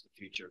believe it's the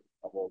future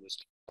of all this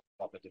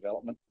type of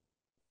development.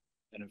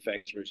 And in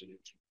fact,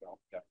 residential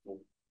development going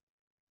forward.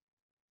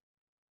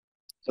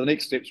 So the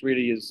next steps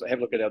really is have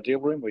a look at our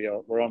deal room.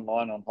 We're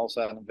online on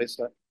Wholesale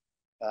Investor.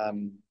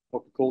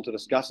 Book a call to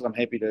discuss it. I'm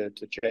happy to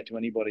chat to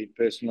anybody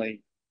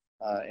personally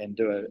and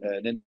do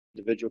an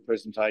individual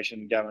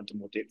presentation, go into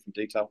more depth and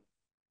detail,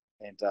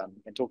 and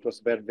talk to us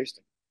about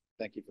investing.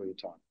 Thank you for your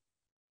time.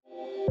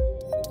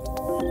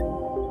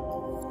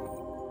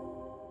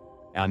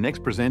 Our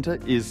next presenter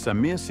is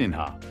Samir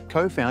Sinha,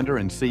 co-founder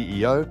and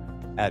CEO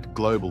at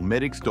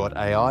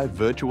globalmedics.ai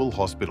Virtual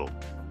Hospital.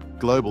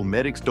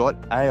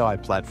 globalmedics.ai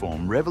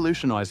platform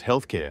revolutionised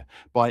healthcare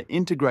by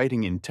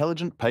integrating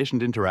intelligent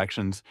patient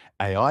interactions,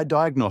 AI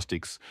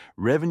diagnostics,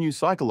 revenue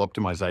cycle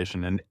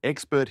optimization, and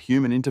expert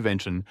human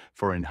intervention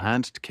for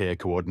enhanced care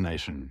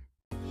coordination.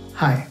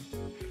 Hi,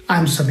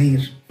 I'm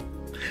Samir.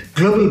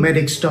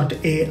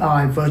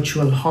 globalmedics.ai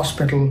Virtual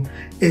Hospital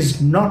is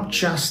not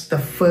just the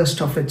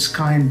first of its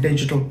kind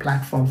digital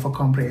platform for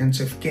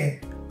comprehensive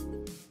care.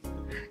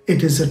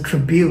 It is a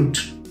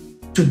tribute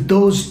to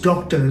those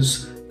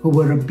doctors who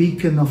were a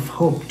beacon of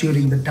hope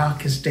during the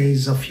darkest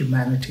days of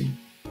humanity.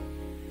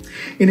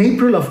 In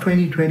April of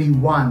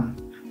 2021,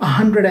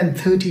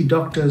 130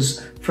 doctors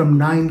from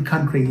 9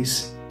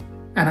 countries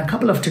and a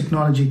couple of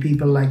technology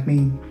people like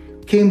me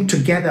came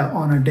together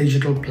on a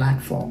digital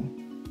platform.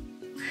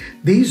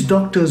 These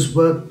doctors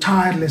worked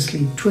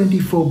tirelessly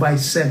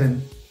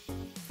 24/7,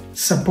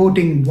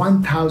 supporting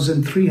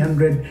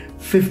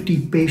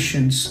 1,350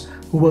 patients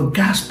who were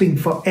gasping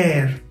for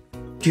air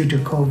due to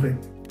COVID.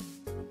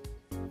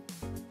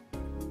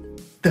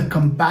 The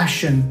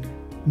compassion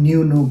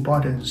knew no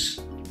borders,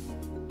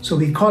 so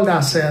we called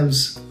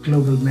ourselves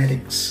Global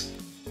Medics.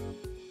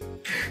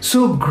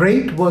 So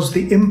great was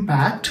the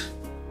impact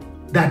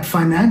that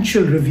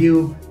Financial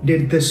Review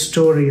did this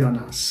story on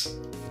us.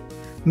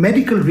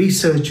 Medical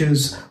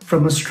researchers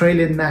from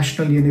Australian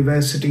National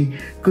University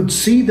could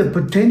see the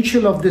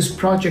potential of this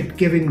project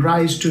giving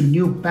rise to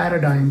new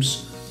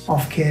paradigms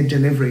of care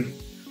delivery,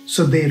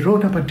 so they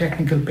wrote up a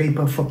technical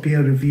paper for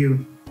peer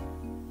review.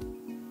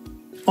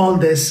 All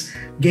this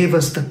gave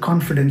us the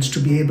confidence to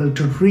be able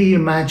to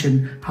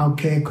reimagine how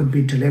care could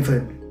be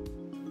delivered.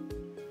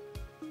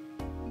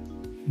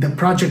 The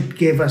project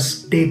gave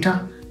us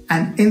data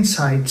and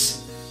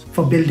insights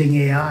for building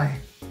AI.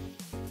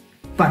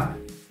 But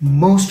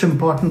most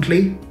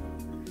importantly,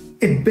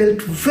 it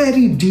built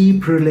very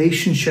deep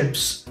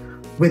relationships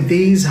with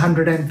these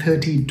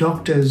 130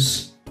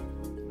 doctors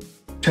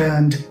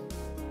turned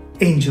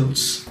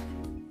angels.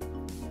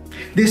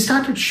 They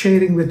started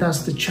sharing with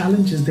us the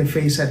challenges they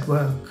face at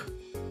work.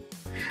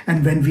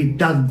 And when we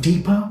dug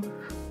deeper,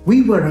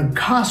 we were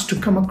aghast to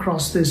come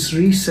across this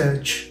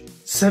research.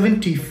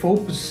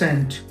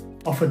 74%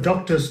 of a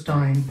doctor's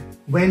time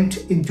went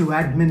into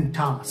admin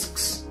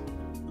tasks.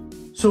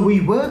 So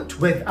we worked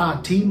with our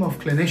team of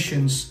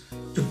clinicians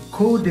to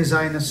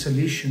co-design a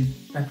solution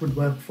that would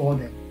work for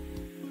them.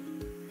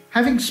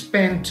 Having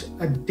spent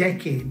a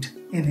decade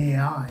in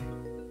AI,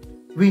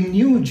 we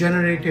knew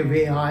generative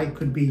AI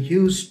could be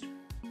used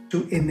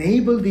to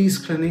enable these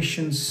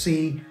clinicians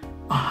see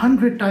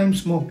 100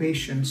 times more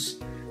patients,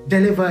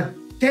 deliver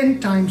 10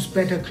 times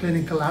better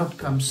clinical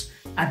outcomes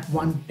at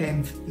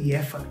 1/10 the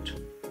effort.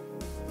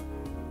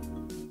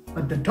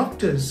 But the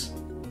doctors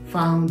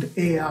found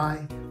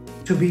AI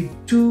to be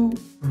too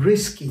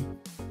risky,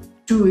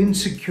 too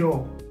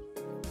insecure,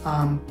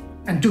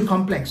 and too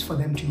complex for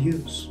them to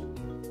use.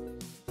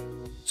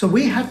 So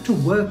we had to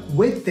work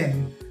with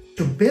them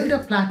to build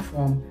a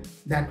platform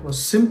that was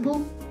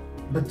simple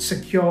but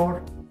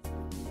secure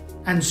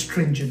and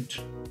stringent.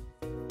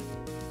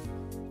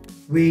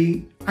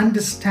 we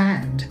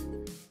understand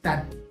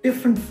that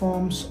different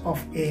forms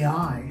of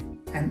AI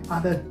and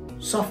other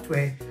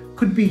software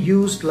could be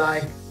used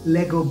like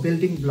Lego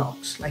building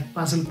blocks, like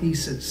puzzle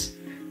pieces.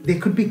 They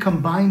could be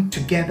combined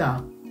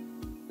together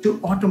to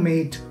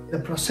automate the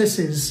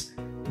processes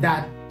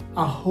that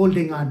are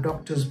holding our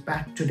doctors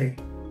back today.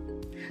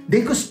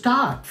 They could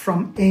start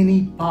from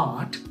any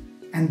part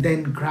and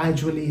then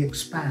gradually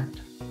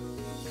expand.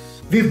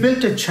 We've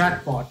built a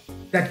chatbot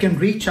that can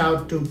reach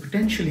out to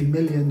potentially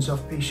millions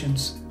of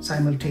patients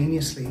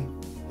simultaneously.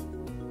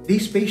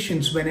 These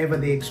patients, whenever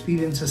they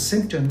experience a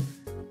symptom,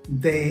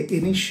 they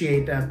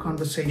initiate a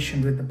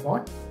conversation with the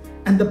bot,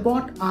 and the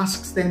bot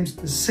asks them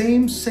the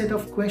same set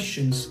of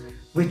questions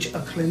which a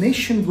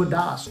clinician would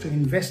ask to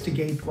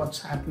investigate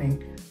what's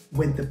happening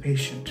with the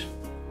patient.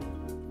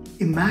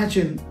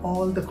 Imagine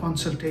all the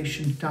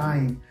consultation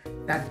time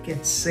that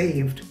gets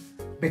saved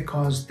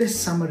because this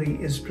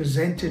summary is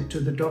presented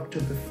to the doctor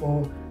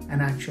before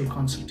an actual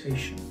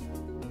consultation.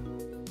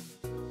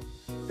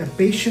 The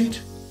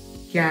patient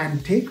can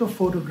take a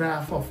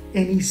photograph of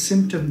any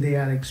symptom they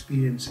are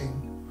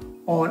experiencing,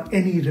 or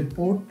any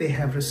report they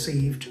have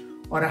received,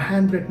 or a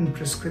handwritten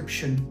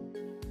prescription,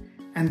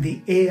 and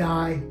the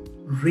AI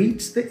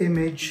reads the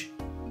image,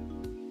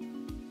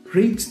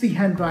 reads the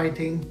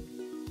handwriting,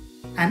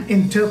 and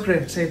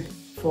interprets it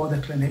for the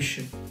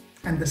clinician,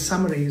 and the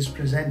summary is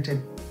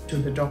presented to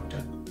the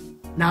doctor.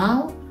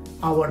 Now,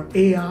 our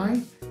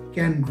AI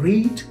can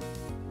read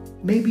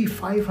maybe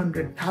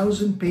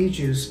 500,000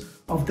 pages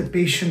of the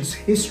patient's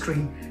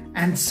history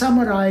and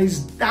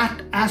summarize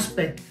that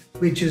aspect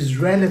which is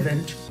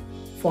relevant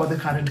for the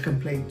current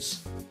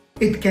complaints.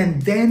 It can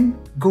then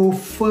go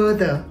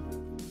further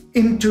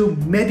into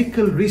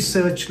medical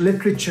research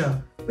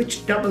literature,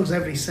 which doubles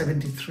every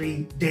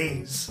 73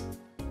 days.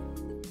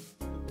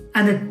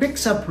 And it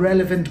picks up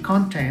relevant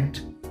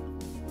content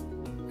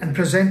and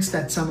presents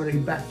that summary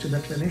back to the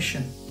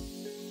clinician.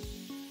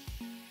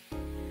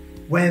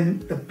 When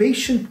the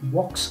patient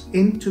walks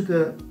into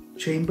the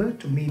chamber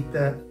to meet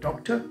the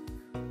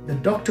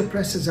doctor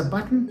presses a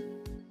button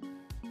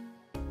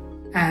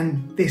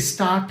and they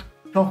start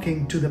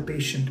talking to the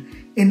patient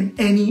in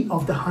any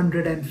of the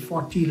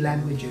 140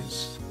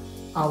 languages.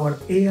 Our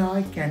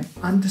AI can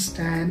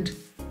understand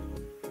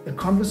the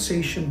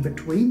conversation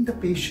between the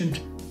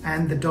patient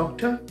and the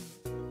doctor,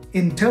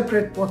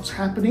 interpret what's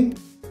happening,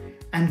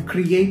 and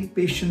create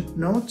patient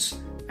notes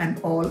and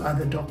all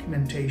other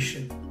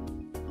documentation.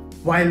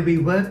 While we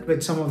worked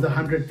with some of the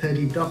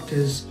 130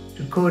 doctors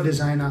to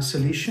co-design our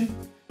solution,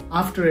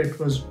 after it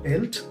was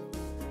built,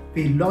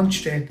 we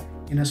launched it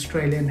in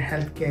Australian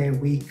Healthcare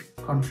Week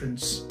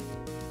conference.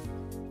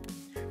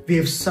 We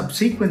have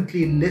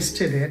subsequently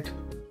listed it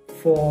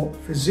for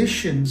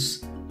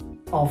physicians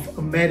of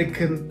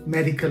American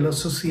Medical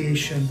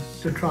Association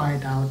to try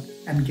it out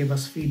and give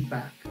us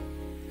feedback.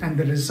 And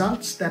the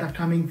results that are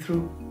coming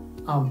through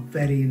are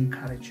very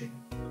encouraging.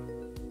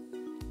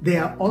 They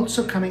are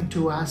also coming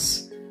to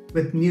us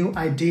with new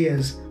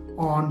ideas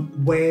on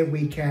where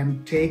we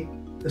can take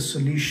the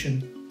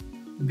solution,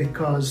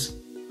 because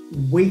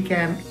we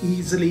can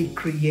easily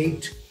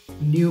create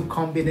new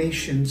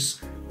combinations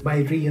by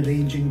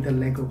rearranging the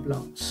Lego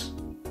blocks.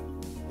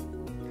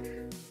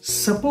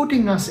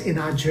 Supporting us in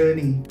our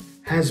journey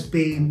has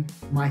been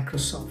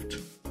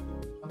Microsoft.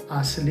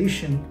 Our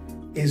solution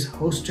is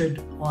hosted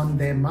on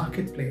their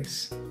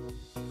marketplace,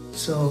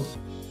 so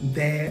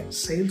their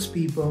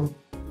salespeople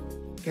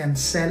can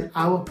sell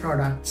our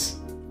products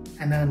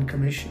and earn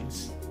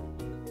commissions.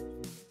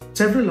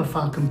 Several of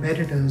our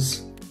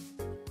competitors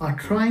are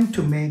trying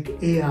to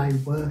make AI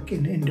work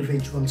in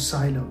individual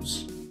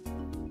silos,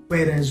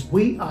 whereas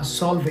we are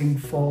solving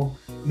for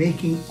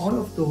making all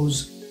of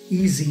those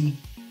easy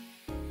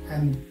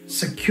and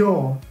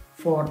secure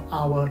for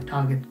our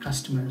target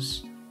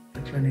customers, the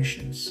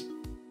clinicians.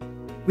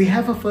 We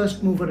have a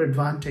first mover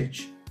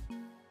advantage,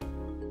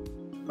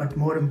 but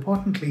more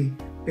importantly,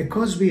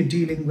 because we are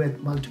dealing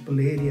with multiple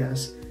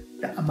areas,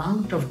 the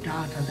amount of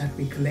data that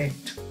we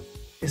collect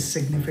is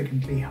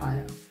significantly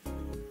higher.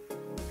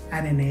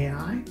 And in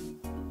AI,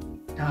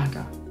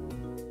 data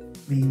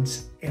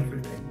means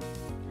everything.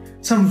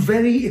 Some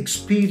very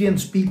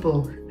experienced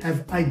people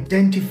have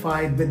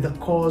identified with the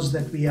cause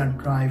that we are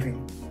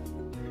driving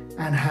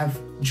and have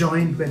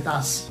joined with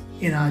us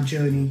in our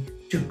journey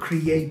to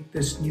create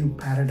this new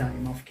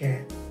paradigm of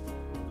care.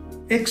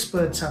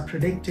 Experts are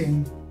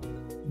predicting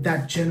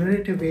that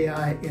generative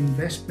AI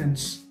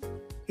investments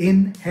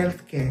in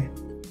healthcare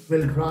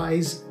will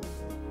rise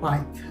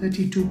by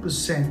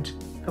 32%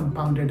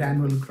 compounded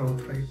annual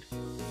growth rate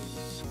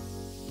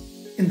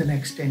in the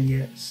next 10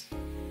 years.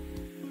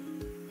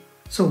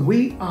 So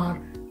we are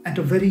at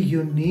a very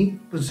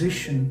unique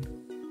position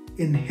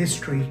in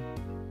history.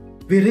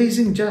 We're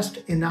raising just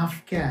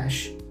enough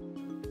cash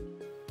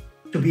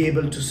to be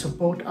able to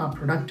support our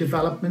product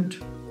development,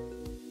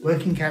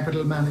 working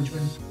capital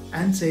management,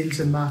 and sales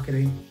and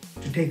marketing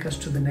to take us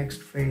to the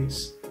next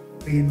phase.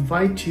 We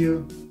invite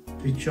you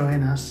to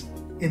join us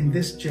in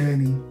this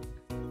journey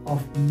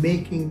of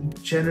making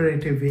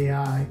generative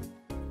AI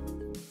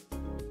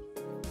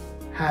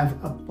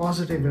have a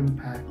positive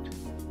impact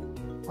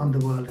on the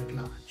world at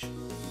large.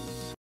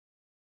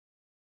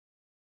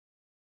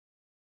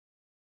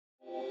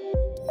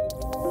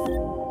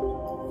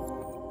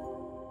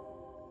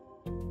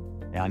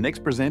 Our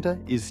next presenter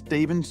is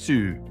Stephen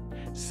Hsu,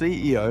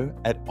 CEO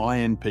at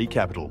INP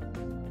Capital.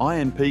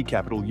 INP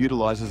Capital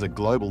utilises a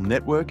global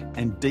network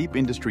and deep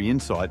industry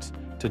insights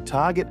to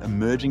target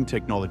emerging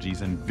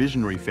technologies and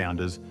visionary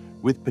founders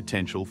with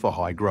potential for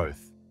high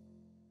growth.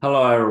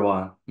 Hello,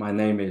 everyone. My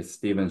name is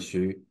Stephen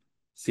Hsu,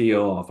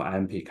 CEO of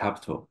INP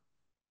Capital,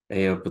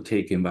 a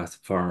boutique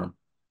investment firm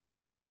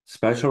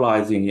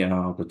specializing in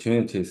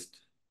opportunities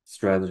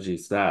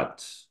strategies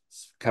that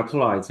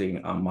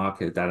capitalizing on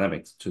market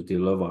dynamics to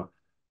deliver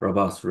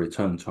robust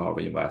return to our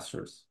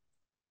investors.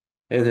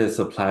 It is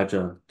a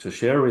pleasure to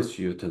share with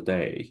you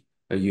today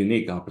a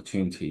unique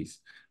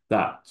opportunities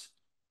that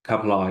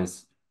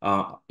capitalize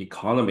on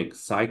economic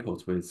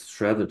cycles with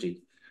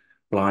strategy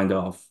blind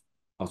of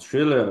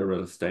Australia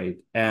real estate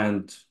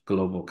and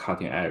global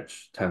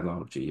cutting-edge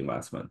technology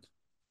investment.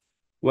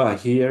 We are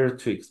here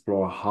to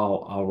explore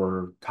how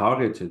our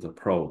targeted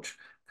approach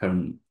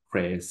can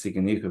create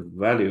significant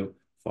value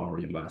for our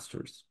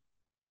investors.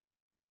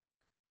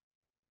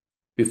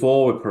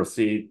 Before we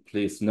proceed,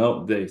 please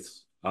note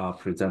this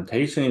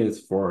presentation is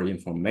for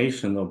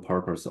informational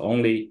purpose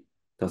only,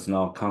 does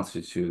not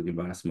constitute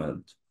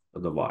investment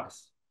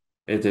advice.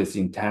 It is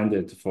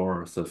intended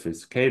for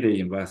sophisticated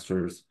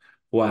investors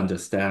who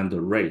understand the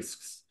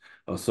risks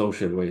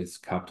associated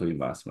with capital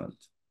investment.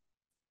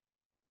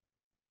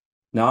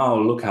 Now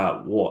look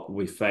at what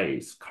we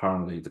face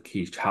currently, the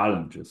key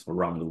challenges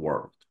around the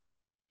world.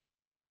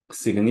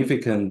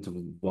 Significant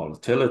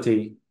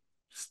volatility,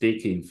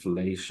 sticky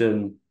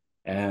inflation,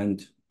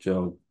 and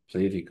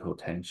geopolitical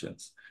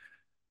tensions.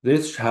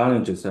 These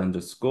challenges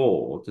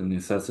underscore the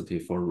necessity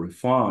for a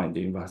refined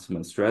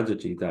investment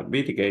strategy that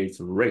mitigates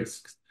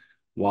risks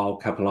while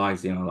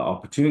capitalizing on the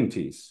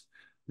opportunities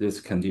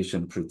this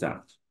condition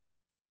presents.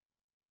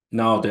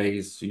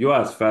 Nowadays,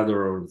 U.S.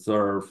 Federal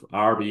Reserve,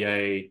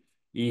 RBA,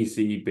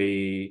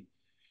 ECB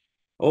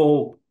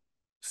all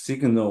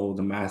signal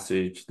the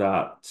message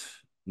that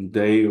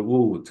they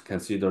would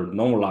consider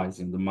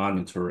normalizing the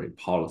monetary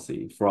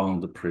policy from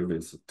the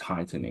previous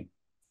tightening.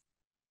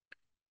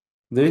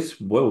 This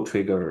will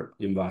trigger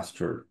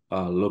investors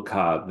look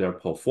at their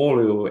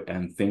portfolio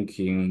and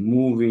thinking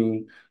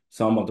moving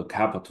some of the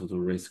capital to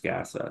risk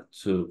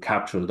assets to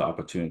capture the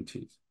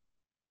opportunities.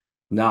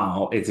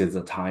 Now it is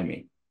the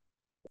timing.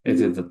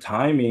 It is the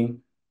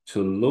timing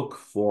to look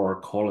for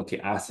quality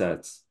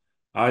assets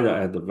either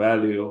at the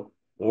value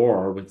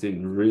or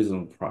within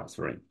reasonable price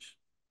range.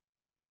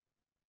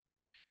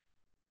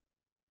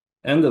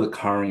 Under the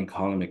current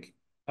economic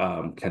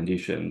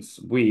conditions,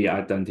 we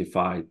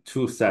identified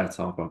two sets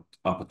of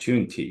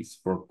opportunities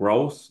for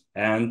growth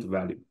and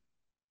value.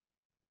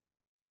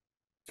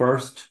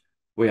 First,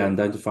 we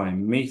identify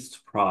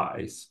mixed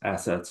price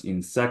assets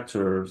in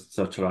sectors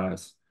such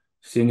as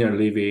senior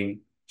living,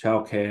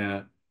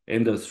 childcare,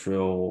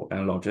 industrial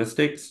and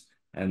logistics,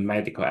 and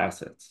medical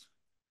assets,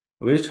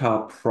 which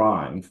are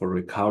prime for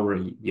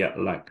recovery yet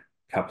lack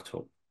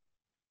capital.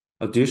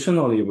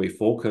 Additionally, we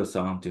focus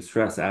on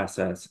distressed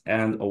assets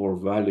and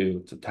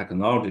overvalued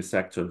technology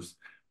sectors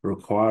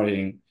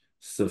requiring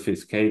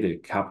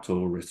sophisticated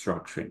capital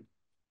restructuring.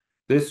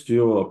 This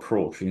dual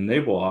approach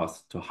enables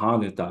us to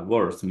harness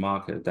diverse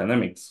market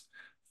dynamics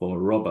for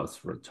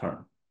robust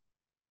return.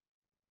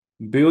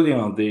 Building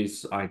on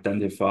these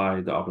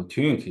identified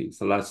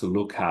opportunities, let's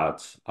look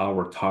at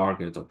our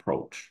target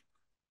approach.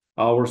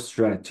 Our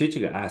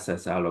strategic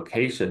assets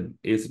allocation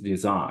is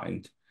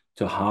designed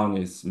to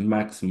harness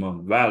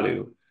maximum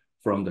value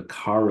from the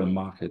current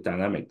market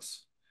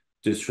dynamics,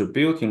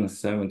 distributing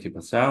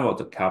 70% of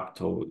the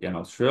capital in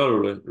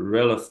Australian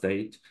real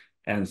estate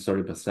and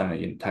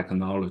 30% in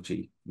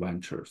technology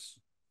ventures.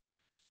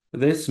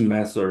 This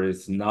method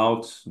is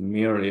not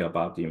merely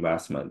about the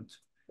investment.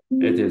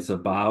 It is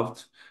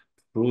about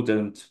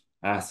prudent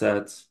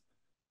assets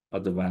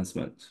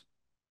advancement.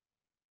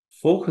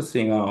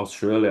 Focusing on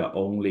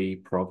Australia-only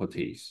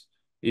properties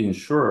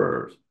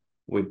ensures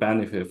we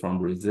benefit from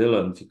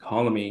resilient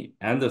economy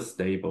and a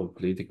stable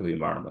political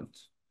environment,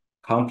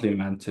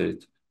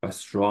 complemented by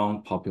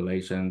strong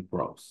population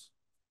growth.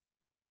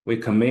 We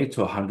commit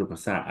to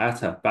 100%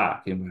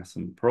 asset-backed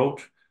investment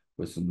approach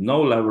with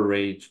no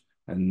leverage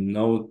and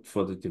no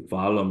further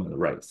development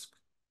risk,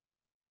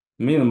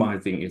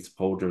 minimizing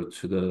exposure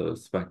to the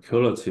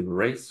speculative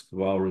risk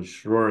while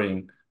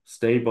ensuring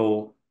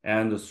stable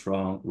and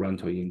strong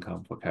rental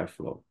income for cash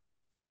flow.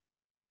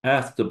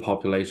 As the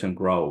population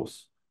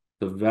grows,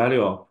 the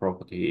value of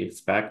property is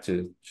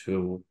expected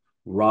to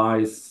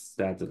rise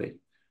steadily,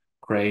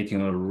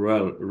 creating a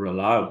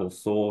reliable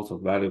source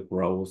of value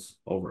growth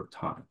over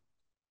time.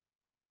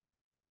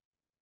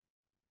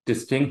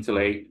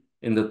 Distinctly,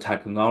 in the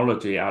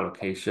technology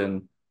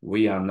allocation,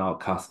 we are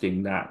not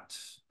casting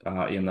nets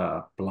in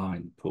a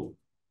blind pool.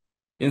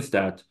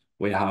 Instead,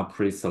 we have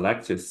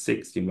pre-selected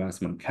 6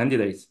 investment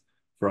candidates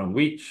from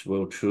which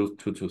we'll choose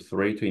 2 to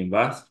 3 to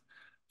invest,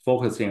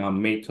 focusing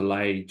on mid to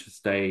late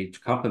stage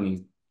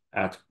companies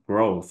at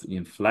growth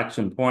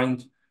inflection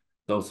point,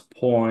 those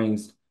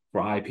points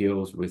for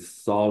IPOs with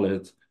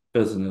solid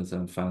business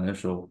and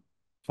financial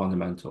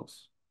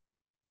fundamentals.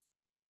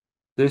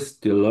 This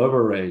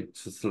deliberate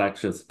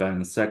selection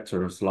spans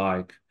sectors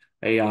like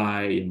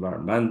AI,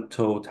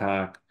 environmental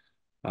tech,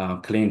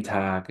 clean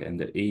tech, and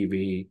the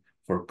EV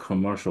for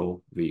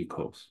commercial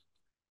vehicles.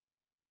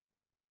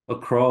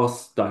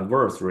 Across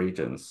diverse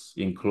regions,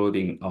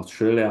 including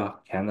Australia,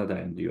 Canada,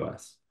 and the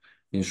US,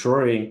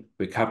 ensuring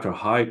we capture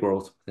high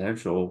growth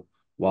potential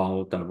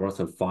while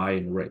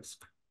diversifying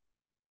risk.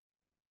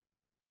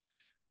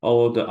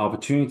 All the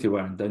opportunity we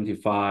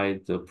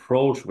identified, the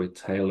approach we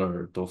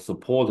tailored, was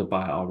supported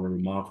by our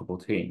remarkable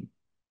team.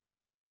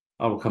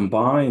 Our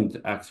combined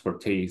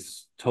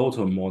expertise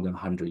total more than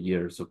 100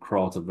 years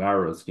across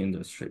various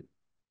industries.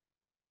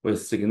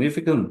 With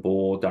significant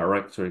board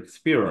director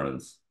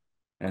experience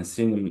and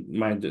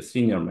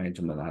senior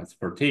management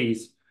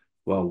expertise,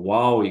 we're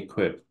well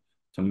equipped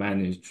to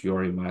manage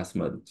your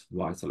investment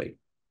wisely.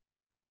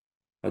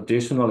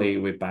 Additionally,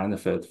 we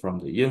benefit from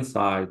the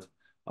insight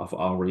of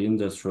our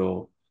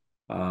industrial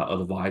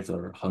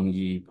advisor,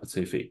 Hengyi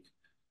Pacific,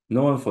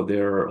 known for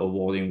their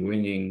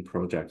award-winning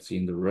projects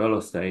in the real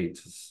estate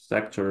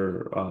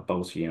sector,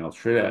 both in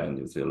Australia and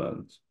New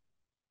Zealand.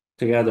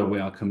 Together, we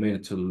are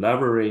committed to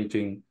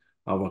leveraging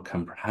our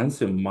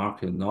comprehensive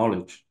market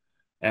knowledge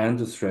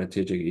and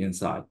strategic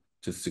insight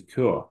to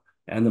secure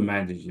and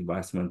manage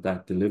investment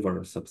that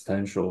deliver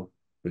substantial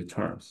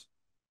returns.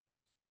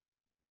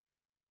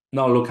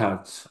 Now look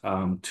at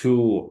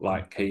two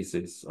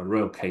cases,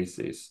 real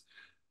cases.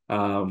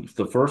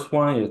 The first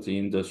one is the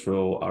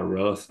industrial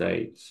real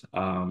estate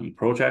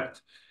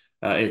project.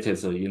 It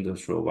is an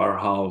industrial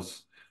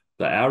warehouse.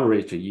 The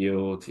average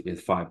yield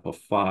is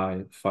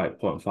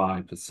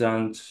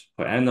 5.5%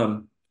 per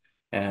annum.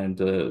 And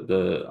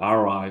the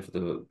ROI for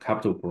the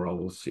capital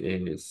growth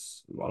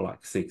is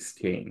like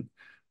 16%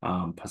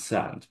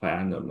 per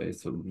annum.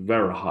 It's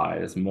very high.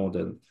 It's more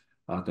than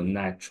the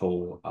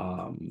natural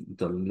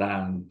the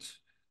land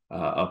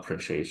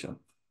appreciation.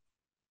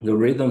 The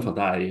reason for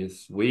that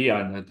is we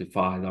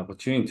identified the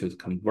opportunity to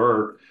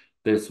convert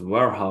this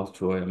warehouse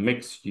to a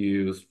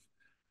mixed-use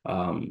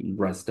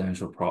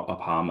residential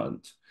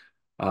apartment.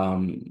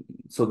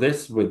 So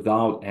this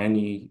without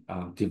any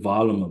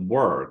development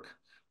work.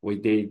 We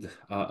did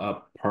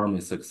a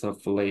permit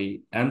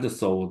successfully and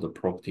sold the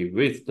property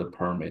with the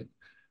permit,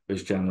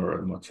 which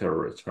generated material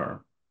return.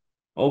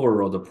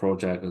 Overall, the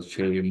project is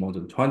achieving more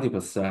than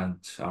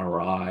 20%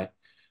 ROI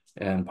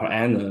and per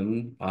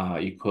annum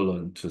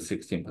equivalent to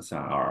 16%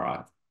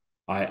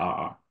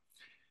 IRR.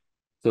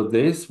 So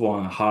this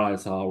one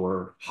highlights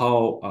how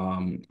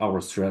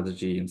our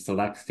strategy in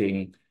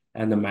selecting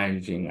and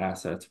managing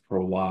assets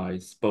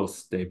provides both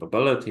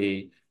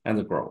stability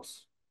and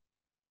growth.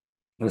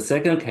 The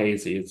second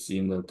case is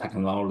in the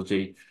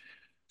technology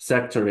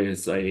sector.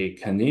 Is a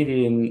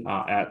Canadian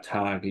ad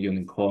tech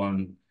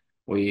unicorn.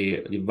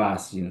 We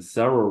invest in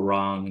several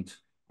rounds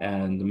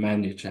and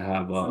manage to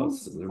have a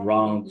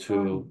round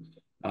to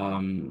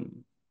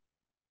and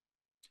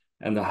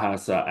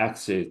has an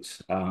exit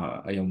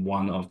in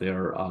one of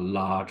their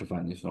large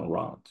financial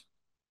rounds.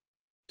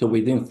 So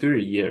within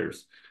 3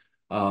 years,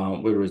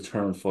 we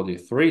returned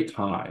 43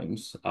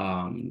 times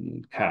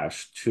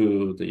cash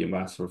to the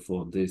investor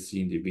for this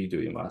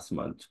individual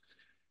investment.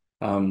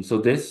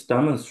 So this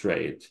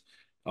demonstrates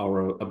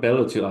our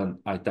ability to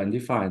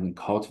identify and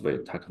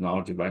cultivate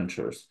technology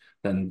ventures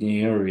that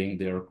nearing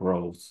their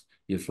growth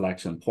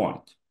inflection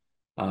point,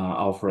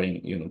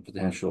 offering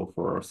potential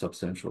for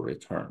substantial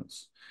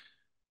returns.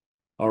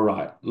 All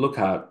right,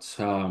 let's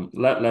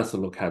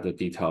look at the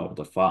detail of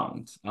the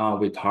fund.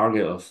 We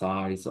target a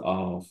size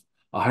of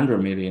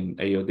 100 million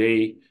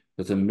AUD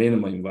with a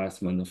minimum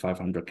investment of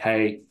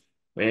 500K.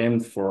 We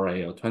aimed for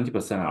a 20%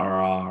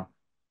 IRR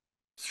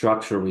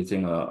structure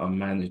within a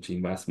managed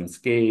investment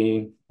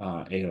scheme,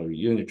 a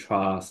unit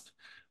trust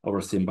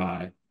overseen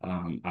by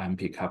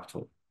IMP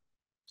Capital.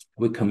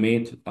 We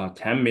commit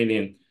 10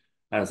 million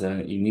as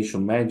an initial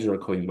major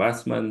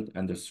co-investment,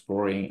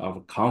 underscoring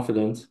our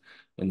confidence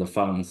in the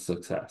fund's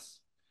success.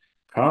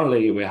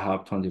 Currently, we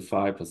have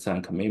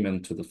 25%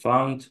 commitment to the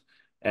fund,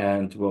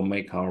 and we'll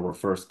make our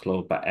first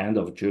close by end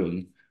of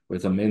June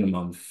with a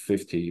minimum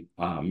 50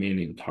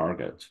 million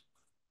target.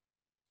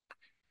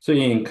 So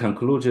in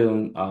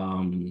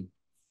conclusion,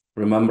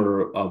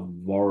 remember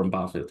Warren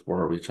Buffett's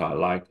word, which I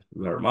like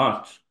very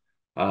much,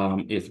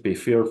 is be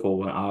fearful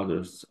when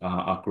others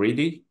are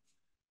greedy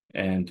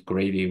and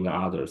greedy when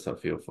others are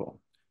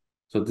fearful.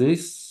 So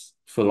this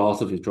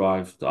philosophy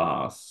drives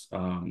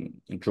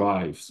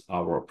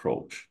our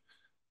approach,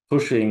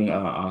 pushing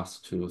us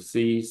to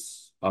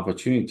seize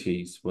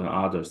opportunities when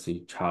others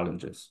see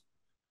challenges.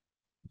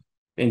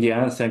 In the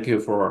end, thank you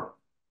for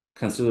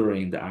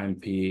considering the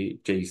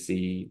IMP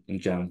JC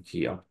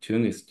Ingenuity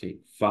Opportunity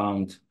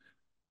Fund.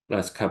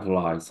 Let's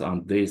capitalize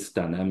on this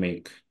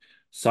dynamic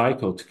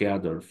cycle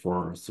together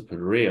for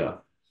superior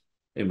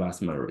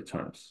investment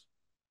returns.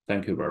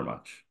 Thank you very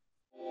much.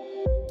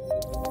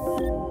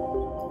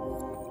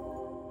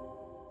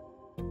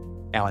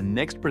 Our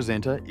next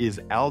presenter is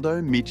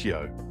Aldo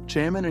Miccio,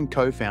 Chairman and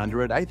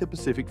Co-founder at Aether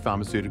Pacific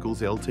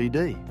Pharmaceuticals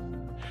Ltd.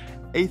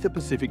 Aether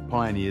Pacific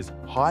pioneers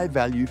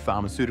high-value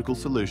pharmaceutical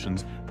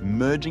solutions,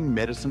 merging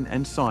medicine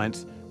and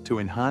science to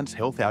enhance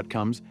health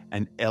outcomes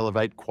and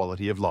elevate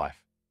quality of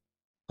life.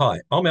 Hi,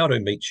 I'm Aldo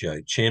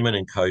Miccio, Chairman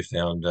and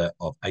Co-founder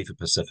of Aether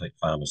Pacific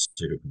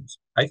Pharmaceuticals.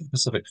 Aether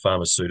Pacific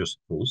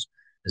Pharmaceuticals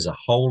is a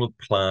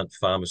whole-of-plant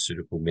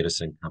pharmaceutical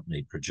medicine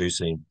company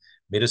producing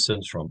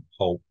medicines from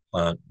whole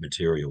plant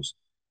materials,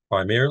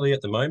 primarily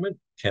at the moment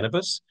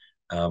cannabis,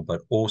 but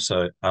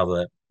also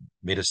other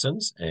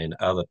medicines and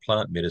other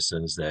plant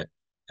medicines that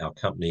our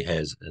company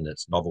has in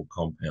its novel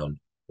compound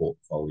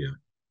portfolio.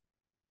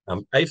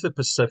 Aether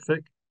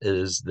Pacific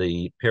is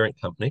the parent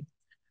company,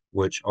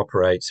 which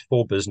operates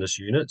 4 business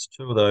units,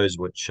 2 of those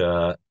which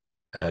are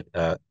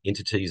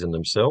entities in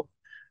themselves,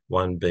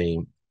 one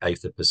being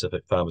Aether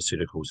Pacific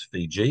Pharmaceuticals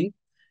Fiji,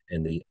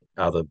 and the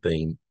other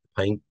being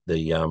Pain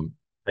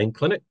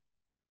Clinic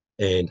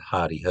and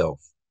Hardy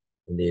Health.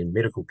 And then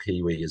Medical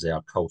Kiwi is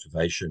our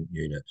cultivation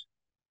unit.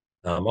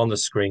 On the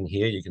screen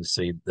here, you can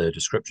see the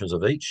descriptions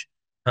of each.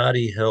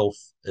 Hardy Health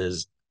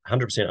is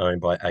 100% owned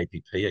by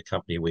APP, a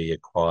company we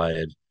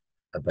acquired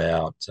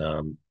about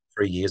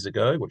 3 years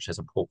ago, which has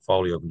a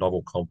portfolio of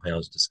novel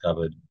compounds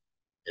discovered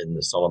in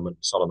the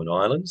Solomon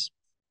Islands.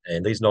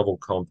 And these novel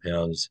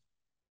compounds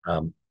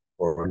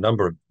for a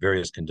number of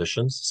various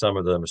conditions, some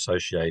of them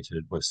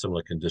associated with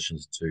similar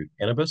conditions to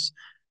cannabis.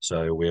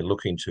 So we're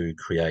looking to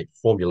create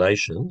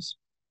formulations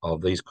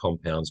of these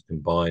compounds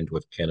combined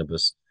with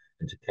cannabis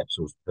into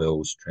capsules,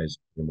 pills,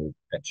 transdermal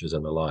patches,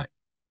 and the like.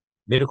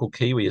 Medical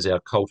Kiwi is our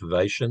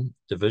cultivation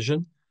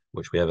division,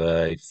 which we have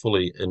a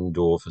fully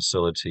indoor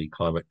facility,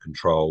 climate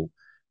control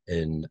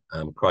in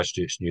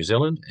Christchurch, New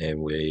Zealand, and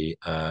we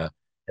have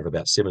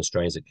about 7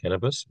 strains of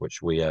cannabis,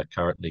 which we are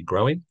currently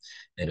growing.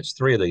 And it's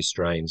 3 of these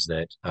strains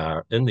that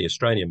are in the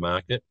Australian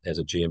market as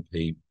a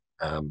GMP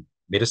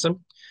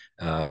medicine,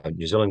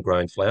 New Zealand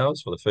grown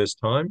flowers for the first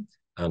time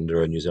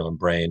under a New Zealand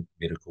brand,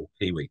 Medical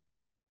Kiwi.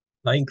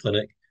 Pain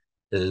Clinic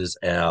is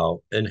our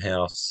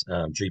in-house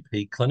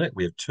GP clinic.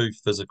 We have 2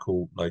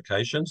 physical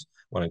locations,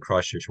 one in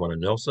Christchurch, one in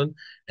Nelson,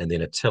 and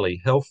then a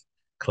telehealth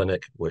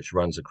clinic which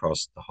runs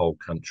across the whole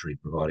country,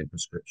 providing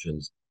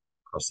prescriptions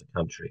across the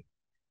country.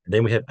 And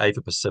then we have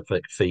Aether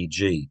Pacific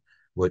Fiji,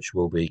 which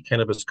will be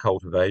cannabis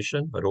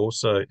cultivation, but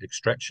also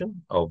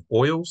extraction of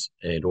oils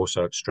and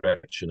also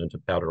extraction into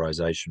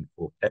powderization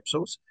for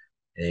capsules.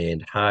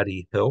 And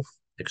Hardy Health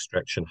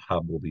extraction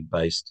hub will be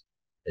based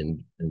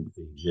in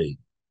Fiji.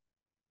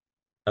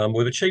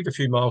 We've achieved a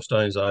few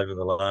milestones over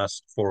the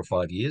last 4 or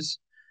 5 years.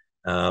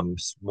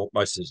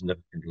 Most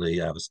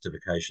significantly are the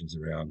certifications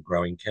around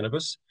growing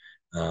cannabis.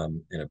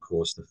 And of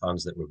course, the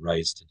funds that we've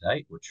raised to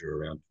date, which are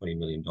around $20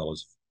 million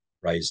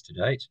raised to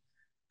date.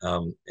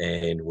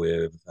 And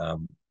we've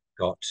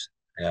got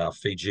our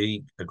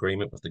Fiji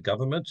agreement with the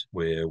government,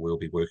 where we'll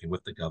be working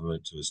with the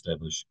government to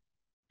establish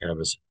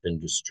cannabis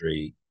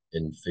industry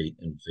in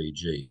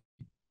Fiji.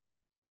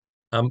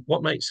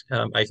 What makes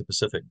Aether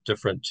Pacific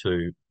different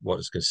to what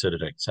is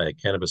considered, say, a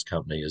cannabis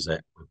company is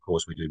that, of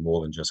course, we do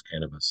more than just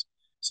cannabis.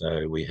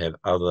 So we have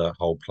other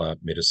whole plant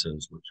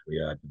medicines which we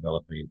are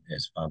developing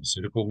as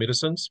pharmaceutical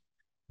medicines.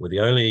 We're the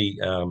only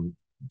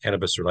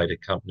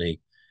cannabis-related company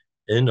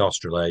in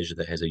Australasia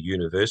that has a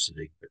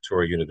university,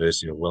 Victoria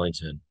University of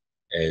Wellington,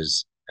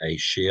 as a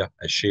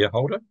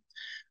shareholder.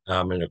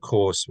 And of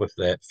course, with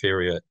that,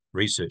 Ferrier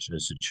Research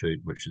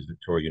Institute, which is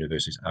Victoria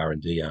University's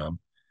R&D arm,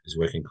 is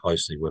working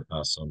closely with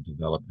us on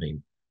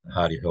developing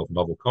Hardy Health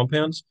novel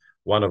compounds,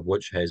 one of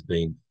which has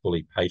been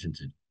fully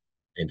patented.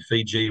 And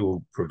Fiji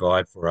will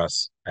provide for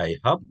us a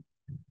hub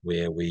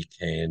where we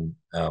can,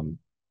 of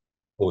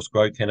course,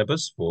 grow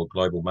cannabis for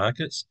global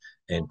markets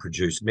and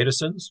produce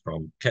medicines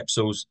from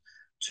capsules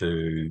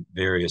to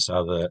various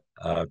other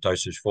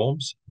dosage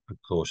forms, of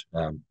course,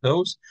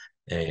 pills,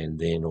 and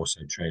then also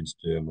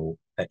transdermal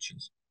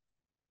patches.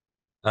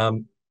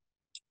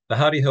 The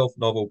Hardy Health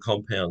novel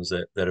compounds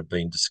that have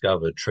been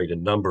discovered treat a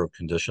number of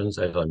conditions.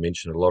 As I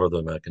mentioned, a lot of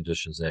them are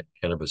conditions that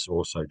cannabis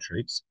also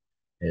treats.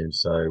 And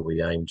so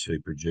we aim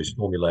to produce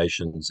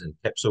formulations in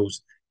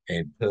capsules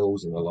and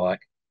pills and the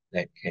like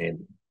that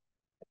can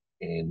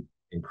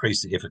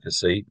increase the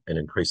efficacy and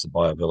increase the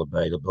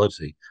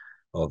bioavailability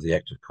of the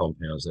active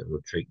compounds that will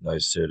treat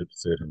those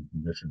certain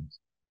conditions.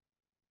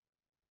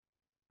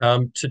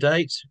 To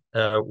date,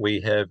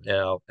 we have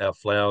our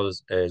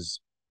flowers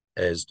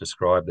as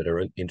described that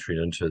are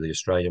entering into the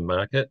Australian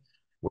market.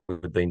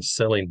 We've been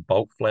selling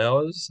bulk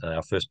flowers.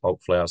 Our first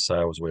bulk flower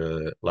sales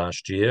were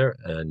last year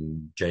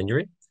in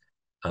January.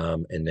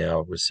 And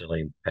now we're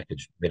selling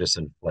packaged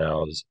medicine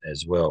flowers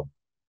as well.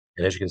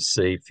 And as you can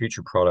see,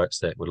 future products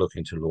that we're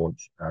looking to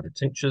launch are the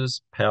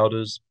tinctures,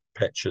 powders,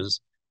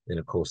 patches, and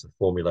of course the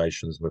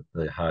formulations with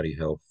the Hardy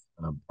Health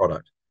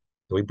product.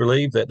 So we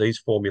believe that these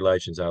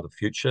formulations are the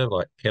future.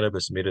 Like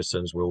cannabis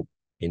medicines will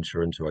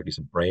enter into, I guess,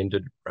 a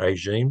branded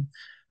regime.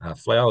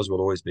 Flowers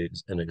will always be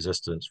in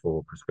existence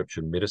for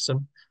prescription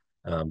medicine,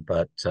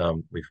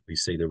 We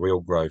see the real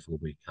growth will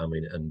be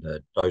coming in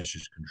the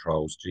dosage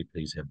controls.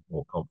 GPs have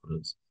more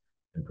confidence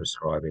in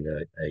prescribing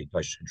a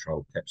dosage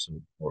control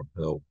capsule or a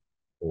pill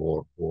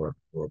or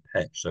a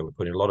patch. So we're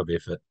putting a lot of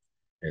effort,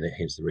 and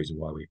hence the reason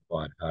why we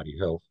acquired Hardy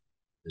Health,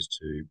 is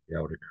to be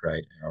able to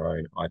create our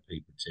own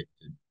IP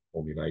protected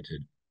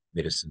formulated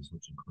medicines,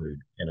 which include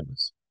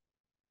cannabis.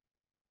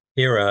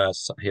 Here are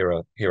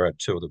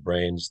two of the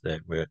brands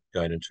that we're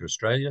going into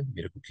Australia: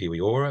 Medical Kiwi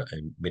Aura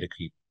and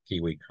Medical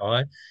Kiwi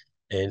Kai,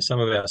 and some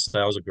of our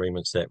sales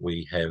agreements that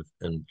we have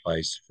in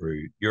place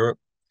through Europe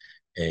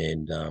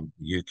and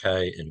UK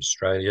and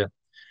Australia,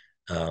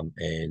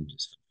 and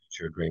some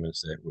future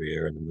agreements that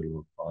we're in the middle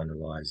of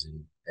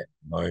finalising at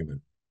the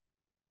moment.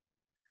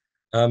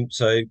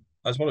 So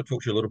I just want to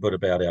talk to you a little bit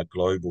about our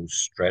global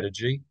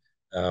strategy.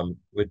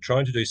 We're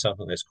trying to do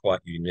something that's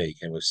quite unique,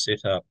 and we've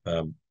set up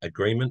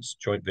agreements,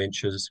 joint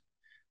ventures,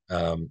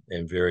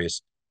 and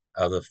various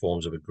other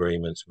forms of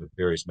agreements with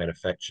various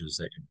manufacturers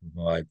that can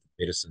provide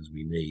the medicines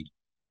we need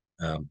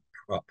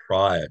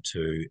prior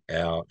to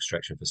our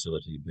extraction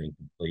facility being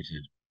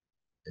completed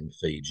in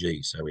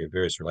Fiji. So we have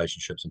various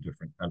relationships in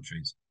different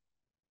countries.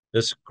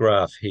 This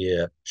graph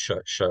here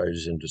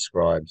shows and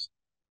describes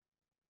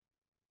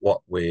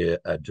what we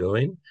are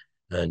doing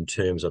in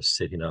terms of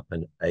setting up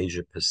an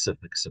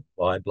Asia-Pacific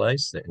supply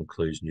base that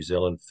includes New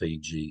Zealand,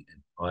 Fiji,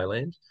 and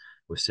Thailand.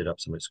 We've set up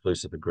some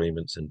exclusive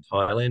agreements in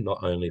Thailand,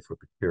 not only for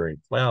procuring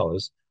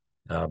flowers,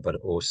 but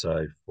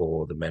also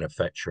for the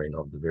manufacturing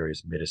of the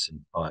various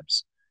medicine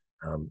types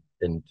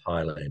in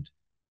Thailand.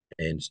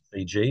 And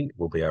Fiji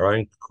will be our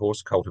own, of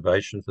course,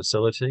 cultivation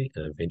facility,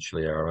 and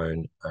eventually our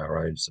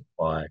own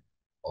supply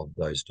of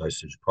those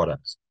dosage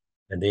products.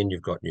 And then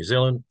you've got New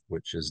Zealand,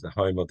 which is the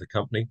home of the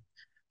company,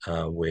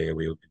 where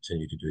we will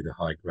continue to do the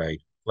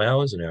high-grade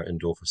flowers in our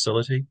indoor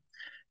facility,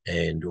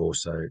 and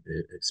also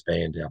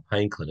expand our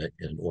pain clinic,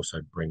 and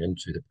also bring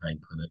into the pain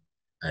clinic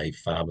a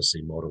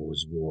pharmacy model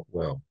as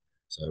well.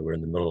 So we're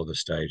in the middle of the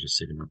stage of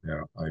setting up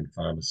our own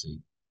pharmacy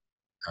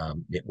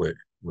network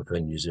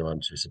within New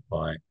Zealand to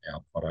supply our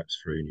products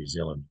through New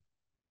Zealand.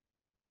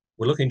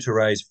 We're looking to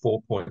raise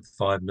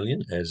 4.5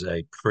 million as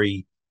a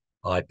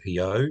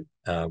pre-IPO,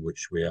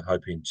 which we are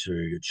hoping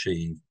to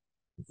achieve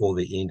before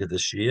the end of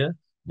this year.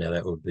 Now,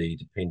 that would be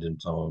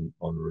dependent on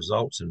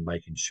results and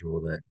making sure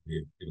that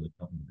we've given the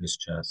company the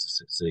best chance to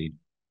succeed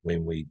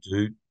when we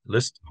do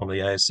list on the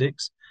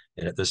ASX.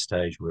 And at this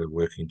stage, we're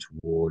working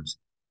towards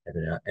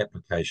having our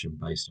application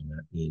based on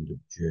our end of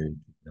June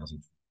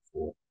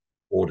 2024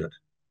 audit,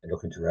 and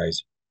looking to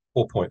raise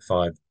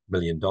 $4.5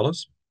 million.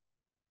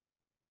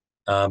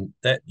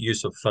 That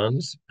use of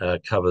funds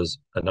covers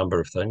a number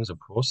of things, of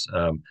course: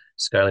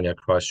 scaling our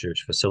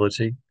Christchurch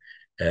facility,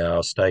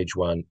 our stage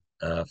 1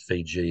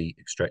 Fiji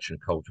extraction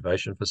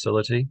cultivation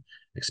facility,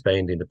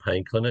 expanding the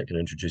pain clinic and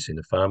introducing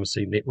the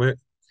pharmacy network,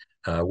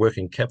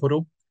 working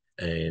capital,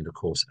 and of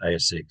course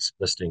ASX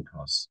listing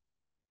costs.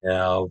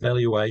 Our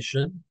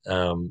valuation,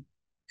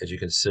 as you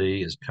can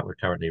see, is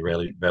currently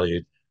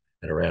valued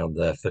at around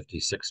the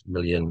 56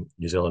 million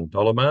New Zealand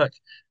dollar mark.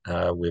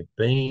 We're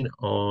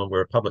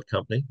a public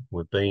company.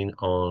 We've been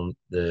on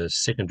the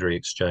secondary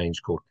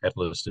exchange called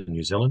Catalyst in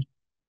New Zealand,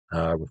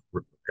 as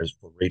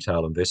for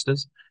retail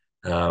investors,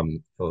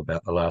 for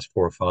about the last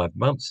 4 or 5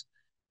 months,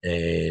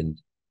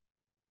 and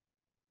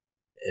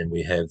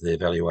we have the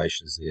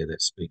valuations there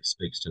that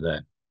speaks to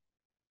that.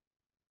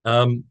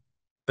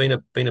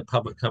 Been a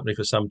public company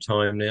for some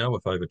time now,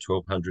 with over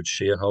 1,200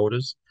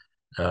 shareholders.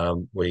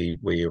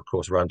 We of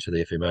course run to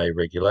the FMA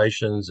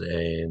regulations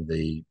and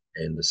the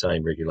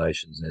same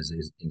regulations as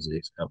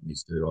NZX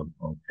companies do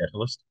on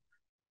Catalyst.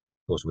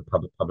 Of course,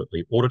 we're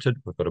publicly audited.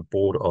 We've got a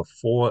board of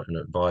 4 and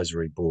an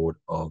advisory board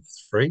of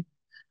 3.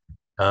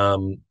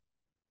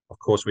 Of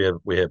course,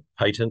 we have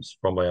patents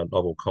from our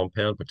novel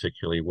compound,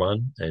 particularly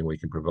one, and we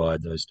can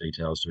provide those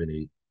details to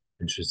any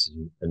interested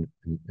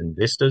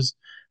investors.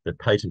 The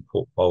patent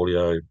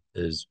portfolio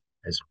has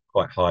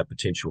quite high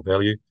potential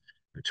value.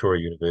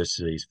 Victoria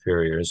University's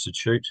Ferrier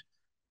Institute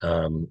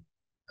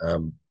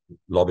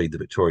lobbied the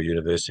Victoria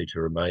University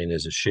to remain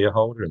as a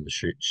shareholder, and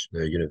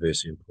the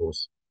university, of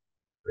course,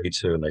 agreed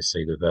to, and they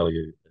see the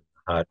value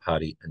in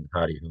Hardy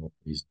Health,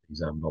 these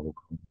novel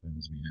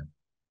compounds we have.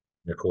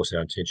 And of course,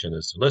 our intention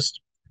is to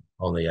list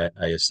on the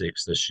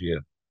ASX this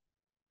year.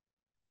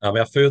 Our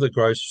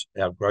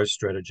growth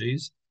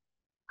strategies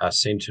are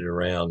centered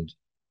around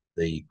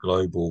the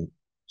global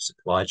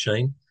supply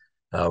chain.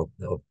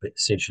 They've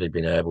essentially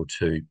been able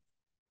to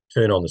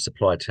turn on the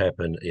supply tap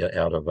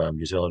out of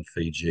New Zealand,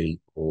 Fiji,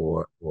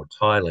 or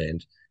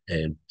Thailand,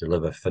 and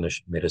deliver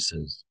finished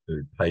medicines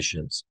to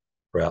patients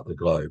throughout the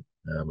globe,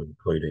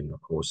 including,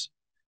 of course,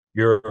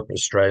 Europe,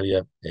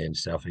 Australia, and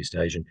Southeast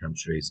Asian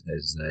countries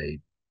as they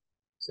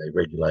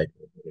regulate,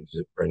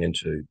 bring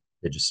into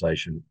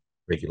legislation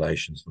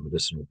regulations for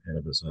medicinal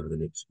cannabis over the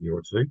next year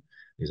or two.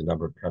 There's a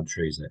number of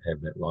countries that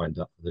have that lined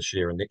up for this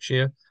year and next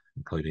year,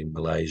 including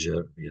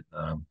Malaysia,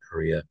 Vietnam,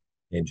 Korea,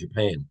 and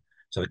Japan.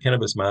 So the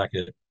cannabis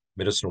market,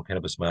 medicinal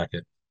cannabis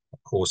market,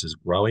 of course, is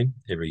growing.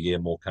 Every year,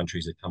 more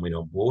countries are coming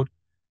on board.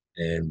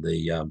 and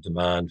the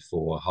demand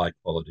for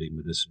high-quality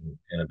medicinal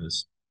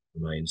cannabis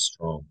remains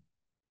strong.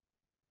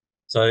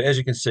 So as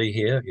you can see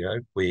here,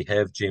 we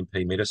have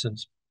GMP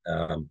medicines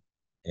and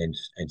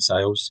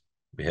sales.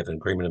 We have an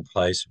agreement in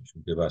place which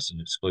will give us an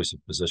exclusive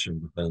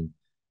position within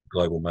the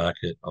global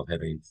market of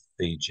having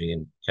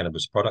Fijian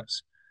cannabis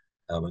products.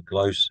 A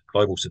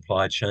global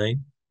supply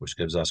chain, which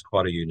gives us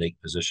quite a unique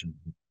position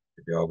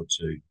to be able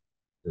to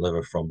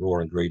deliver from raw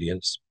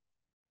ingredients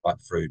right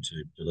through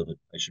to delivered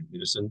patient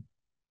medicine.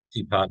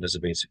 Key partners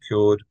have been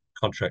secured,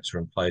 contracts are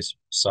in place for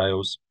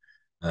sales,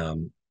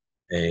 and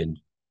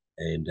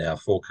our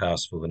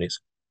forecast for the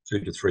next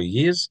 2 to 3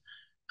 years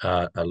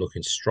are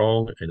looking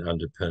strong and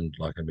underpinned,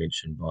 like I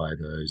mentioned, by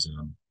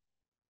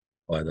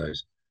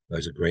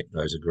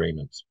those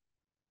agreements.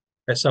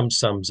 That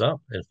sums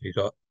up. If you've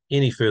got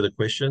any further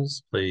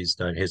questions, please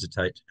don't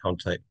hesitate to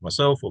contact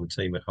myself or the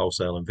team at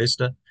Wholesale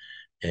Investor,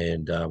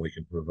 and we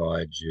can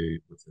provide you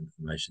with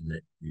information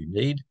that you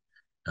need.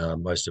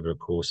 Most of it, of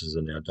course, is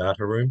in our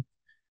data room.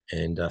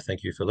 And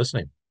thank you for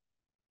listening.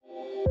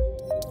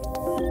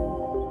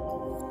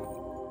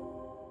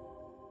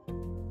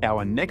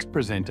 Our next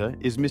presenter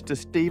is Mr.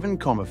 Stephen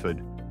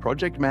Comerford,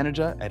 Project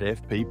Manager at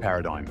FP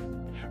Paradigm.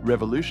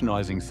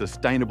 Revolutionising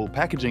sustainable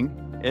packaging,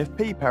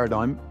 FP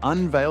Paradigm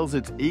unveils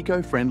its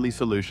eco-friendly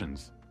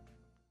solutions.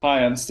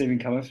 Hi, I'm Stephen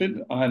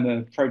Comerford. I'm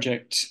a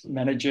project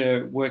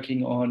manager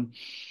working on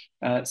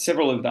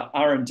several of the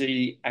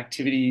R&D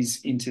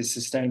activities into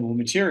sustainable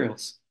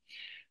materials.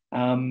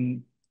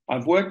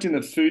 I've worked in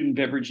the food and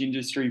beverage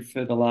industry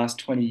for the last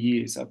 20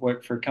 years. I've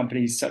worked for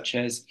companies such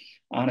as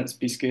Arnott's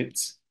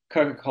Biscuits,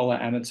 Coca-Cola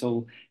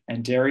Amatil,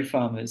 and Dairy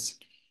Farmers.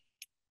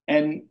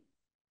 And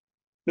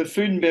the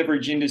food and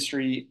beverage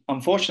industry,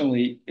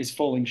 unfortunately, is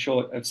falling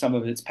short of some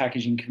of its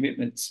packaging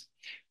commitments,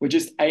 where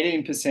just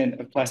 18%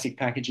 of plastic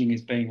packaging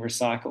is being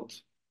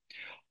recycled.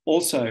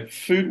 Also,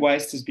 food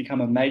waste has become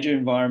a major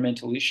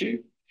environmental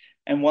issue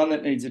and one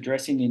that needs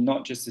addressing in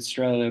not just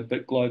Australia,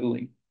 but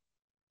globally.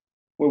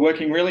 We're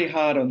working really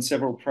hard on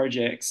several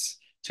projects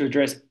to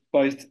address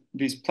both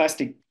this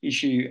plastic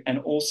issue and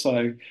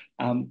also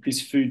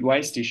this food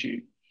waste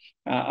issue.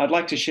 I'd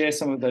like to share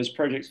some of those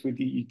projects with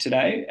you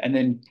today, and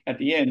then at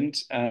the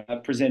end,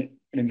 present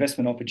an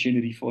investment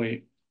opportunity for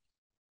you.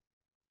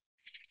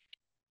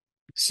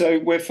 So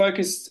we're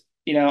focused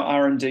in our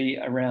R&D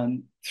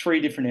around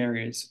 3 different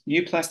areas: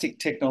 new plastic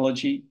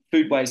technology,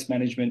 food waste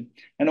management,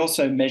 and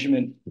also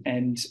measurement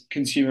and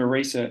consumer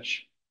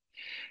research.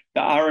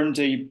 The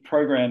R&D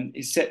program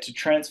is set to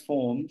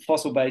transform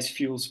fossil-based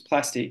fuels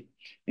plastic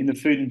in the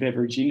food and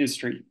beverage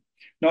industry,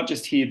 not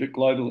just here, but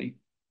globally.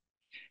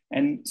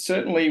 And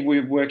certainly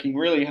we're working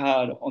really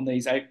hard on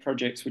these 8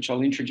 projects, which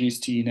I'll introduce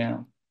to you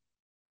now.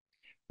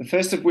 The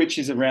first of which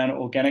is around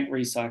organic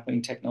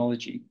recycling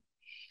technology.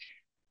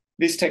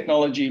 This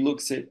technology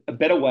looks at a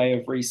better way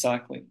of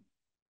recycling.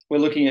 We're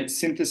looking at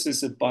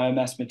synthesis of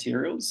biomass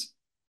materials,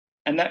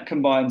 and that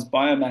combines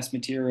biomass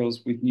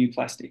materials with new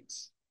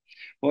plastics.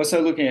 We're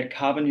also looking at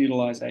carbon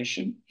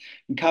utilization,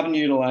 and carbon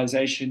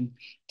utilization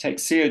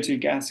takes CO2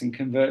 gas and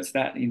converts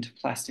that into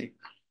plastic.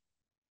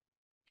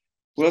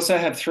 We also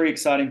have 3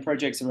 exciting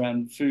projects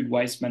around food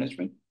waste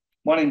management.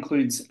 One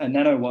includes a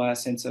nanowire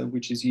sensor,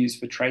 which is used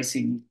for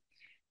tracing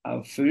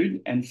of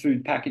food and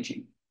food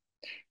packaging.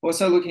 We're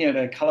also looking at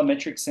a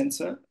colorimetric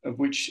sensor, of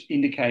which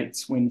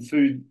indicates when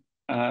food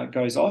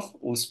goes off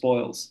or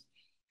spoils.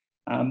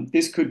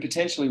 This could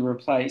potentially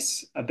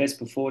replace a best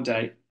before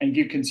date and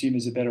give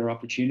consumers a better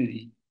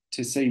opportunity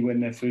to see when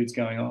their food's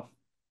going off.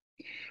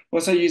 We're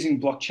also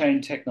using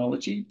blockchain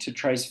technology to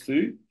trace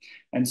food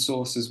and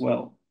source as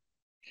well.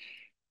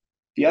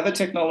 The other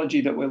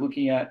technology that we're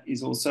looking at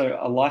is also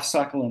a life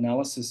cycle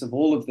analysis of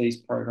all of these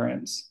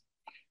programs,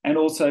 and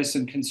also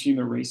some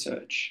consumer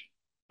research.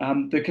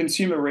 The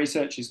consumer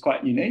research is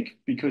quite unique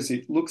because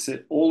it looks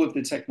at all of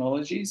the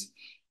technologies,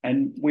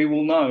 and we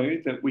will know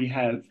that we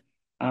have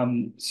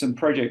some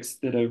projects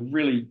that are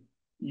really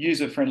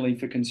user-friendly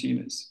for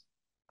consumers.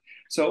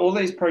 So all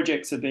these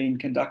projects are being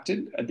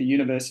conducted at the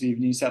University of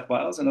New South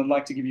Wales, and I'd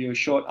like to give you a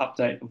short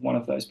update of one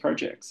of those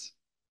projects.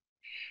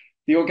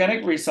 The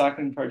organic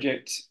recycling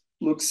project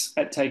looks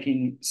at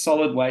taking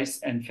solid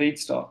waste and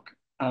feedstock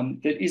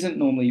that isn't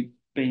normally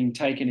being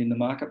taken in the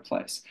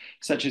marketplace,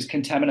 such as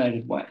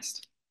contaminated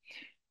waste.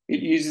 It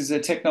uses a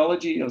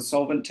technology, or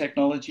solvent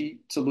technology,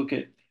 to look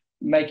at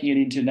making it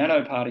into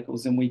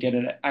nanoparticles, and we get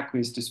an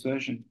aqueous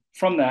dispersion.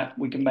 From that,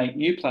 we can make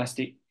new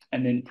plastic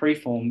and then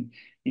preform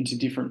into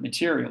different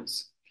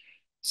materials.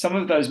 Some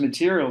of those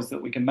materials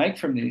that we can make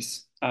from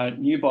this are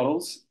new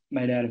bottles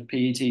made out of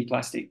PET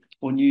plastic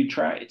or new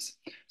trays.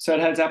 So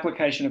it has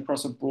application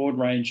across a broad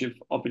range of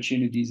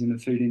opportunities in the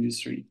food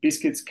industry: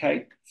 biscuits,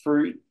 cake,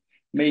 fruit,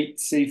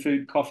 meat,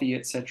 seafood, coffee,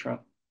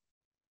 etc.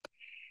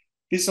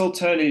 This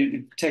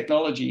alternative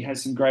technology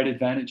has some great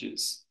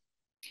advantages.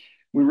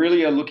 We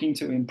really are looking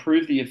to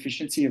improve the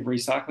efficiency of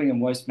recycling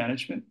and waste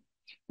management.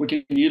 We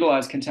can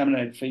utilize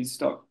contaminated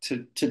feedstock.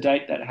 To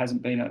date, that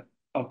hasn't been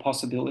a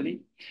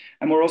possibility.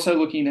 And we're also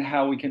looking at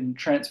how we can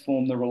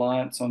transform the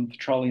reliance on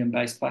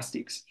petroleum-based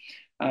plastics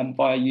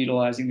by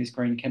utilising this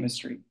green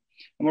chemistry.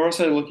 And we're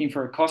also looking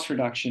for a cost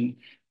reduction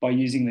by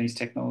using these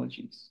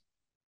technologies.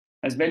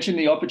 As mentioned,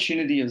 the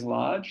opportunity is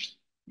large.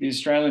 The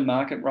Australian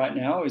market right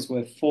now is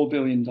worth $4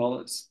 billion,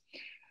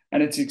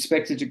 and it's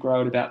expected to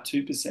grow at about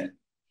 2%.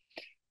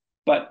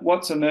 But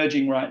what's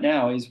emerging right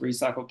now is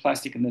recycled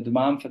plastic and the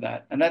demand for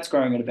that, and that's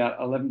growing at about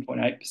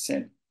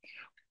 11.8%,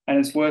 and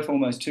it's worth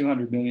almost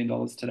 $200 million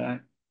today.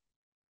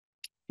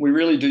 We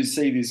really do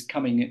see this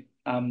coming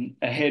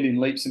ahead in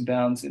leaps and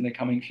bounds in the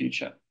coming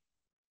future.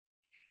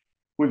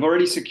 We've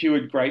already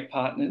secured great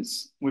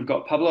partners. We've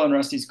got Pablo and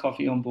Rusty's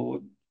Coffee on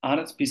board,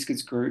 Arnott's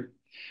Biscuits Group,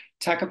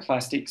 Taka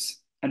Plastics,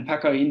 and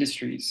Paco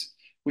Industries,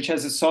 which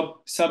has a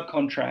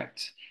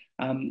subcontract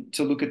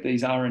to look at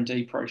these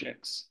R&D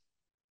projects.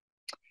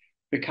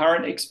 The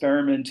current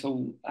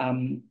experimental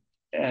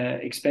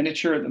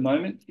expenditure at the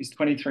moment is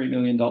 $23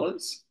 million,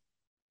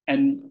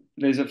 and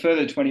there's a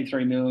further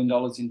 $23 million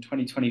in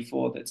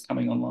 2024 that's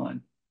coming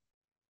online.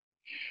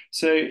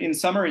 So in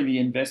summary, the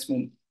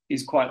investment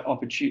is quite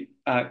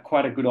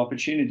a good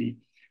opportunity.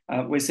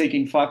 We're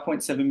seeking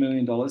 $5.7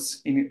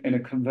 million in a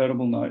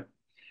convertible note.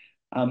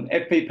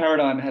 FP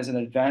Paradigm has an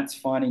advance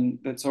finding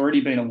that's already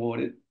been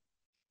awarded.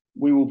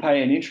 We will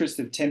pay an interest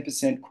of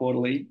 10%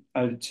 quarterly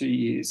over 2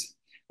 years,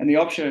 and the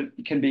option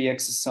can be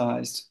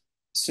exercised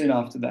soon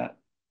after that.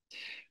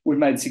 We've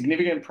made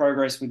significant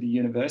progress with the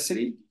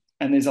university,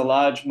 and there's a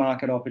large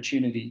market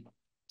opportunity.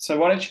 So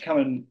why don't you come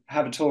and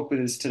have a talk with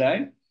us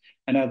today?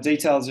 And our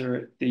details are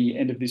at the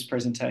end of this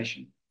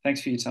presentation.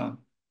 Thanks for your time.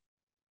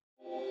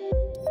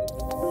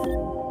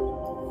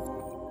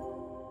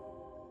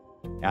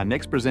 Our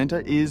next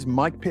presenter is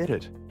Mike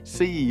Pettit,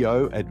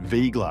 CEO at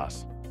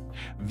V-Glass.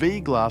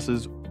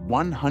 V-Glass's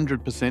 100%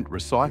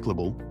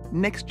 recyclable,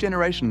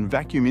 next-generation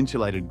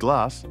vacuum-insulated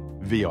glass,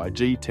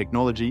 VIG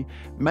technology,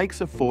 makes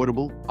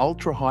affordable,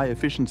 ultra-high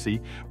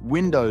efficiency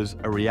windows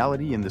a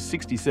reality in the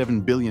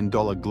 $67 billion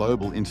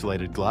global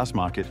insulated glass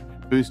market,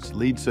 boosts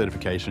LEED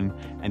certification,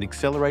 and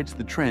accelerates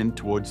the trend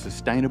towards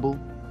sustainable,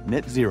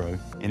 net-zero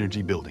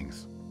energy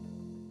buildings.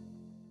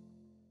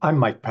 I'm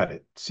Mike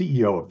Pettit,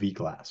 CEO of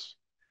V-Glass.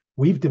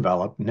 We've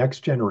developed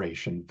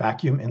next-generation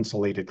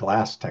vacuum-insulated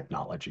glass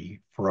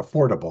technology for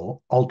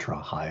affordable,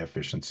 ultra-high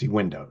efficiency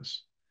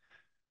windows.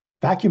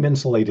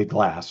 Vacuum-insulated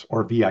glass,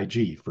 or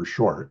VIG for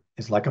short,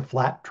 is like a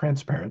flat,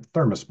 transparent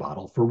thermos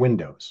bottle for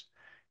windows.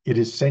 It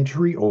is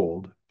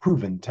century-old,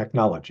 proven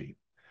technology.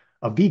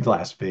 A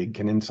V-Glass VIG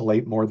can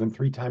insulate more than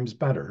 3 times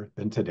better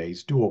than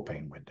today's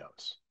dual-pane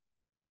windows.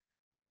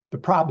 The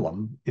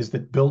problem is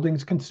that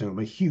buildings consume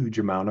a huge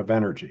amount of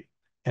energy,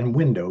 and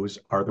windows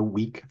are the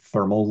weak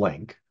thermal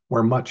link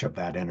where much of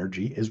that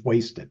energy is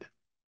wasted.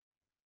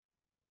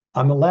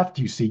 On the left,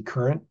 you see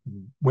current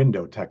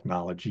window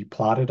technology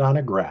plotted on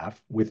a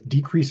graph with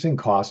decreasing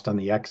cost on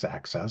the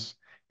x-axis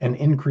and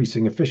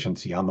increasing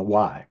efficiency on the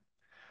y.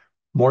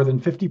 More than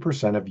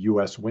 50% of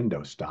U.S.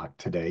 window stock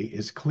today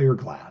is clear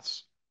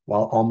glass,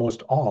 while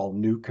almost all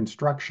new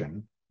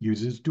construction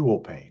uses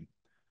dual pane,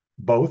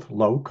 both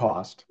low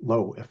cost,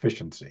 low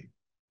efficiency.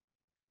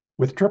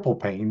 With triple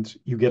panes,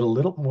 you get a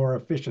little more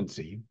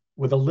efficiency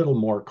with a little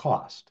more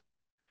cost.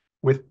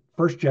 With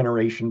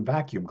first-generation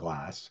vacuum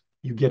glass,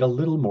 you get a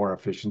little more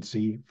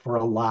efficiency for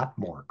a lot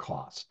more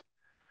cost.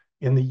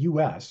 In the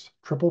US,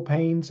 triple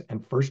panes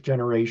and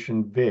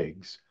first-generation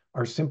VIGs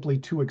are simply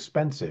too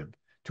expensive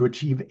to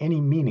achieve any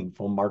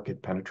meaningful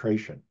market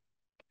penetration.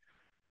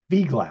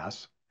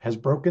 V-Glass has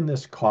broken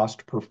this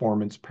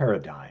cost-performance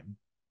paradigm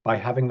by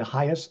having the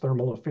highest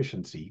thermal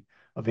efficiency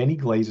of any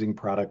glazing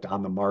product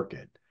on the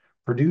market,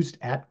 produced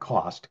at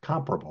cost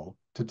comparable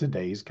to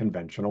today's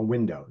conventional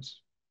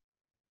windows.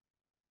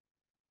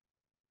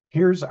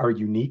 Here's our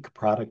unique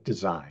product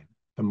design,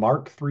 the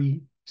Mark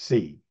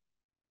III-C,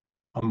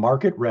 a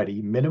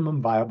market-ready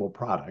minimum viable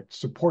product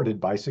supported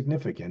by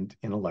significant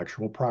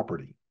intellectual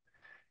property.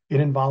 It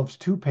involves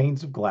 2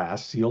 panes of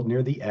glass sealed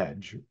near the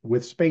edge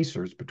with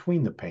spacers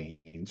between the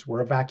panes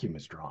where a vacuum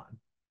is drawn.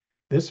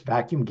 This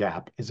vacuum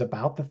gap is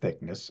about the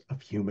thickness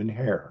of human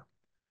hair.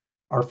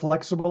 Our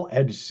flexible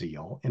edge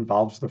seal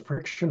involves the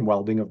friction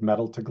welding of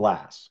metal to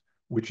glass,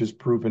 which has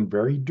proven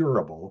very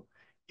durable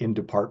in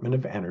Department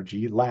of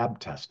Energy lab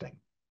testing.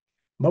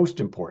 Most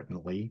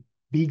importantly,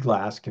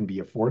 V-Glass can be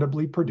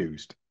affordably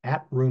produced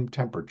at room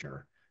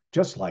temperature,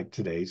 just like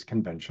today's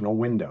conventional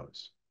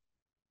windows.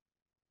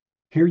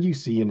 Here you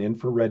see an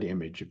infrared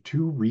image of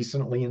 2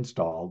 recently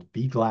installed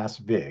V-Glass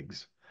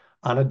VIGs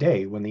on a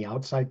day when the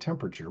outside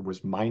temperature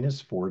was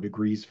 -4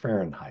 degrees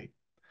Fahrenheit.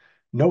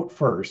 Note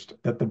first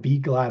that the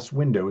V-Glass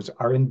windows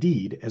are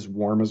indeed as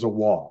warm as a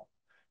wall,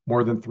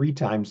 more than 3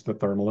 times the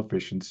thermal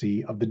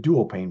efficiency of the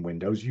dual-pane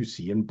windows you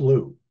see in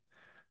blue.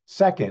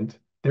 Second,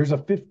 there's a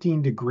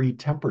 15-degree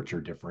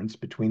temperature difference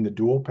between the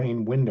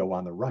dual-pane window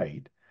on the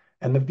right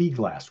and the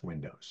V-Glass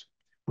windows,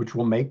 which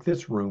will make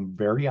this room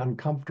very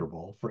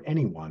uncomfortable for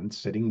anyone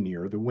sitting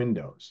near the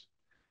windows.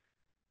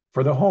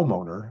 For the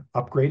homeowner,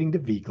 upgrading to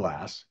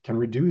V-Glass can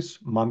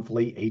reduce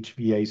monthly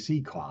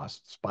HVAC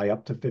costs by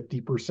up to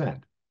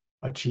 50%,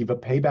 achieve a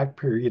payback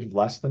period of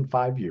less than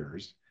 5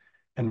 years,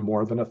 and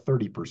more than a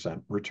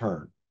 30%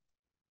 return.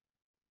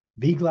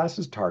 V-Glass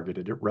is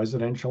targeted at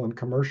residential and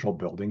commercial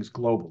buildings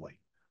globally,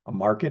 a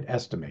market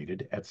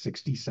estimated at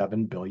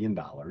 $67 billion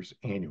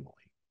annually.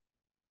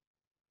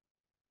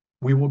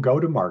 We will go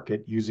to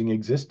market using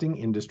existing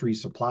industry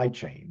supply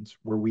chains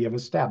where we have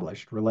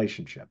established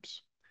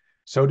relationships.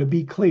 So to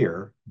be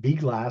clear,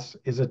 V-Glass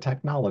is a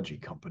technology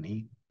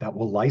company that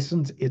will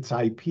license its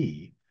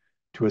IP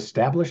to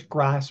established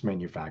glass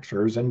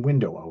manufacturers and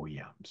window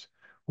OEMs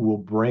who will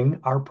bring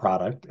our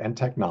product and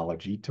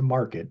technology to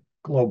market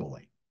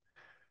globally.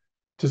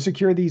 To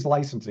secure these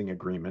licensing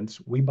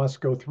agreements, we must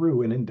go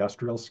through an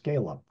industrial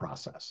scale-up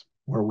process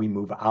where we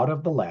move out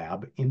of the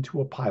lab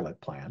into a pilot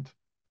plant,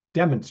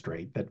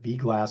 demonstrate that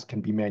V-Glass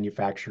can be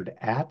manufactured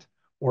at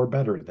or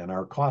better than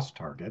our cost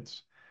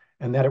targets,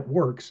 and that it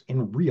works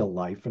in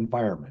real-life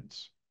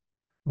environments,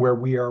 where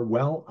we are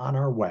well on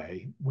our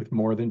way with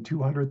more than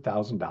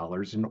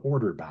 $200,000 in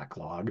order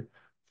backlog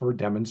for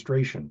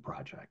demonstration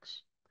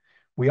projects.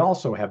 We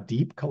also have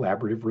deep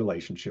collaborative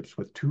relationships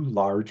with two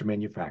large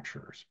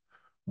manufacturers,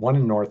 one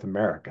in North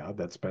America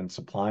that's been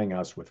supplying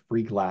us with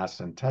free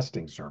glass and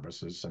testing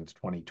services since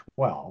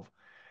 2012,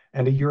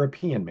 and a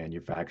European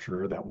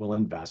manufacturer that will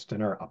invest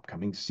in our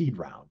upcoming seed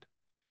round.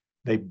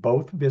 They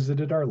both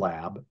visited our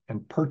lab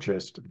and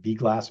purchased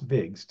V-Glass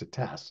VIGs to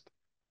test,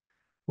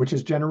 which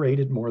has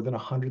generated more than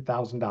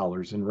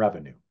 $100,000 in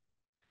revenue.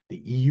 The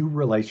EU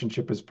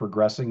relationship is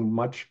progressing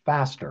much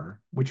faster,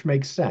 which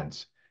makes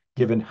sense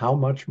given how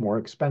much more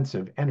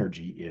expensive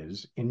energy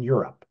is in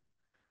Europe.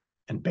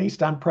 And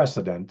based on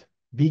precedent,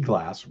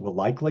 V-Glass will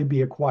likely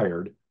be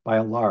acquired by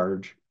a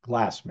large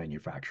glass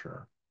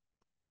manufacturer.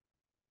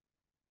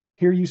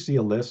 Here you see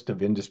a list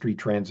of industry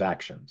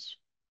transactions.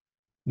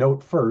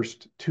 Note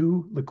first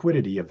two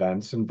liquidity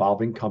events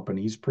involving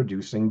companies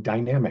producing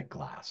dynamic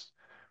glass,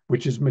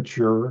 which is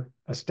mature,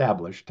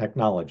 established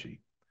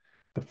technology.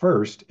 The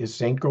first is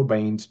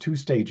Saint-Gobain's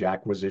two-stage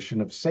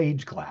acquisition of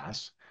Sage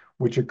Glass,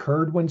 which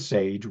occurred when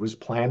Sage was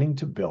planning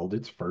to build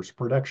its first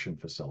production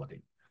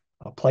facility,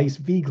 a place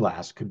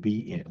V-Glass could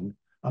be in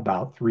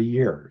about 3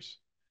 years.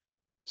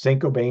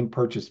 Saint-Gobain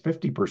purchased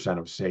 50%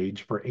 of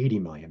Sage for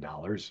 $80 million,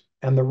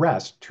 and the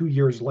rest 2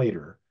 years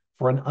later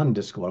for an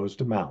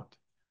undisclosed amount.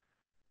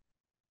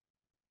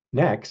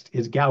 Next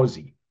is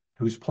Gauzy,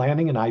 who's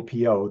planning an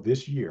IPO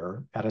this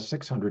year at a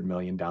 $600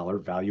 million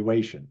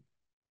valuation.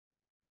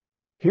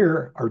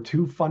 Here are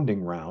two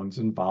funding rounds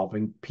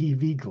involving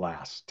PV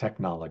glass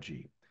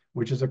technology,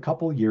 which is a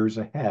couple years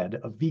ahead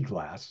of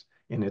V-Glass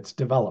in its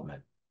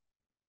development.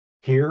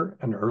 Here,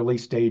 an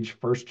early-stage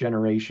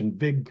first-generation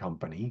VIG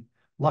company,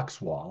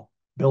 Luxwall,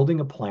 building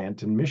a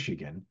plant in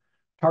Michigan,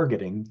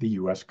 targeting the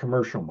U.S.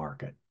 commercial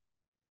market.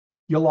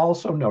 You'll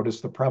also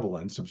notice the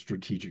prevalence of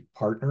strategic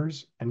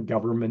partners and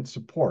government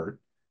support,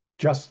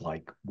 just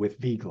like with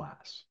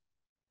V-Glass.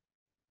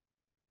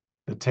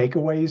 The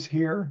takeaways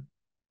here: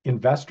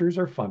 investors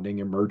are funding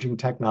emerging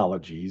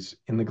technologies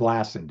in the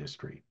glass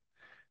industry.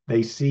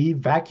 They see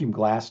vacuum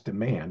glass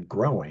demand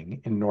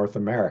growing in North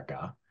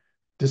America,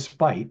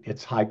 despite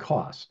its high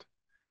cost.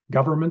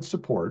 Government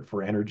support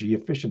for energy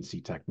efficiency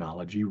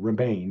technology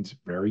remains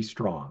very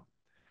strong.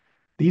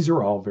 These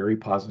are all very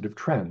positive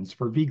trends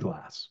for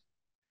V-Glass.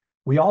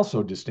 We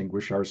also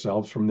distinguish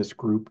ourselves from this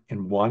group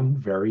in one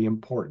very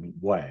important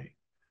way.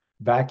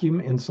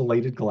 Vacuum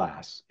insulated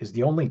glass is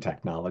the only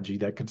technology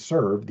that could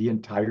serve the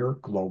entire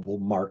global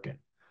market.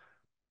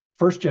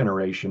 First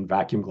generation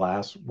vacuum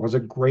glass was a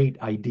great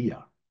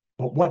idea,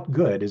 but what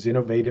good is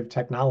innovative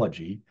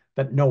technology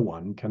that no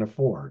one can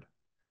afford?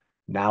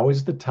 Now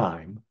is the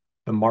time.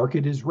 The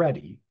market is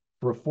ready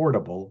for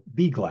affordable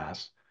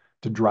V-Glass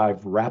to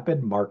drive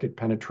rapid market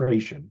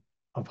penetration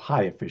of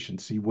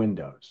high-efficiency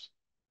windows.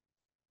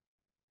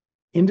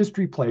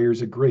 Industry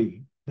players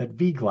agree that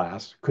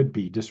V-Glass could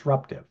be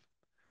disruptive.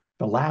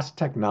 The last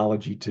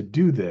technology to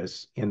do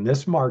this in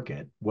this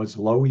market was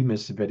low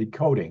emissivity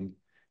coating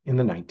in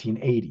the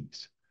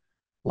 1980s.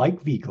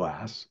 Like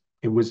V-Glass,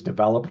 it was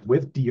developed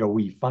with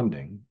DOE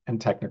funding and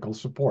technical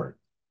support.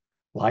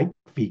 Like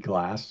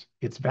V-Glass,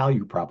 its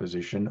value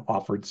proposition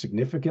offered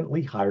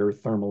significantly higher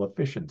thermal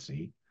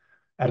efficiency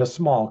at a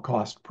small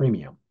cost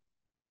premium.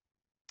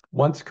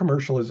 Once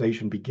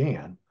commercialization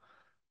began,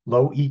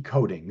 low E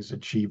coatings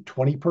achieved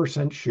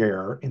 20%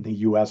 share in the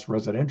US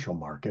residential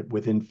market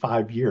within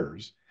 5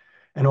 years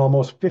and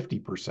almost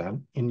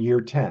 50% in year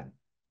 10.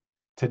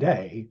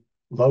 Today,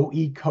 low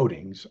E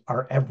coatings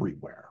are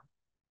everywhere.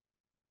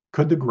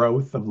 Could the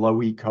growth of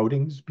low E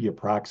coatings be a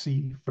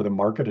proxy for the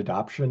market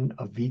adoption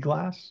of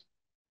V-Glass?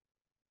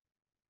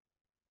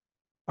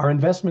 Our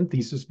investment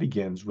thesis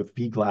begins with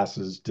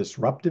V-Glass's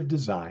disruptive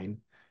design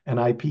and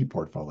IP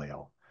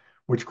portfolio,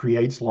 which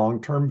creates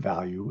long-term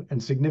value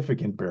and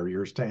significant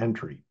barriers to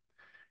entry.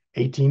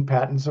 18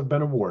 patents have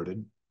been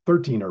awarded,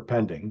 13 are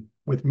pending,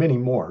 with many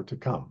more to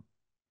come.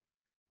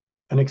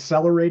 An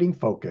accelerating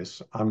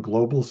focus on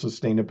global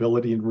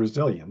sustainability and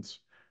resilience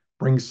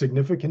brings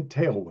significant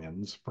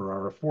tailwinds for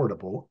our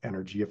affordable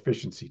energy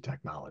efficiency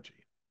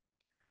technology.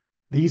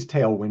 These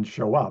tailwinds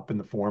show up in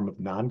the form of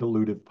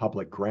non-dilutive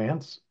public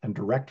grants and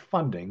direct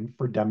funding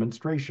for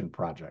demonstration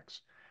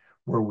projects,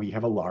 where we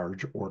have a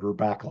large order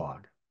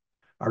backlog.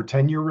 Our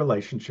 10-year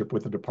relationship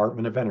with the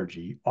Department of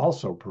Energy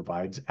also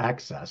provides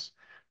access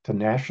to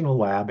national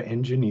lab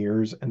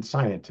engineers and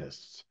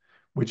scientists,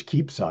 which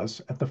keeps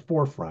us at the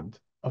forefront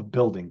of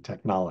building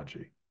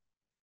technology.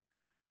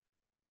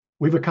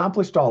 We've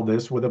accomplished all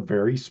this with a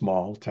very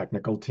small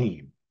technical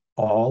team,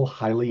 all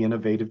highly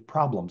innovative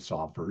problem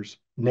solvers,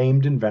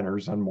 named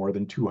inventors on more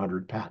than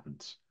 200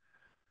 patents.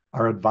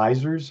 Our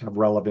advisors have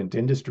relevant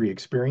industry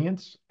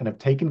experience and have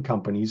taken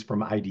companies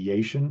from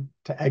ideation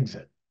to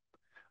exit.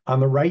 On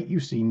the right,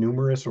 you see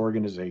numerous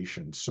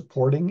organizations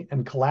supporting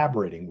and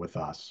collaborating with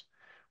us,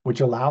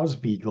 which allows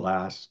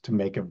V-Glass to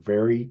make a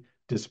very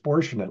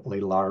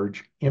disproportionately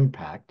large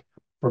impact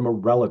from a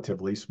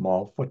relatively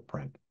small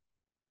footprint.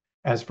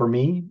 As for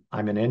me,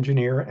 I'm an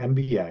engineer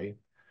MBA,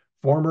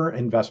 former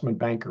investment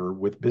banker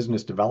with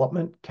business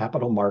development,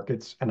 capital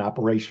markets, and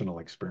operational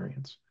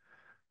experience.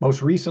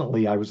 Most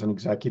recently, I was an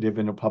executive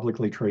in a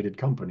publicly traded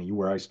company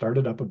where I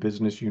started up a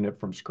business unit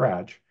from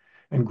scratch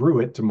and grew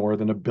it to more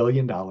than $1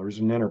 billion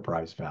in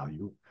enterprise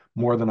value,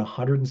 more than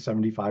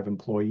 175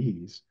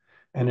 employees,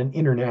 and an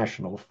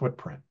international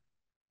footprint.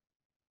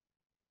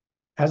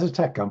 As a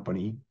tech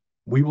company,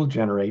 we will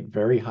generate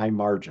very high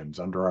margins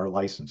under our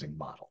licensing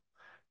model,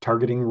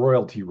 targeting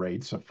royalty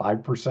rates of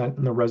 5%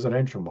 in the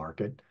residential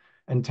market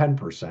and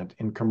 10%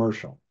 in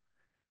commercial.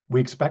 We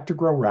expect to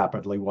grow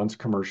rapidly once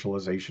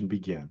commercialization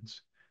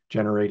begins,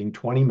 generating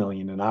 $20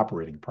 million in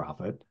operating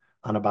profit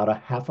on about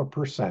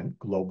 0.5%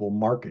 global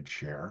market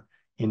share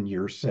in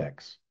year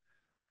 6,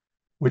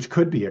 which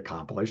could be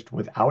accomplished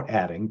without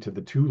adding to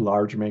the 2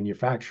 large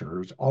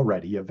manufacturers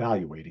already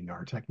evaluating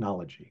our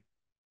technology.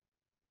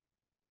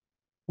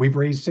 We've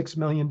raised $6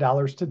 million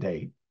to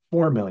date,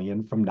 $4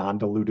 million from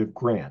non-dilutive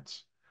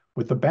grants,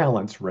 with the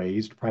balance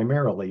raised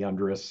primarily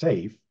under a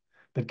SAFE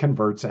that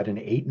converts at an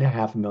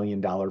 $8.5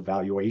 million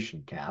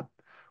valuation cap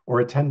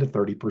or a 10 to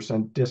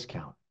 30%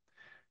 discount.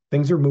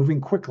 Things are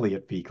moving quickly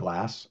at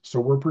V-Glass, so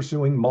we're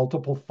pursuing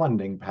multiple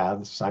funding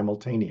paths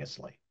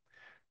simultaneously.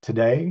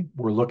 Today,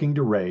 we're looking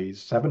to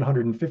raise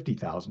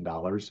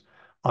 $750,000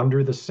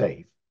 under the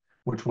SAFE,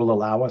 which will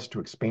allow us to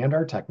expand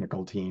our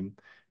technical team,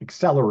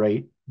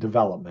 accelerate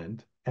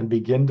development, and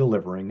begin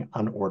delivering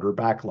on order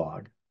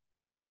backlog.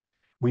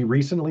 We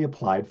recently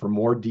applied for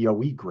more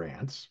DOE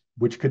grants,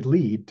 which could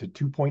lead to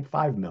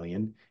 $2.5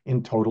 million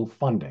in total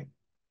funding.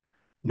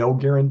 No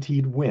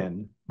guaranteed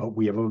win, but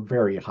we have a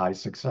very high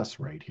success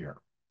rate here.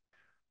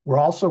 We're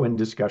also in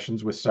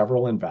discussions with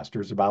several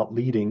investors about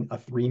leading a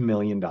 $3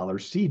 million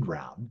seed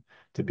round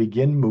to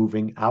begin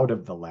moving out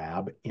of the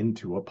lab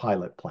into a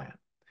pilot plant.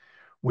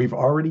 We've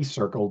already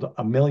circled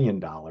 $1 million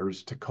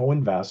to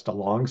co-invest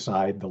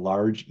alongside the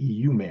large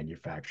EU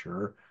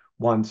manufacturer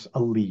once a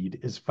lead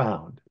is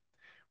found.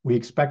 We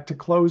expect to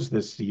close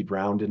this seed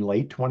round in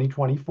late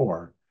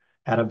 2024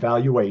 at a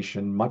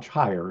valuation much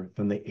higher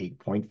than the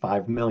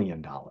 $8.5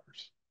 million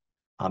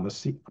on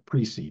the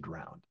pre-seed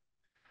round.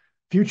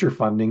 Future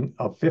funding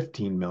of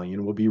 $15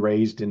 million will be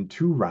raised in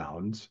 2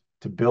 rounds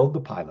to build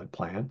the pilot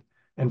plant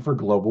and for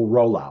global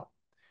rollout.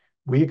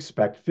 We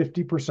expect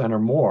 50% or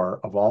more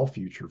of all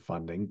future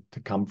funding to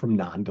come from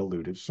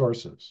non-dilutive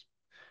sources.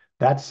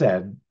 That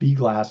said,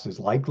 V-Glass is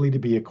likely to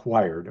be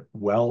acquired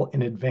well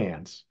in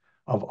advance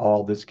of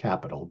all this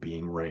capital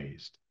being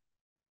raised.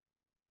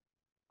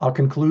 I'll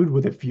conclude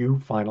with a few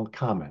final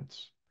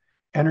comments.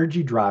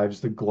 Energy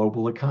drives the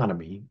global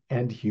economy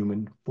and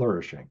human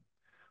flourishing.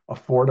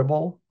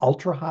 Affordable,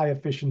 ultra-high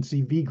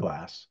efficiency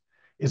V-Glass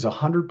is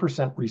 100%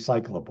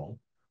 recyclable,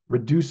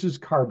 reduces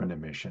carbon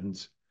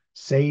emissions,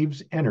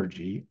 saves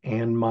energy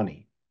and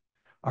money.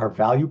 Our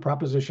value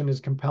proposition is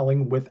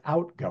compelling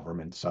without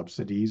government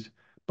subsidies,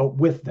 but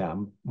with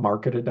them,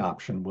 market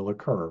adoption will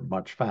occur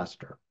much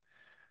faster.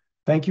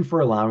 Thank you for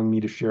allowing me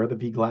to share the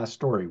V-Glass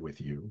story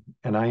with you,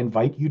 and I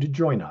invite you to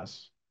join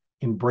us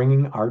in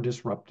bringing our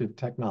disruptive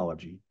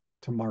technology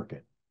to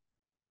market.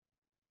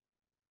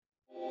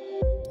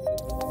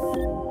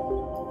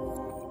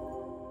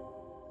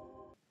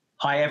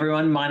 Hi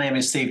everyone, my name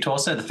is Steve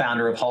Torso, the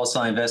founder of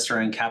Wholesale Investor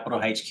and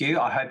CapitalHQ.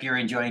 I hope you're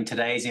enjoying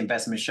today's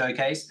investment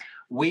showcase.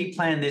 We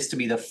plan this to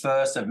be the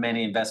first of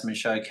many investment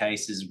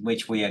showcases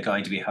which we are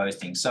going to be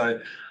hosting. So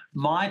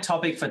my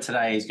topic for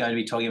today is going to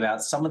be talking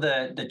about some of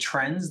the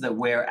trends that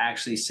we're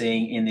actually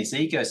seeing in this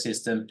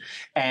ecosystem,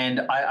 and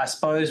I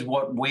suppose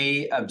what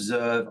we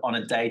observe on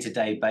a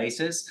day-to-day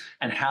basis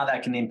and how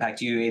that can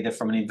impact you either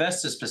from an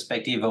investor's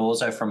perspective or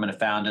also from a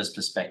founder's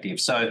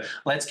perspective. So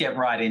let's get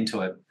right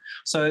into it.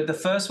 So the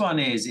first one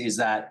is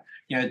that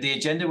the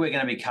agenda we're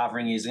going to be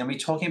covering is going to be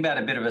talking about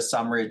a bit of a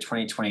summary of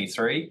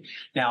 2023.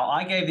 Now,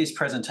 I gave this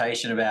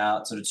presentation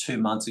about sort of 2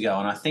 months ago,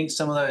 and I think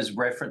some of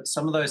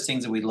those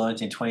things that we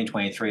learned in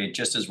 2023 are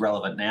just as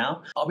relevant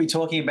now. I'll be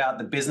talking about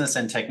the business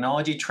and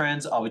technology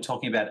trends. I'll be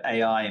talking about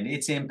AI and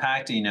its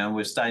impact.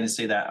 We're starting to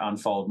see that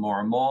unfold more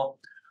and more.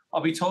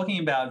 I'll be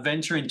talking about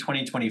venture in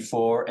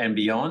 2024 and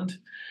beyond.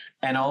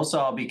 And also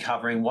I'll be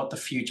covering what the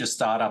future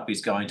startup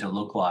is going to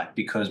look like,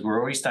 because we're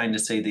already starting to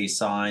see these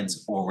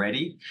signs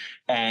already.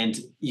 And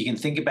you can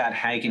think about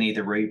how you can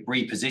either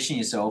reposition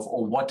yourself,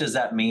 or what does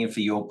that mean for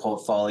your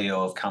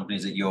portfolio of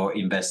companies that you're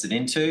invested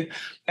into.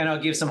 And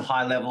I'll give some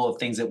high level of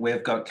things that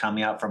we've got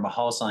coming up from a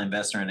wholesale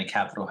investor and a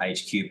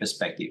CapitalHQ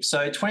perspective.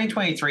 So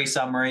 2023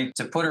 summary,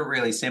 to put it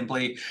really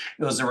simply,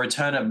 it was a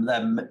return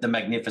of the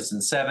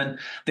Magnificent Seven.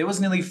 There was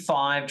nearly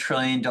 $5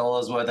 trillion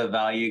worth of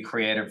value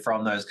created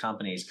from those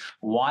companies.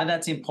 Why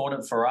that's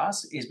important for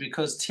us is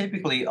because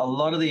typically a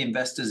lot of the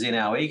investors in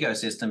our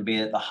ecosystem, be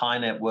it the high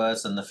net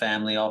worths and the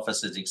family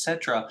offices,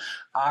 etc.,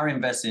 are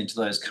invested into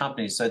those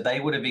companies. So they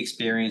would have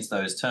experienced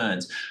those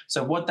turns.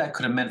 So what that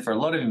could have meant for a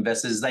lot of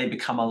investors, they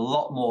become a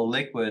lot more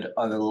liquid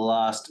over the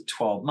last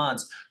 12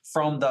 months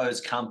from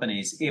those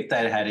companies if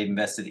they had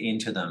invested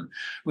into them.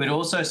 We'd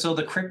also saw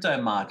the crypto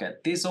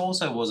market. This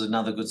also was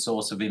another good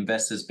source of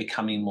investors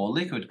becoming more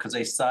liquid, because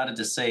they started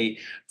to see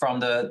from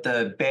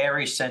the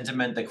bearish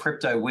sentiment, the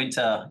crypto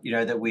winter,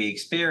 that we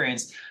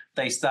experienced,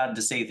 they started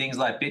to see things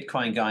like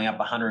Bitcoin going up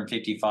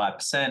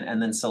 155%,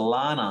 and then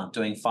Solana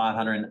doing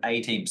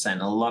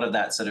 518%. A lot of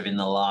that sort of in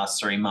the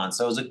last 3 months.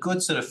 So it was a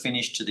good sort of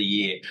finish to the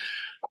year.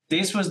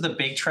 This was the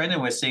big trend,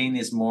 and we're seeing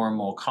this more and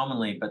more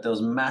commonly, but there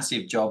was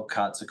massive job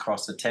cuts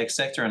across the tech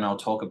sector, and I'll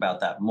talk about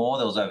that more.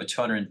 There was over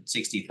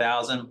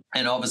 260,000.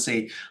 And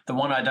obviously, the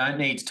one I don't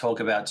need to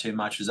talk about too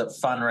much is that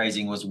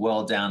fundraising was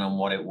well down on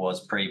what it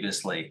was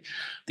previously.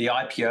 The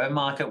IPO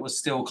market was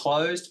still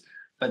closed,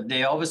 but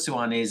the obvious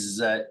one is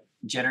that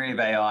generative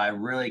AI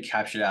really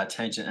captured our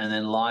attention. And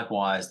then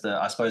likewise,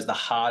 I suppose the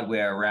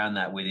hardware around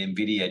that, with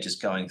NVIDIA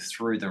just going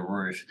through the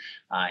roof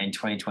in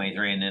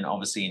 2023, and then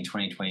obviously in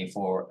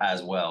 2024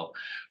 as well,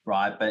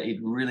 right? But it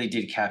really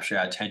did capture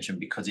our attention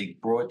because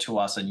it brought to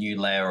us a new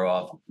layer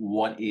of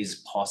what is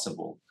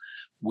possible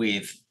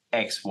with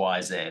X,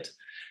 Y, Z.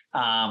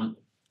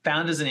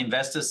 Founders and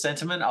investors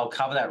sentiment, I'll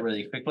cover that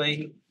really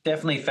quickly.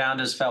 Definitely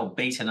founders felt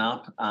beaten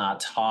up,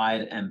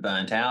 tired and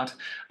burnt out.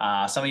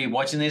 Some of you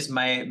watching this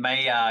may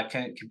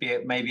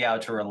be able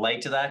to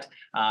relate to that.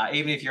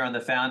 Even if you're on the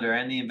founder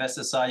and the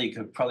investor side, you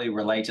could probably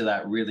relate to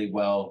that really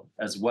well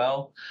as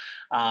well.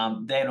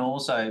 Then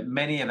also,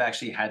 many have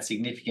actually had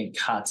significant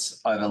cuts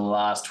over the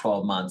last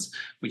 12 months,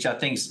 which I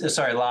think,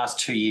 last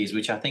 2 years,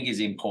 which I think is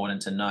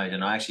important to note.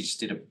 And I actually just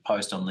did a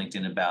post on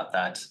LinkedIn about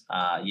that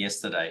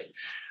yesterday.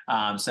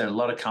 So a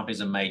lot of companies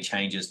have made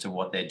changes to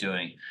what they're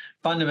doing.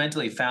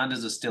 Fundamentally,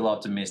 founders are still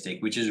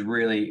optimistic, which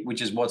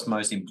is what's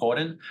most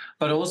important.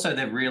 But also,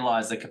 they've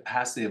realized the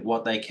capacity of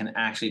what they can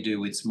actually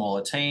do with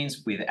smaller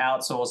teams, with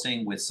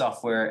outsourcing, with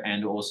software,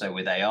 and also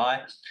with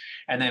AI.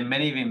 And then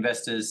many of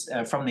investors,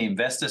 from the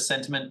investor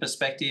sentiment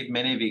perspective,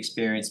 many have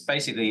experienced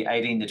basically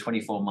 18 to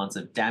 24 months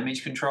of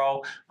damage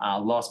control,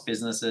 lost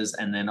businesses,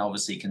 and then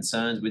obviously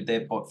concerns with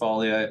their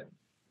portfolio.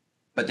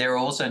 But they're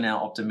also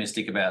now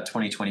optimistic about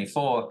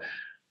 2024.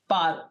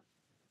 But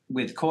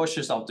with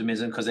cautious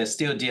optimism, because they're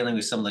still dealing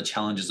with some of the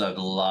challenges over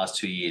the last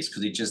 2 years,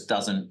 because it just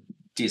doesn't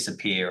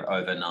disappear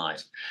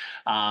overnight.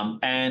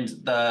 And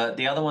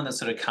the other one that's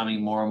sort of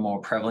coming more and more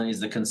prevalent is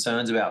the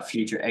concerns about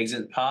future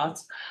exit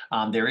paths.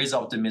 There is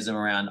optimism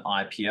around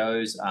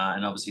IPOs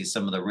and obviously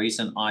some of the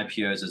recent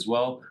IPOs as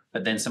well,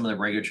 but then some of the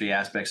regulatory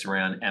aspects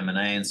around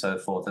M&A and so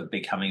forth are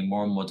becoming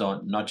more and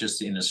more not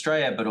just in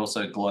Australia, but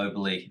also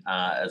globally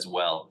as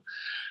well.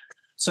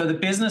 So the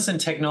business and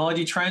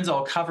technology trends,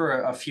 I'll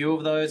cover a few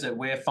of those that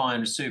we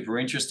find super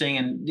interesting.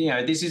 And,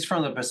 this is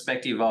from the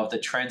perspective of the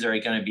trends that are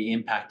going to be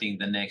impacting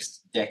the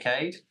next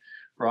decade,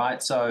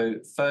 right? So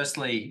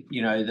firstly,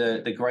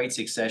 the Great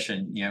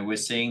Succession, we're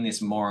seeing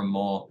this more and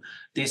more.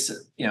 This,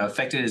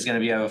 effectively is going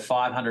to be over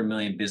 500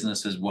 million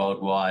businesses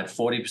worldwide.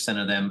 40%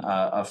 of them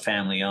are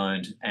family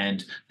owned,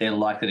 and they're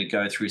likely to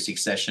go through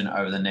succession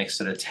over the next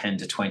sort of 10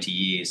 to 20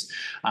 years.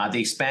 The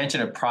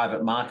expansion of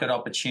private market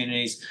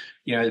opportunities,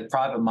 the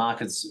private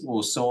markets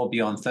will soar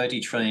beyond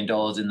 $30 trillion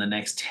in the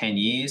next 10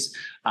 years,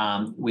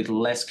 with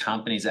less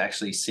companies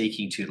actually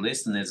seeking to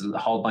list. And there's a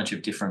whole bunch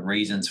of different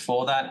reasons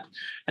for that.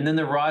 And then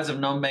the rise of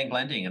non-bank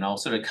lending, and I'll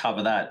sort of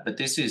cover that. But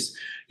this is,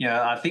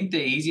 I think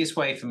the easiest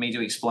way for me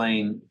to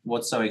explain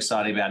what's so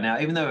exciting about now,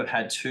 even though we've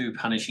had 2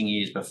 punishing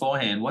years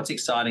beforehand, what's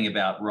exciting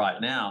about right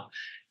now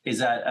is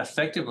that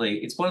effectively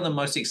it's one of the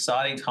most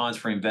exciting times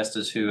for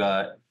investors who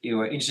are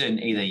interested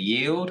in either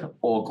yield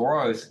or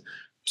growth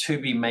to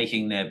be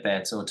making their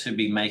bets or to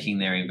be making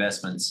their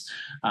investments.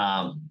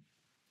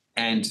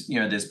 And,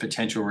 there's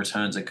potential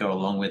returns that go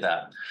along with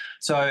that.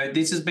 So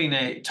this has been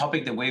a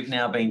topic that we've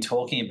now been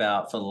talking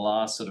about for the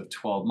last sort of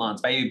 12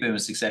 months. Baby boomer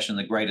succession,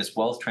 the greatest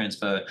wealth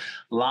transfer.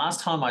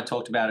 Last time I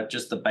talked about it,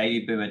 just the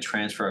baby boomer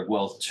transfer of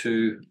wealth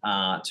to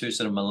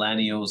sort of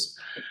millennials.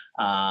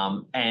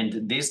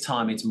 And this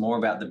time it's more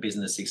about the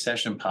business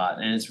succession part.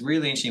 And it's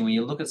really interesting when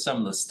you look at some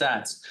of the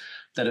stats,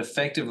 that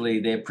effectively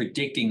they're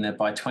predicting that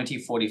by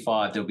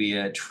 2045, there'll be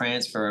a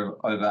transfer of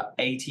over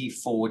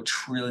 $84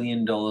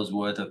 trillion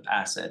worth of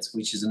assets,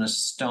 which is an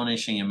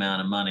astonishing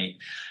amount of money.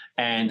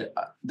 And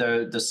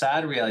the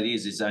sad reality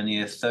is only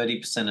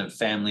 30% of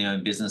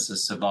family-owned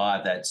businesses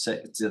survive that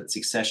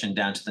succession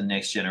down to the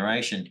next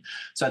generation.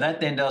 So that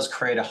then does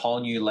create a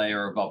whole new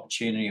layer of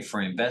opportunity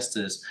for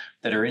investors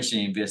that are interested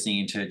in investing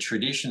into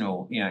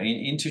traditional,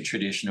 into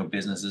traditional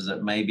businesses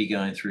that may be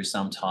going through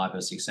some type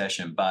of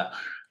succession. But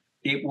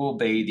it will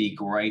be the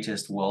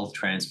greatest wealth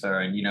transfer.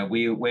 And,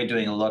 we're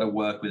doing a lot of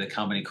work with a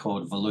company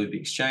called Volube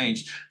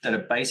Exchange that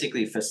are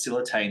basically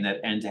facilitating that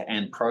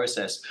end-to-end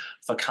process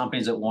for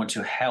companies that want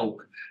to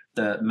help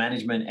the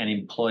management and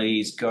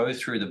employees go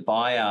through the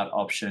buyout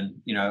option,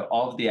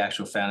 of the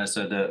actual founder.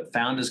 So the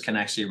founders can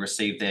actually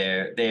receive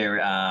their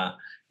payday,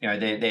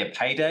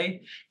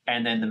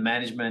 and then the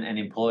management and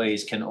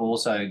employees can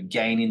also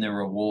gain in the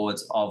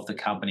rewards of the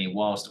company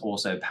whilst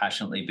also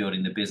passionately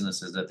building the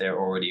businesses that they're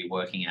already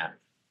working at.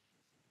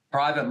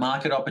 Private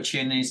market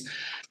opportunities,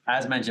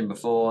 as mentioned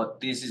before,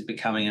 this is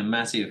becoming a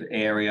massive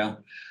area.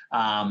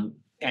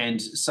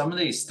 And some of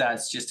these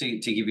stats, just to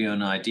give you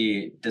an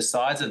idea, the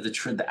size of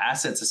the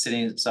assets are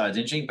sitting aside is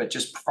interesting, but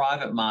just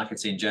private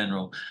markets in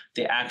general,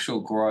 the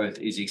actual growth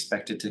is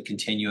expected to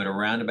continue at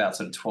around about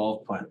sort of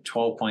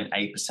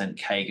 12.8%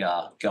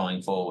 CAGR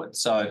going forward.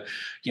 So,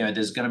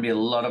 there's going to be a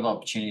lot of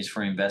opportunities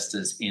for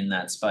investors in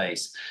that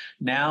space.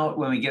 Now,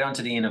 when we get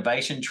onto the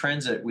innovation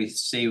trends that we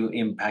see will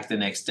impact the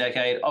next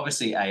decade,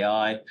 obviously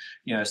AI,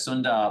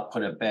 Sundar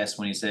put it best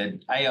when he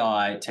said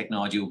AI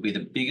technology will be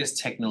the biggest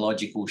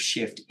technological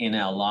shift in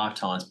our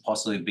lifetimes,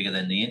 possibly bigger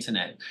than the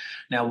internet.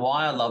 Now,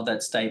 why I love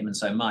that statement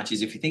so much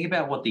is if you think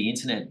about what the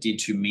internet did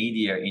to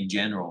media in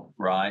general,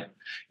 right,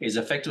 is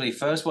effectively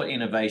first what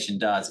innovation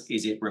does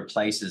is it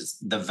replaces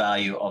the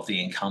value of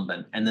the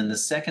incumbent. And then the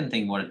second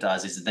thing what it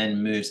does is it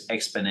then moves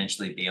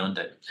exponentially beyond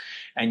it.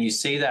 And you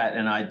see that,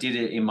 and I did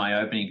it in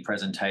my opening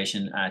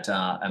presentation at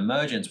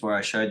Emergence, where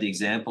I showed the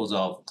examples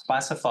of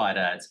classified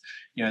ads.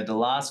 The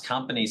last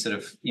company sort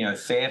of,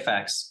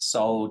 Fairfax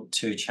sold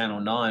to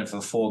Channel 9 for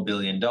 $4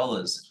 billion,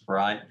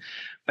 right?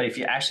 But if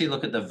you actually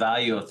look at the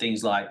value of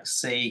things like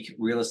Seek,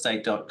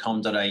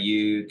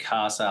 realestate.com.au,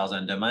 car sales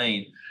and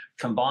domain,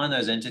 combined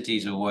those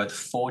entities were worth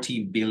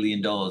 $40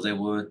 billion. They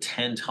were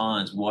 10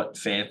 times what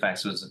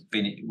Fairfax was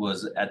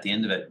at the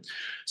end of it.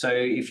 So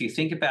if you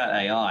think about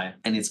AI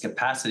and its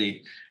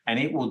capacity, and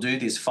it will do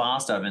this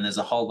faster, and there's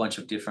a whole bunch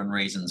of different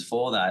reasons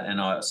for that.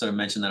 And I sort of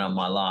mentioned that on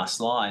my last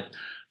slide.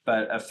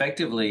 But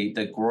effectively,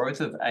 the growth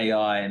of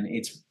AI and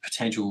its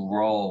potential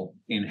role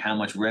in how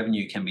much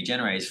revenue can be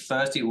generated is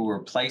first, it will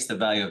replace the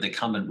value of the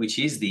incumbent, which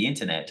is the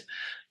internet.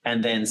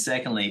 And then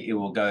secondly, it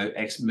will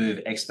move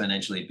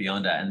exponentially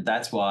beyond that. And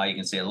that's why you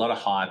can see a lot of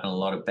hype and a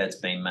lot of bets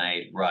being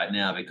made right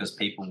now, because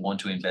people want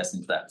to invest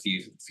into that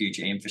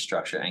future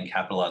infrastructure and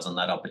capitalize on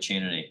that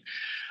opportunity.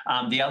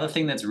 The other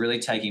thing that's really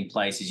taking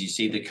place is you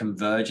see the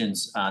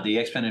convergence, the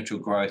exponential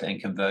growth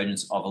and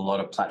convergence of a lot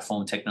of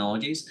platform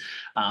technologies.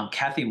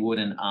 Kathy Wood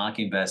and ARK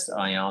Invest,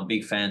 I'm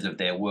big fans of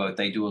their work.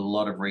 They do a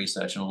lot of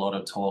research and a lot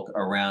of talk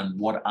around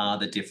what are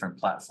the different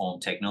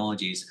platform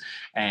technologies.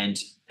 And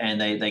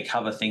they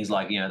cover things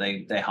like,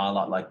 they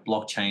highlight like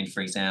blockchain, for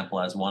example,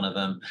 as one of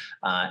them,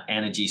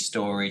 energy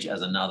storage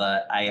as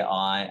another,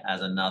 AI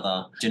as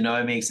another,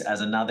 genomics as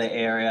another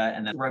area,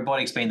 and then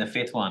robotics being the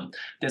fifth one.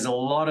 There's a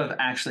lot of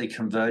actually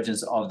convergence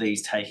of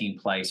these taking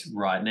place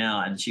right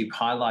now. And she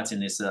highlights in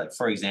this,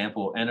 for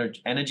example,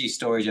 energy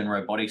storage and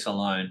robotics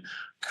alone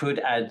could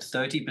add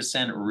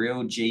 30%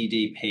 real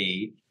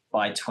GDP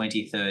by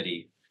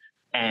 2030.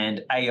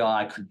 And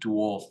AI could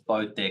dwarf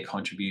both their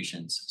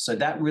contributions. So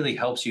that really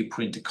helps you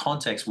put into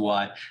context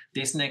why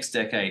this next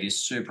decade is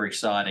super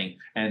exciting.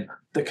 And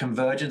the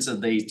convergence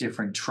of these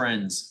different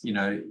trends,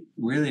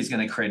 really is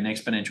going to create an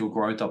exponential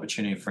growth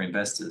opportunity for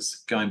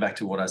investors, going back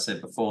to what I said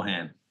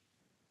beforehand.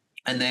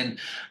 And then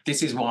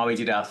this is why we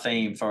did our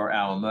theme for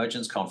our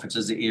Emergence conference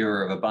as the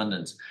era of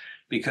abundance.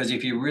 Because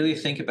if you really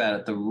think about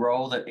it, the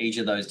role that each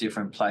of those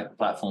different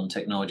platform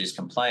technologies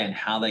can play and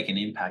how they can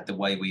impact the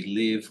way we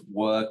live,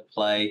 work,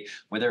 play,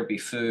 whether it be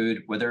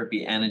food, whether it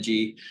be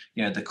energy,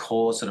 the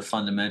core sort of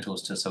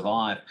fundamentals to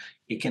survive,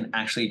 it can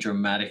actually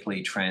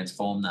dramatically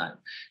transform that.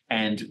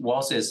 And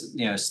whilst there's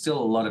still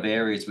a lot of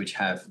areas which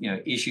have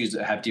issues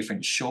that have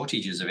different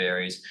shortages of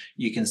areas,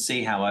 you can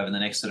see how over the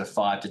next sort of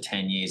 5 to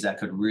 10 years that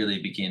could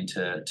really begin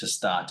to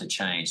start to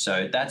change.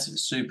 So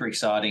that's super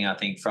exciting, I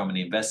think, from an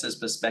investor's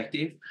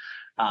perspective.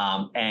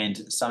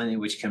 And something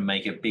which can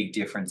make a big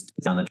difference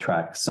down the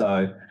track.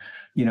 So,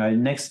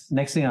 next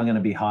thing I'm going to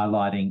be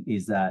highlighting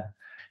is that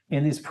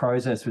in this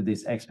process with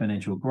this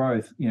exponential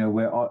growth,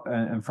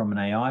 and from an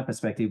AI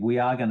perspective, we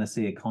are going to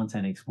see a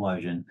content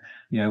explosion.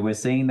 We're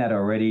seeing that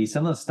already.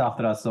 Some of the stuff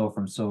that I saw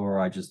from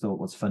Sora, I just thought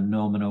was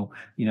phenomenal.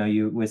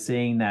 We're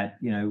seeing that,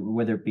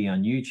 whether it be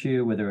on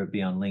YouTube, whether it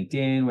be on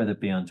LinkedIn, whether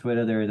it be on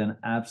Twitter, there is an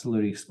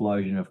absolute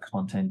explosion of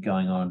content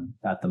going on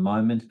at the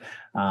moment.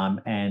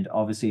 And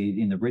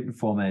obviously in the written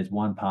format is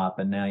one part,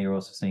 but now you're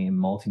also seeing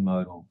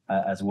multimodal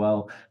as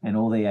well. And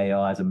all the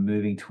AIs are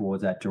moving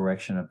towards that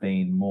direction of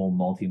being more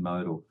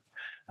multimodal.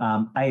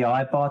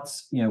 AI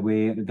bots,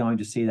 we're going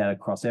to see that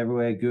across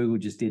everywhere. Google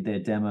just did their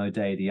demo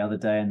day the other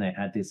day, and they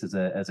had this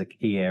as a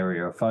key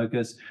area of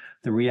focus.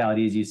 The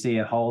reality is you see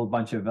a whole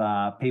bunch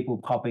of people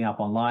popping up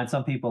online,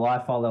 some people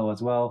I follow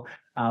as well,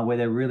 where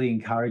they're really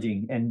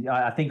encouraging. And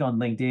I think on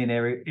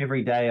LinkedIn,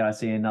 every day I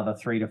see another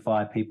 3 to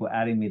 5 people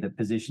adding me that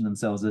position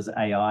themselves as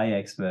AI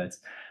experts.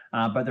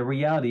 But the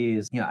reality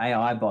is,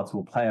 AI bots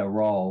will play a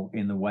role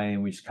in the way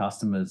in which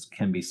customers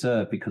can be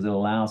served, because it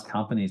allows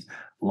companies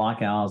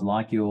like ours,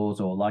 like yours,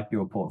 or like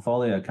your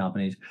portfolio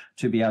companies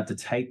to be able to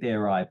take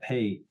their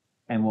IP,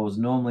 and what was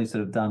normally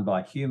sort of done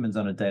by humans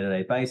on a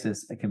day-to-day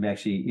basis, it can be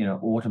actually,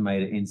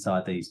 automated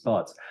inside these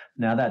bots.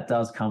 Now, that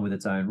does come with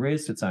its own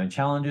risks, its own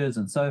challenges,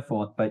 and so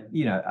forth. But,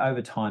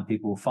 over time,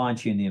 people will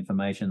fine-tune the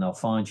information, they'll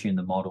fine-tune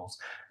the models,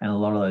 and a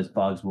lot of those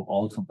bugs will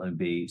ultimately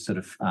be sort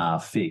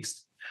of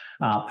fixed.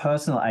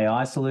 Personal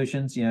AI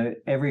solutions,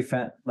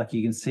 like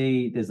you can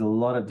see, there's a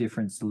lot of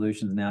different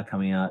solutions now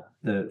coming out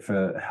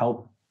for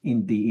help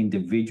in the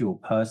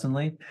individual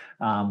personally,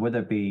 whether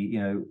it be,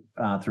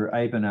 through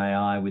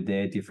OpenAI with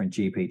their different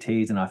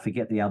GPTs. And I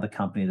forget the other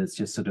company that's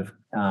just sort of,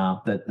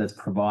 that's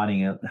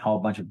providing a whole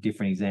bunch of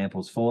different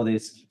examples for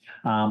this.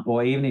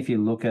 Or even if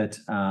you look at,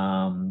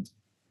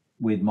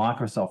 with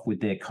Microsoft, with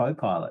their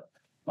Copilot,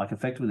 like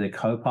effectively their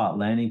Copilot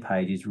landing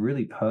page is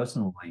really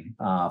personally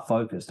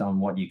focused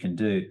on what you can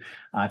do.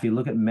 If you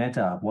look at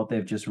Meta, what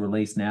they've just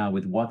released now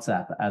with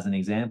WhatsApp as an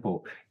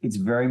example, it's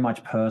very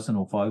much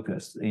personal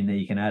focused in that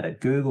you can add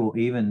it. Google,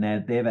 even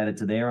they've added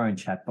to their own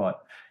chatbot.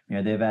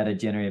 They've added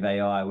generative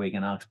AI where you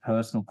can ask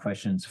personal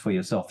questions for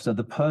yourself. So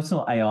the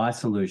personal AI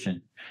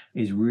solution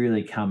is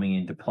really coming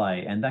into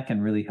play, and that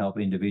can really help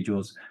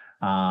individuals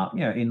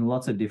in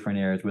lots of different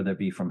areas, whether it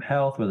be from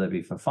health, whether it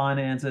be for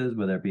finances,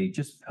 whether it be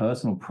just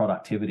personal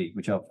productivity,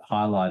 which I've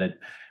highlighted.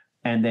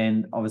 And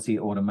then obviously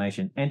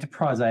automation.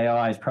 Enterprise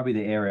AI is probably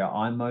the area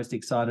I'm most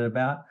excited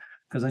about,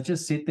 because I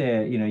just sit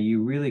there,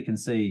 you really can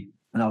see,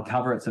 and I'll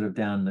cover it sort of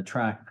down the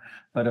track,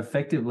 but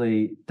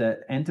effectively the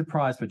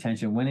enterprise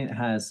potential, when it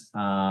has,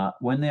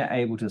 when they're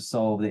able to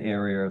solve the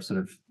area of sort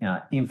of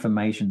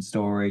information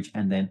storage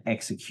and then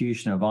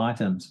execution of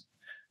items,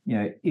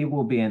 it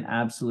will be an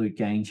absolute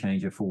game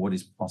changer for what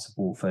is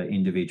possible for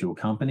individual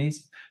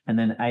companies. And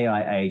then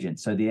AI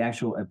agents, so the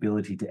actual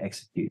ability to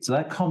execute. So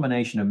that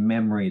combination of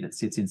memory that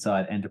sits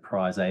inside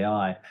enterprise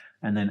AI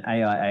and then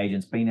AI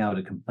agents being able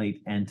to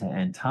complete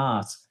end-to-end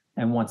tasks.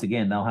 And once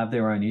again, they'll have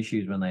their own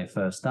issues when they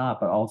first start,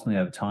 but ultimately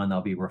over time,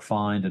 they'll be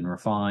refined,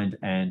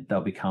 and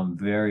they'll become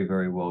very,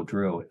 very well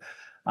drilled.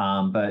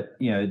 But,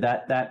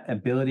 that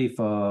ability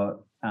for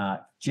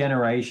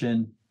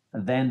generation,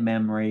 then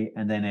memory,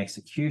 and then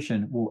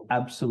execution will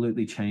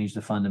absolutely change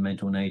the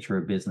fundamental nature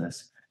of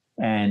business.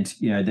 And,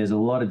 there's a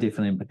lot of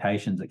different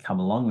implications that come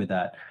along with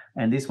that.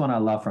 And this one I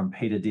love from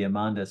Peter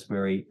Diamandis,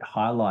 where he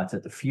highlights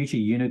that the future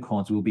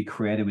unicorns will be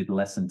created with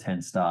less than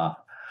 10 staff.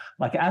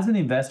 Like, as an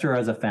investor,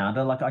 as a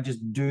founder, I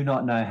just do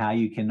not know how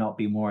you cannot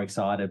be more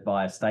excited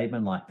by a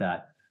statement like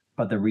that.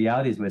 But the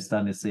reality is we're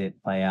starting to see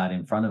it play out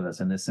in front of us.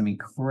 And there's some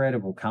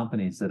incredible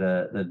companies that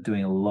are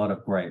doing a lot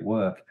of great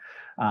work.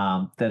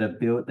 That are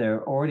built,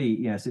 they're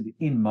already, sort of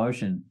in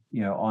motion,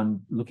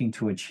 on looking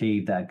to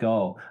achieve that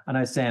goal. I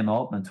know Sam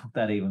Altman took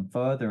that even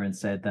further and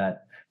said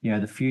that,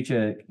 the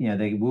future,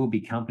 there will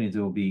be companies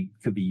that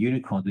could be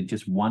unicorns with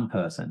just one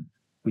person,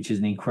 which is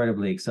an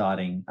incredibly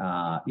exciting,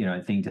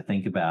 thing to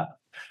think about.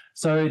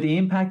 So the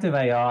impact of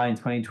AI in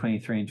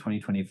 2023 and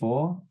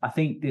 2024, I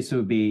think this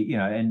will be,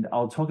 and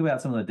I'll talk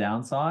about some of the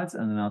downsides,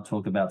 and then I'll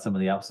talk about some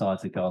of the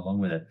upsides that go along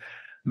with it.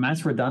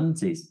 Mass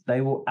redundancies, they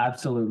will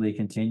absolutely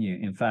continue.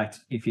 In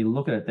fact, if you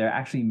look at it, they're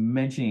actually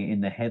mentioning it in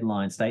the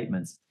headline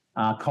statements.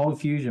 Cold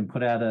Fusion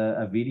put out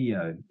a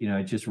video,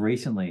 just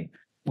recently,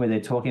 where they're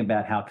talking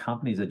about how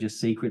companies are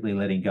just secretly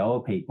letting go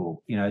of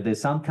people.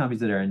 There's some companies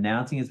that are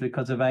announcing it's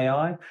because of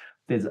AI.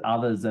 There's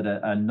others that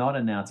are not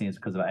announcing it's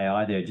because of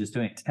AI. They're just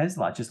doing it.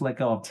 Tesla just let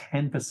go of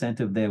 10%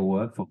 of their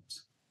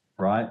workforce,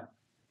 right?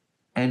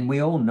 And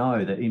we all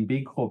know that in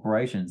big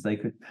corporations, they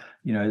could,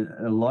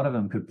 a lot of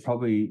them could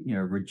probably,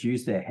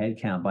 reduce their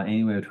headcount by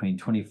anywhere between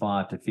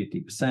 25 to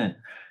 50%.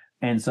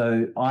 And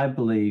so I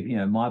believe,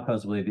 my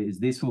personal belief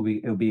is it'll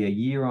be a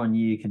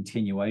year-on-year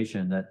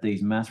continuation, that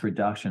these mass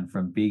reduction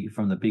from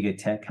the bigger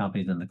tech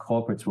companies and the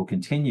corporates will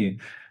continue.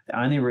 The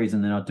only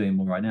reason they're not doing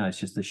more right now is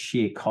just the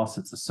sheer cost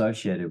that's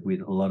associated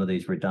with a lot of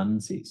these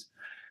redundancies.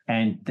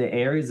 And the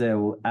areas they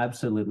will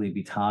absolutely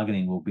be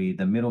targeting will be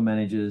the middle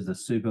managers, the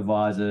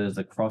supervisors,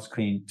 the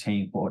cross-team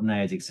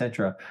coordinators,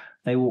 etc.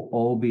 They will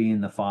all be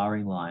in the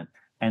firing line.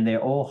 And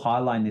they're all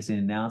highlighting this in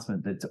an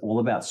announcement that's all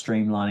about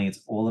streamlining.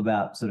 It's all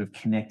about sort of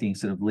connecting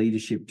sort of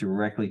leadership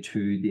directly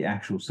to the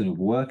actual sort of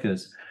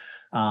workers.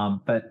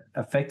 But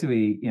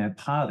effectively,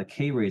 part of the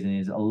key reason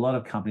is a lot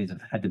of companies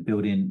have had to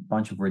build in a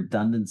bunch of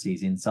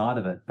redundancies inside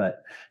of it.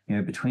 But,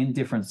 between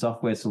different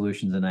software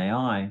solutions and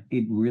AI,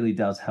 it really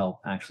does help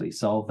actually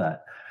solve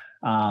that.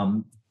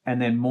 And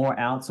then more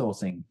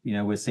outsourcing.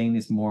 We're seeing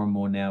this more and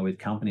more now with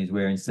companies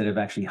where instead of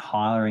actually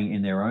hiring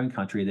in their own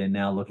country, they're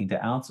now looking to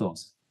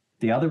outsource.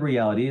 The other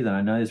reality is, and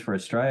I know this for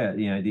Australia,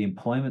 the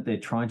employment, they're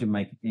trying to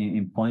make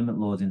employment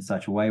laws in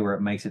such a way where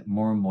it makes it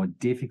more and more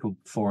difficult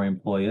for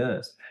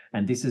employers.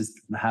 And this has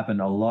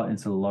happened a lot in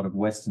a lot of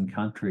Western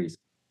countries.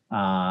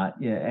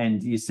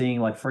 And you're seeing,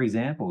 like, for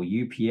example,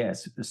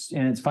 UPS.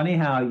 And it's funny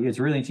how it's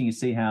really interesting to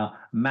see how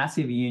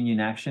massive union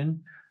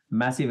action,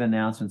 massive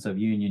announcements of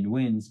union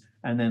wins,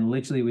 and then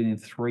literally within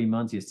 3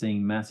 months, you're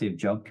seeing massive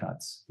job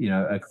cuts,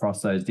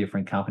 across those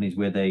different companies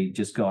where they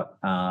just got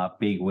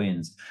big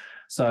wins.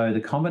 So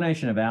the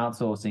combination of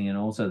outsourcing and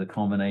also the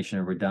combination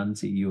of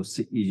redundancy, you're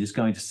just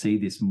going to see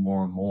this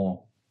more and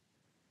more.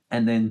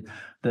 And then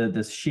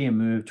the sheer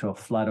move to a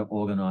flatter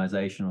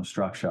organizational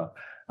structure,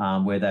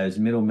 where those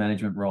middle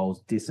management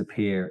roles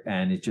disappear,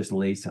 and it just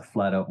leads to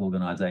flatter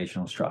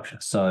organizational structure.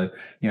 So,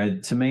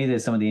 to me,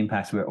 there's some of the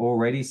impacts we're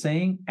already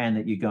seeing, and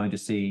that you're going to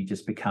see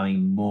just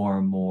becoming more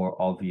and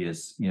more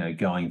obvious,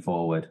 going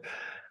forward.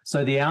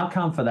 So the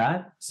outcome for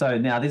that, so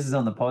now this is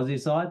on the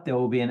positive side, there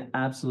will be an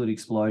absolute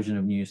explosion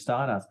of new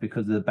startups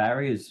because the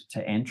barriers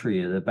to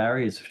entry, the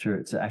barriers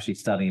to actually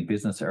starting a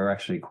business are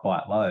actually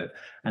quite low.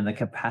 And the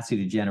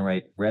capacity to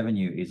generate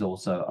revenue is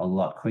also a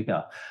lot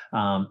quicker.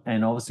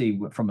 And obviously,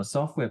 from a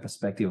software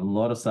perspective, a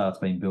lot of startups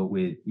being built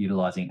with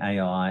utilizing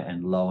AI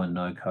and low and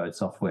no code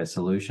software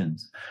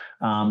solutions.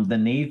 The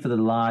need for the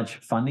large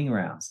funding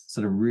rounds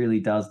sort of really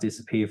does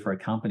disappear for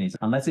companies,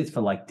 unless it's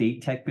for like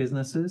deep tech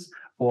businesses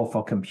or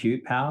for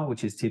compute power,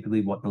 which is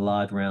typically what the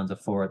large rounds are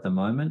for at the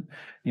moment.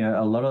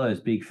 A lot of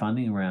those big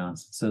funding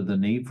rounds, so the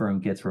need for them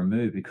gets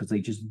removed because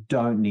they just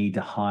don't need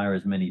to hire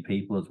as many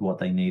people as what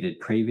they needed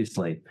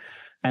previously.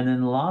 And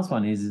then the last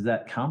one is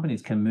that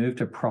companies can move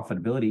to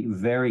profitability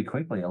very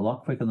quickly, a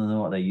lot quicker than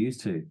what they used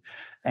to.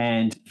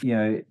 And,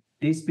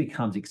 this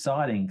becomes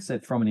exciting. So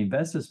from an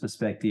investor's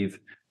perspective,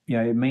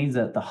 it means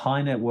that the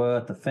high net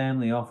worth, the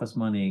family office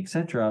money, et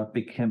cetera,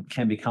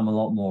 can become a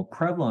lot more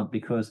prevalent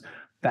because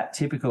that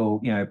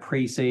typical,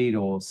 pre-seed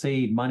or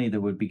seed money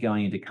that would be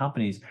going into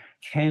companies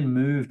can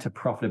move to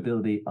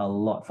profitability a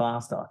lot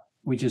faster,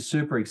 which is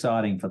super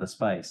exciting for the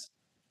space.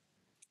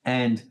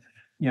 And,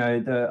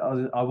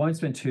 I won't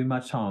spend too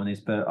much time on this,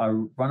 but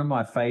one of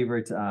my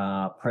favorite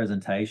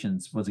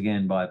presentations was,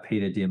 again, by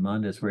Peter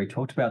Diamandis, where he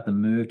talked about the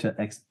move to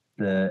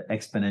the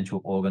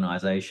exponential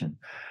organization.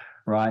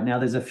 Right. Now,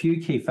 there's a few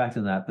key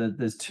factors in that, but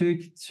there's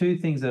two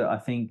things that I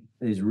think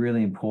is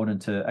really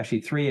important to,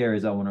 actually 3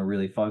 areas I want to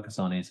really focus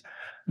on is,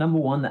 number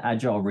one, the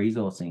agile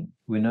resourcing.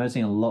 We're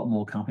noticing a lot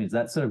more companies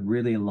that sort of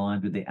really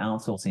aligned with the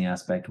outsourcing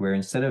aspect, where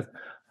instead of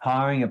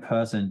hiring a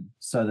person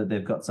so that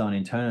they've got someone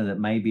internal that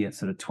may be at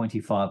sort of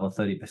 25 or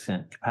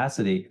 30%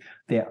 capacity,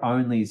 they're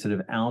only sort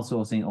of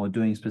outsourcing or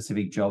doing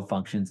specific job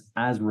functions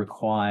as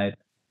required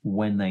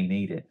when they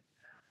need it.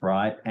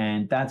 Right.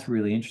 And that's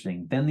really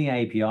interesting. Then the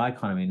API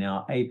economy.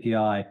 Now,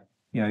 API,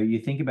 you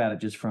think about it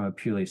just from a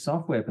purely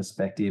software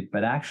perspective,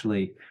 but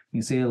actually you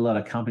can see a lot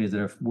of companies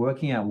that are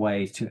working out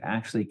ways to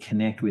actually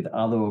connect with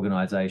other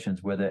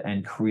organizations,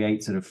 and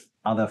create sort of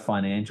other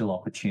financial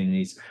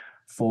opportunities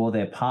for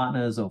their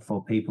partners or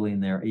for people in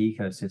their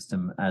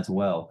ecosystem as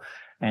well.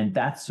 And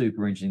that's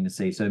super interesting to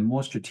see. So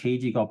more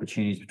strategic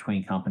opportunities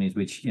between companies,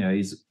 which,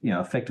 is,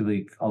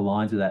 effectively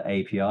aligns with that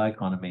API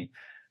economy.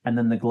 And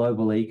then the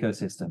global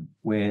ecosystem,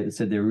 where it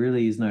said there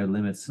really is no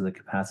limits to the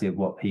capacity of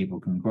what people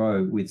can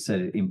grow with, said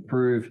it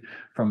improved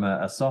from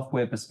a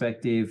software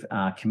perspective,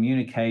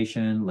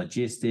 communication,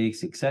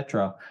 logistics,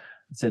 etc.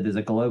 Said there's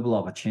a global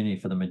opportunity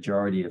for the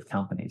majority of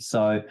companies.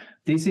 So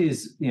this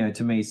is,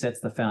 to me,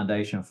 sets the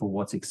foundation for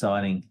what's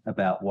exciting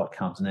about what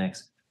comes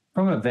next.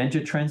 From a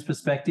venture trends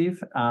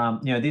perspective,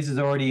 this is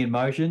already in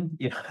motion.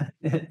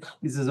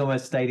 This is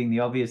almost stating the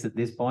obvious at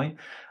this point.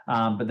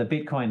 But the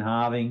Bitcoin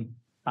halving,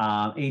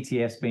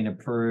 ETF's been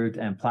approved,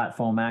 and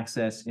platform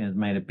access has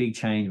made a big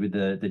change with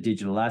the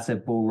digital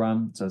asset bull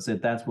run. So I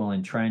said that's well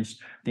entrenched.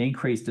 The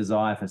increased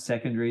desire for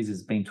secondaries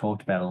has been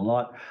talked about a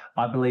lot.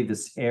 I believe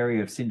this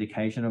area of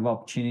syndication of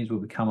opportunities will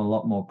become a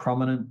lot more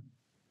prominent.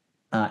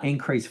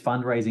 Increased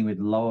fundraising with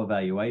lower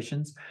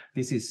valuations.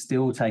 This is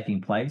still taking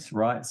place,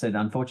 right? So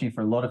unfortunately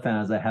for a lot of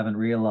founders, they haven't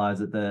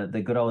realized that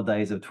the good old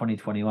days of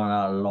 2021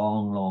 are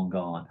long, long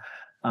gone.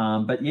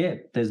 But yeah,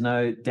 there's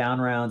no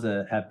down rounds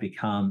have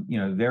become,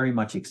 very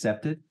much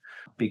accepted,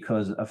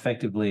 because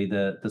effectively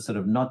the sort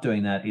of not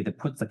doing that either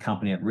puts the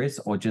company at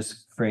risk or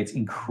just creates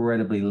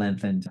incredibly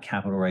lengthened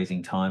capital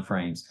raising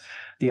timeframes.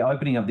 The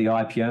opening of the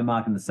IPO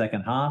market in the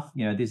second half,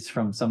 this is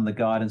from some of the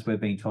guidance we've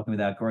been talking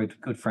with our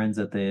good friends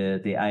at the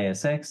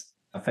ASX.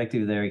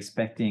 Effectively, they're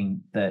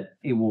expecting that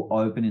it will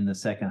open in the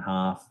second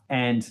half.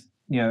 And,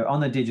 on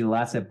the digital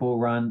asset bull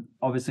run,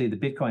 obviously the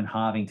Bitcoin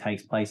halving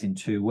takes place in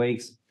 2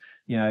 weeks.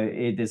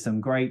 There's some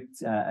great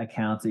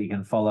accounts that you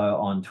can follow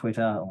on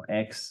Twitter or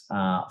X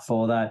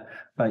for that.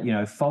 But,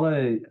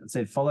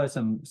 follow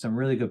some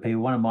really good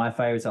people. One of my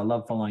favorites, I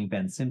love following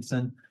Ben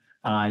Simpson.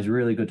 He's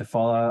really good to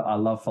follow. I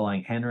love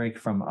following Henrik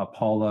from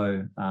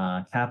Apollo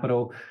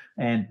Capital.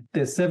 And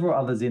there's several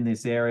others in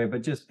this area,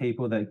 but just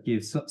people that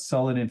give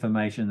solid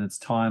information that's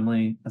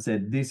timely. I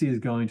said, this is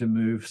going to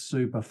move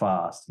super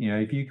fast.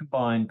 If you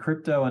combine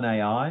crypto and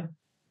AI,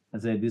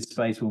 As I said, this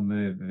space will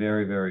move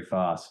very, very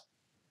fast.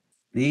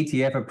 The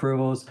ETF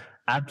approvals,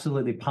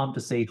 absolutely pumped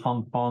to see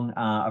Hong Kong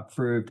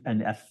approved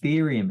an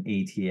Ethereum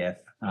ETF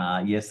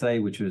yesterday,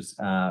 which was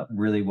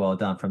really well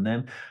done from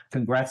them.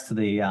 Congrats to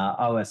the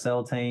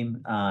OSL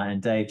team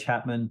and Dave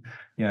Chapman.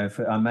 You know,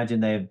 I imagine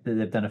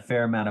they've done a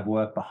fair amount of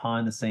work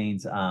behind the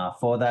scenes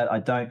for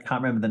that.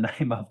 Can't remember the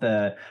name of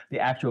the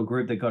actual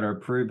group that got it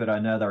approved, but I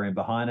know they're in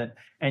behind it.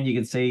 And you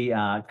can see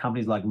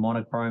companies like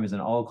Monochrome is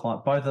an old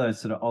client, both of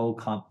those sort of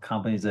old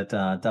companies that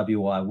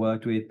WI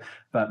worked with,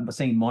 but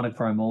seeing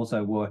Monochrome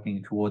also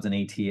working towards an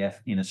ETF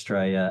in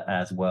Australia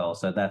as well.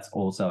 So that's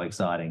also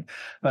exciting.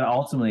 But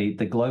ultimately,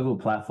 the global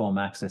platform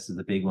access is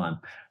the big one.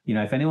 You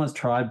know, if anyone's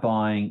tried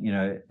buying, you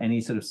know, any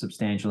sort of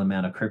substantial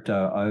amount of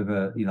crypto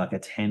over, you know, like a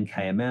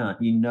 10K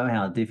amount, you know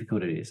how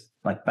difficult it is.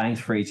 Like, banks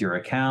freeze your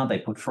account, they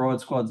put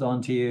fraud squads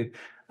onto you, you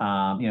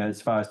know,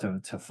 as far as to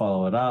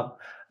follow it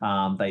up.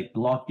 They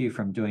block you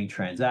from doing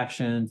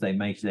transactions.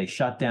 They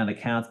shut down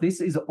accounts.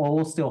 This is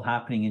all still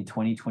happening in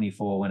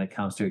 2024 when it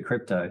comes to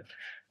crypto.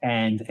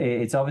 And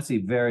it's obviously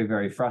very,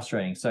 very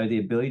frustrating. So the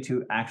ability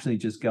to actually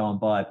just go and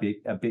buy a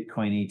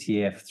Bitcoin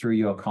ETF through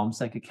your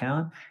CommSec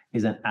account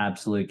is an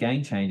absolute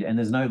game changer. And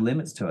there's no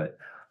limits to it.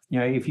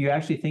 You know, if you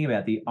actually think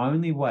about it, the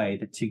only way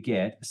to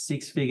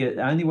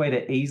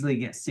easily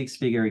get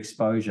six-figure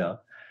exposure,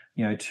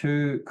 you know,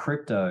 to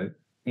crypto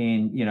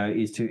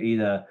is to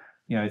either,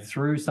 you know,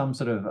 through some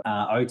sort of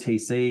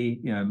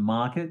OTC, you know,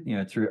 market, you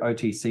know, through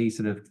OTC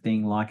sort of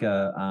thing like an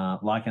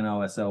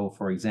OSL,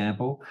 for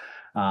example,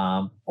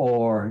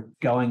 or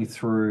going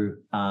through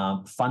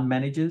fund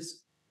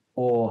managers,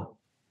 or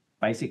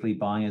basically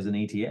buying as an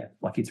ETF.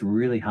 Like, it's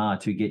really hard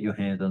to get your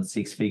hands on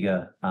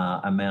six-figure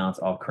amounts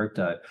of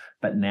crypto,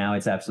 but now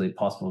it's absolutely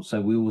possible. So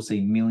we will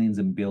see millions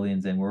and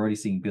billions, and we're already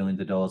seeing billions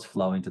of dollars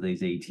flow into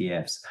these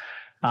ETFs.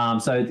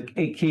 So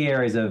the key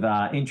areas of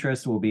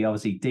interest will be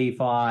obviously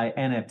DeFi,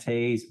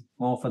 NFTs,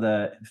 more for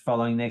the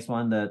following next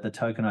one, the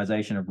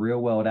tokenization of real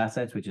world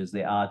assets, which is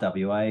the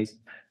RWAs,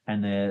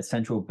 and the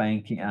central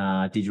bank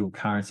digital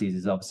currencies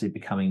is obviously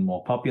becoming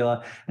more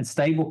popular, and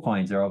stable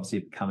coins are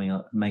obviously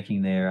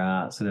making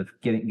their sort of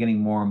getting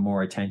more and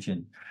more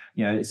attention.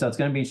 You know, so it's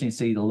going to be interesting to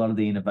see a lot of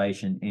the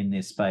innovation in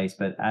this space.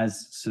 But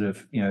as sort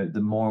of, you know, the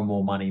more and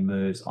more money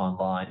moves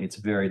online, it's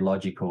very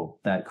logical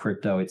that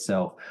crypto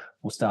itself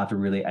will start to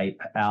really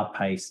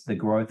outpace the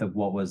growth of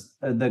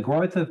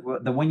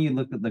when you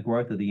look at the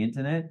growth of the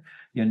internet,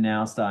 you're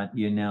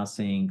now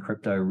seeing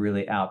crypto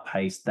really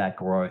outpace that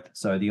growth.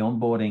 So the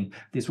onboarding,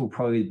 this will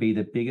probably be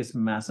the biggest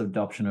mass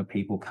adoption of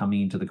people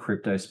coming into the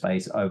crypto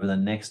space over the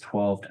next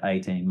 12 to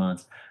 18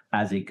 months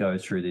as it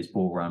goes through this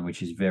bull run,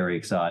 which is very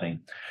exciting.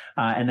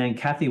 And then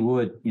Kathy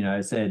Wood, you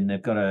know, said, and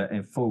they've got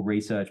a full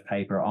research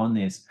paper on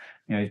this,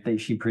 you know,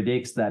 she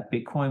predicts that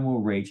Bitcoin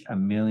will reach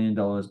 $1 million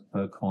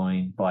per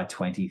coin by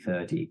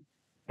 2030.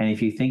 And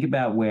if you think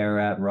about where we're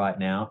at right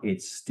now,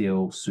 it's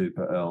still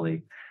super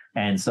early.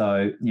 And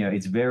so, you know,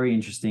 it's very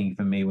interesting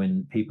for me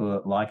when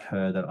people like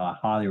her that I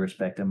highly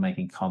respect are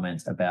making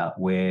comments about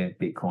where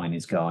Bitcoin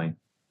is going.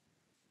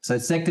 So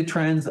sector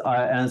trends,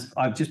 as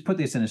I've just put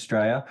this in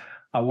Australia,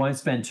 I won't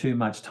spend too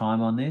much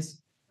time on this.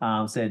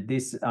 I'm going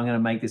to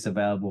make this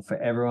available for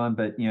everyone,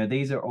 but you know,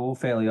 these are all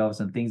fairly obvious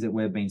and things that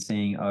we've been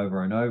seeing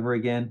over and over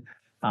again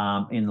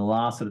in the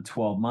last sort of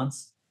 12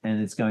 months,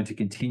 and it's going to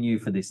continue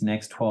for this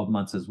next 12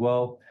 months as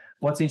well.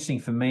 What's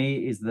interesting for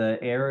me is the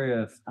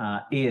area of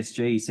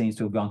ESG seems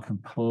to have gone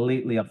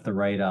completely off the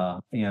radar.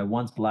 You know,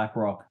 once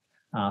BlackRock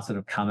sort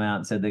of come out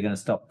and said they're going to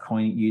stop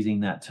using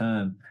that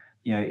term,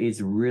 you know, it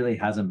really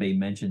hasn't been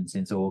mentioned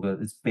since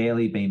August. It's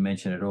barely been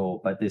mentioned at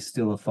all, but there's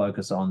still a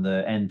focus on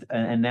and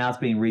now it's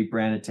being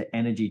rebranded to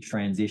energy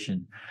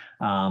transition.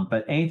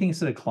 But anything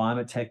sort of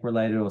climate tech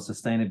related or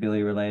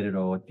sustainability related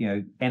or, you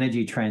know,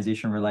 energy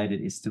transition related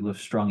is still of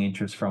strong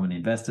interest from an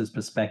investor's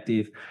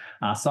perspective.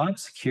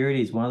 Cybersecurity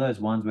is one of those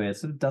ones where it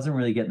sort of doesn't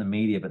really get in the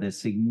media, but there's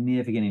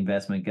significant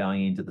investment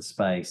going into the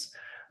space.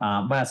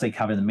 When I say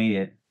cover in the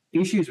media,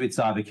 issues with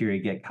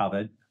cybersecurity get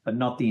covered, but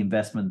not the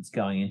investment that's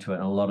going into it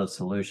and a lot of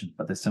solutions.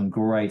 But there's some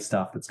great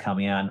stuff that's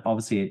coming out. And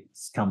obviously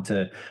it's come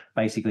to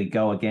basically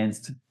go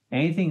against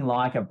anything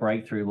like a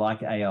breakthrough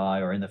like AI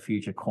or in the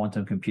future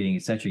quantum computing,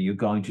 etc. You're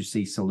going to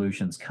see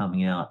solutions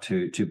coming out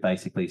to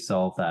basically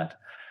solve that.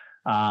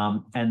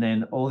 And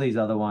then all these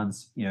other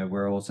ones, you know,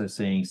 we're also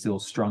seeing still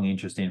strong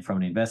interest in from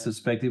an investor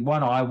perspective.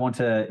 One I want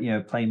to, you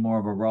know, play more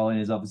of a role in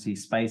is obviously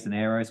space and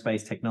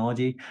aerospace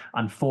technology.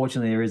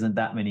 Unfortunately, there isn't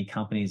that many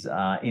companies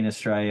in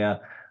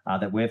Australia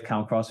that we've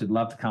come across. We'd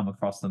love to come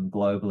across them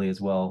globally as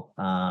well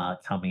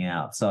coming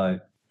out. So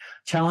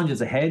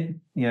challenges ahead,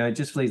 you know,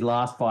 just for these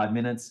last 5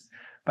 minutes,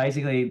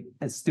 basically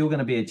it's still going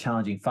to be a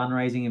challenging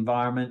fundraising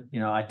environment. You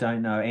know, I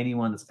don't know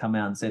anyone that's come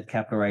out and said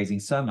capital raising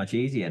so much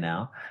easier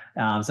now.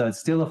 So it's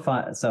still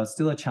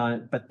a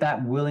challenge, but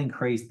that will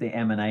increase the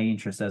M&A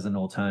interest as an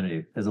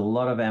alternative. There's a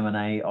lot of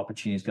M&A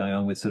opportunities going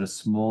on with sort of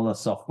smaller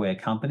software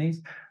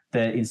companies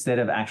that instead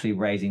of actually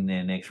raising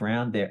their next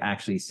round, they're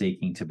actually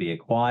seeking to be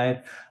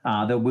acquired.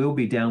 There will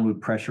be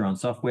downward pressure on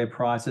software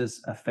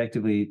prices,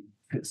 effectively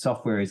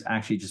software is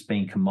actually just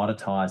being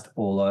commoditized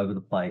all over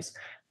the place.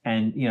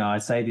 And, I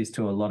say this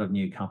to a lot of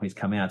new companies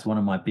coming out. It's one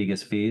of my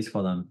biggest fears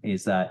for them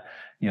is that,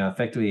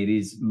 effectively it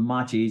is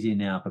much easier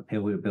now for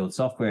people to build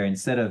software.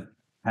 Instead of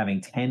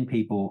having 10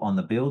 people on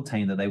the build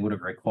team that they would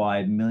have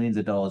required millions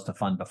of dollars to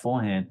fund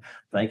beforehand,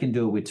 they can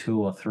do it with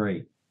 2 or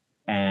 3.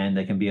 And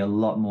they can be a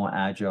lot more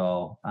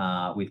agile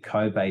with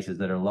code bases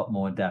that are a lot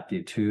more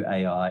adaptive to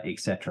AI,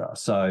 etc.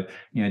 So,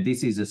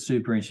 this is a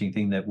super interesting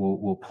thing that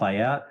will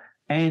play out.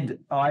 And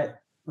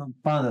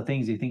one of the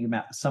things you think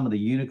about, some of the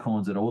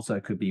unicorns that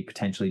also could be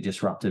potentially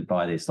disrupted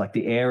by this, like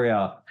the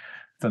area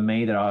for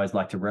me that I always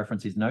like to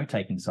reference is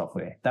note-taking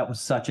software. That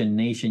was such a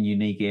niche and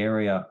unique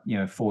area,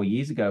 4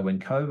 years ago when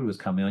COVID was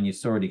coming on. You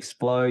saw it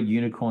explode,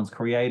 unicorns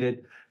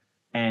created,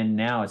 and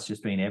now it's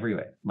just been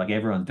everywhere. Like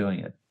everyone's doing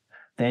it.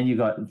 Then you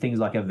got things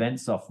like event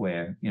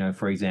software.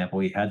 For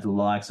example, you had the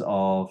likes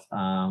of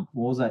what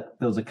was that?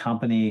 There was a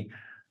company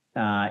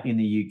in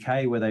the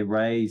UK where they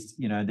raised,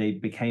 they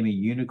became a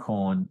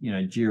unicorn,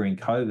 during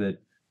COVID,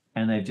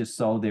 and they've just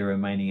sold their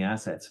remaining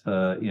assets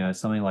for,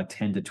 something like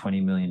 $10 to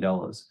 $20 million,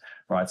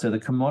 right? So the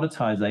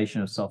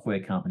commoditization of software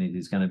companies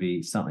is going to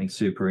be something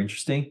super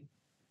interesting.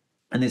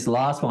 And this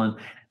last one,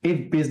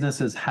 if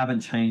businesses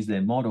haven't changed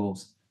their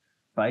models,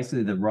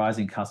 basically the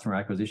rising customer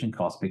acquisition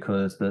costs,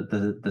 because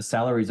the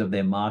salaries of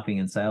their marketing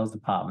and sales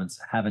departments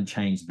haven't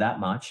changed that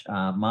much.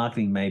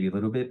 Marketing maybe a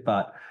little bit,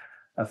 but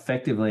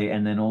effectively,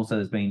 and then also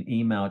there's been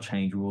email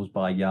change rules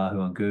by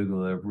Yahoo and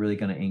Google that are really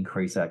going to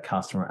increase that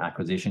customer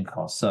acquisition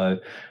cost. So,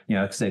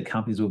 like I said,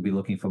 companies will be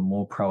looking for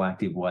more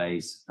proactive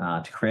ways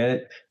to create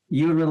it.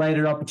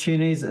 Yield-related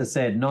opportunities, as I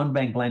said,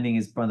 non-bank lending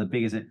is one of the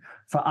biggest.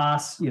 For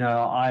us,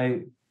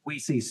 we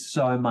see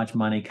so much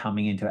money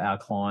coming into our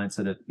clients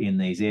that are in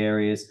these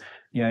areas.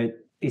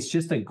 It's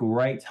just a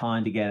great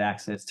time to get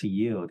access to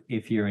yield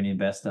if you're an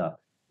investor.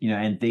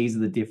 And these are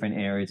the different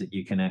areas that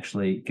you can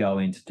actually go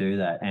in to do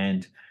that.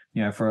 And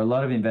for a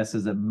lot of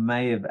investors that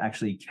may have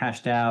actually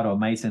cashed out or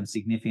made some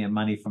significant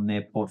money from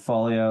their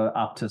portfolio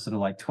up to sort of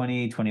like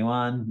 20,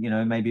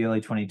 21, maybe early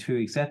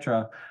 22,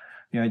 etc.,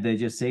 they're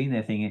just sitting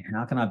there thinking,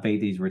 how can I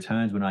beat these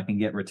returns when I can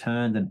get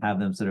returns and have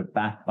them sort of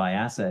backed by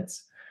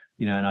assets,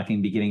 and I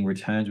can be getting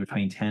returns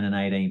between 10 and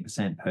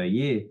 18% per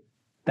year?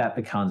 That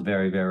becomes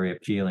very, very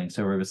appealing.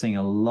 So we're seeing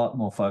a lot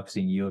more focus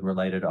in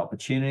yield-related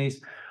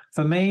opportunities.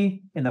 For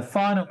me, in the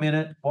final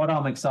minute, what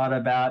I'm excited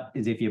about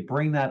is if you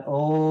bring that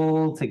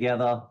all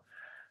together,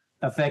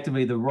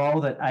 effectively the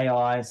role that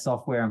AI,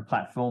 software, and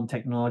platform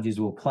technologies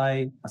will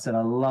play. I said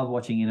I love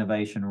watching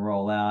innovation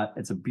roll out.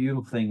 It's a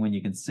beautiful thing when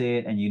you can see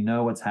it and you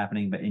know what's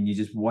happening, and you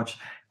just watch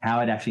how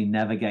it actually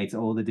navigates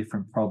all the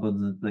different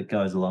problems that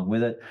goes along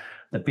with it.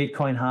 The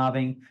Bitcoin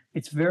halving,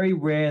 it's very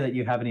rare that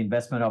you have an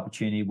investment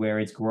opportunity where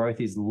its growth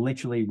is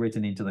literally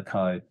written into the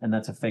code, and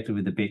that's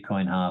effectively the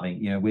Bitcoin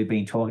halving. We've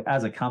been talking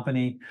as a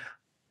company,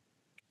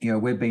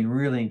 we've been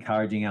really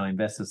encouraging our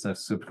investors, so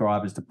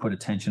subscribers, to put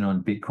attention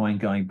on Bitcoin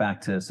going back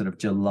to sort of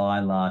July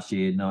last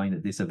year, knowing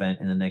that this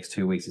event in the next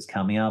 2 weeks is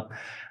coming up.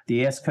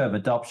 The S-curve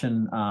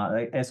adoption,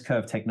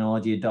 S-curve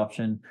technology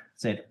adoption,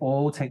 said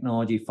all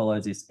technology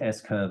follows this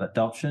S-curve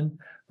adoption,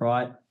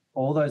 right?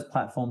 All those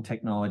platform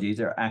technologies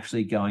are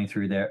actually going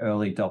through their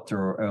early adopter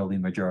or early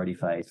majority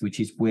phase,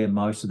 which is where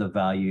most of the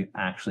value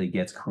actually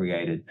gets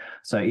created.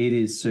 So it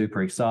is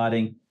super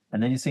exciting.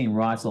 And then you're seeing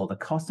Wright's Law, the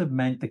cost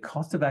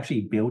of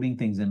actually building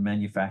things and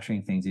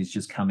manufacturing things is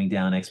just coming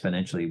down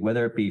exponentially,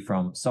 whether it be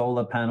from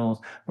solar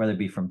panels, whether it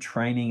be from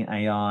training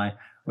AI,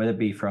 whether it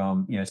be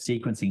from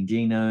sequencing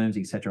genomes,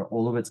 etc.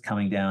 All of it's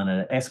coming down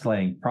at an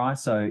escalating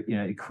price. So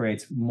it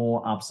creates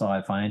more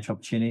upside financial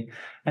opportunity.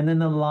 And then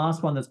the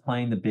last one that's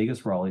playing the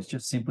biggest role is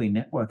just simply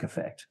network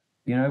effect.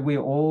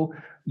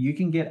 You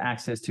can get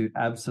access to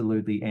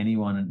absolutely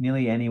anyone,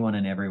 nearly anyone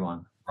and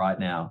everyone right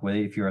now. Whether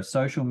if you're a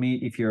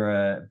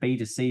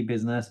B2C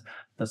business,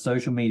 the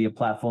social media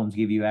platforms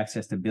give you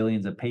access to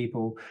billions of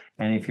people.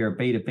 And if you're a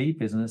B2B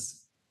business,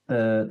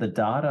 the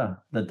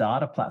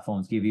data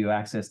platforms give you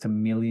access to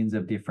millions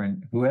of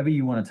different, whoever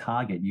you want to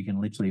target, you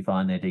can literally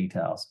find their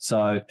details.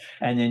 So,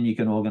 and then you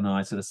can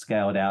organize sort of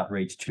scaled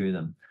outreach to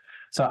them.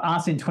 So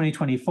us in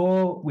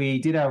 2024, we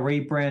did our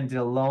rebrand, did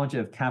a launch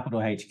of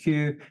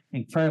CapitalHQ,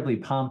 incredibly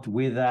pumped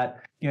with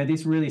that.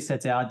 This really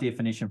sets our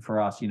definition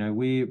for us.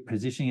 We're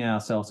positioning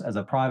ourselves as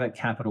a private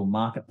capital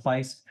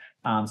marketplace.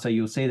 So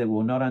you'll see that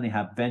we'll not only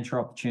have venture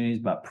opportunities,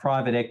 but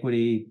private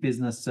equity,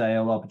 business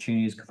sale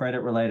opportunities,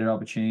 credit-related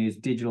opportunities,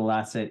 digital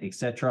asset,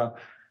 etc.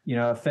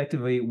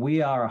 Effectively,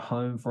 we are a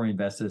home for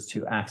investors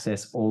to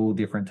access all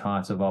different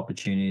types of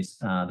opportunities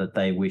that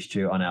they wish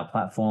to on our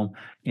platform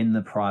in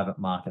the private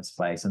market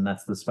space. And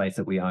that's the space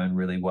that we own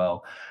really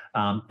well.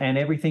 And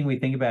everything we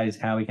think about is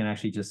how we can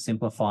actually just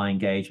simplify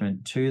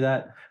engagement to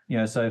that.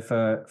 So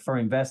for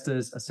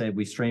investors, I said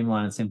we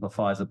streamline and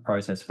simplify the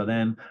process for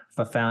them.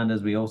 For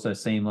founders, we also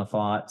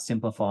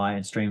simplify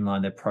and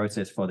streamline their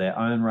process for their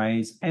own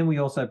raise. And we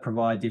also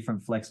provide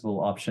different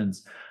flexible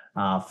options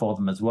for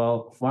them as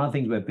well. One of the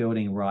things we're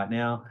building right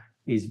now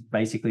is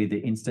basically the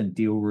instant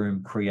deal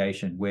room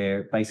creation,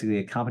 where basically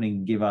a company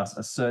can give us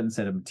a certain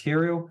set of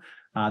material.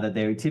 that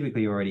they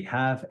typically already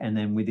have, and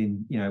then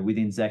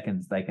within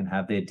seconds they can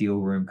have their deal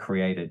room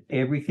created.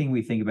 Everything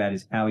we think about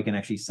is how we can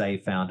actually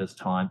save founders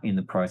time in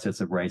the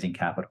process of raising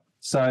capital.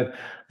 So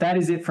that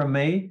is it from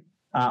me.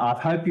 I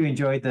hope you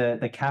enjoyed the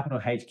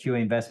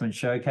CapitalHQ Investment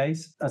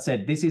Showcase. I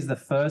said this is the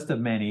first of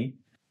many.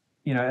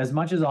 As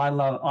much as I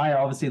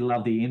obviously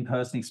love the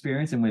in-person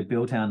experience, and we've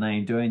built our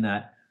name doing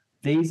that,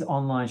 these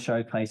online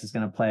showcases are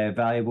going to play a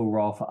valuable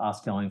role for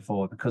us going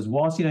forward, because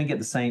whilst you don't get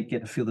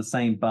to feel the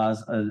same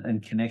buzz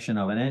and connection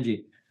of an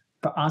energy,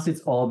 for us,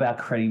 it's all about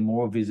creating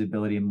more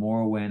visibility and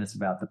more awareness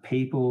about the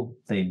people,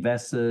 the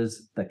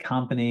investors, the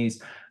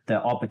companies,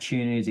 the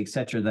opportunities,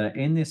 etc., that are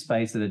in this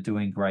space that are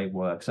doing great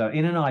work. So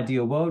in an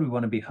ideal world, we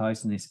want to be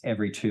hosting this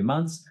every 2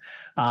 months.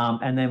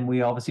 And then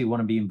we obviously want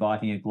to be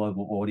inviting a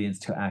global audience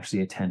to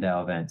actually attend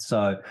our event.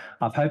 So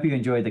I hope you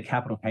enjoyed the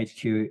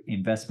CapitalHQ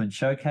Investment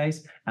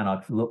Showcase, and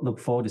I look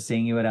forward to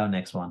seeing you at our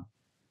next one.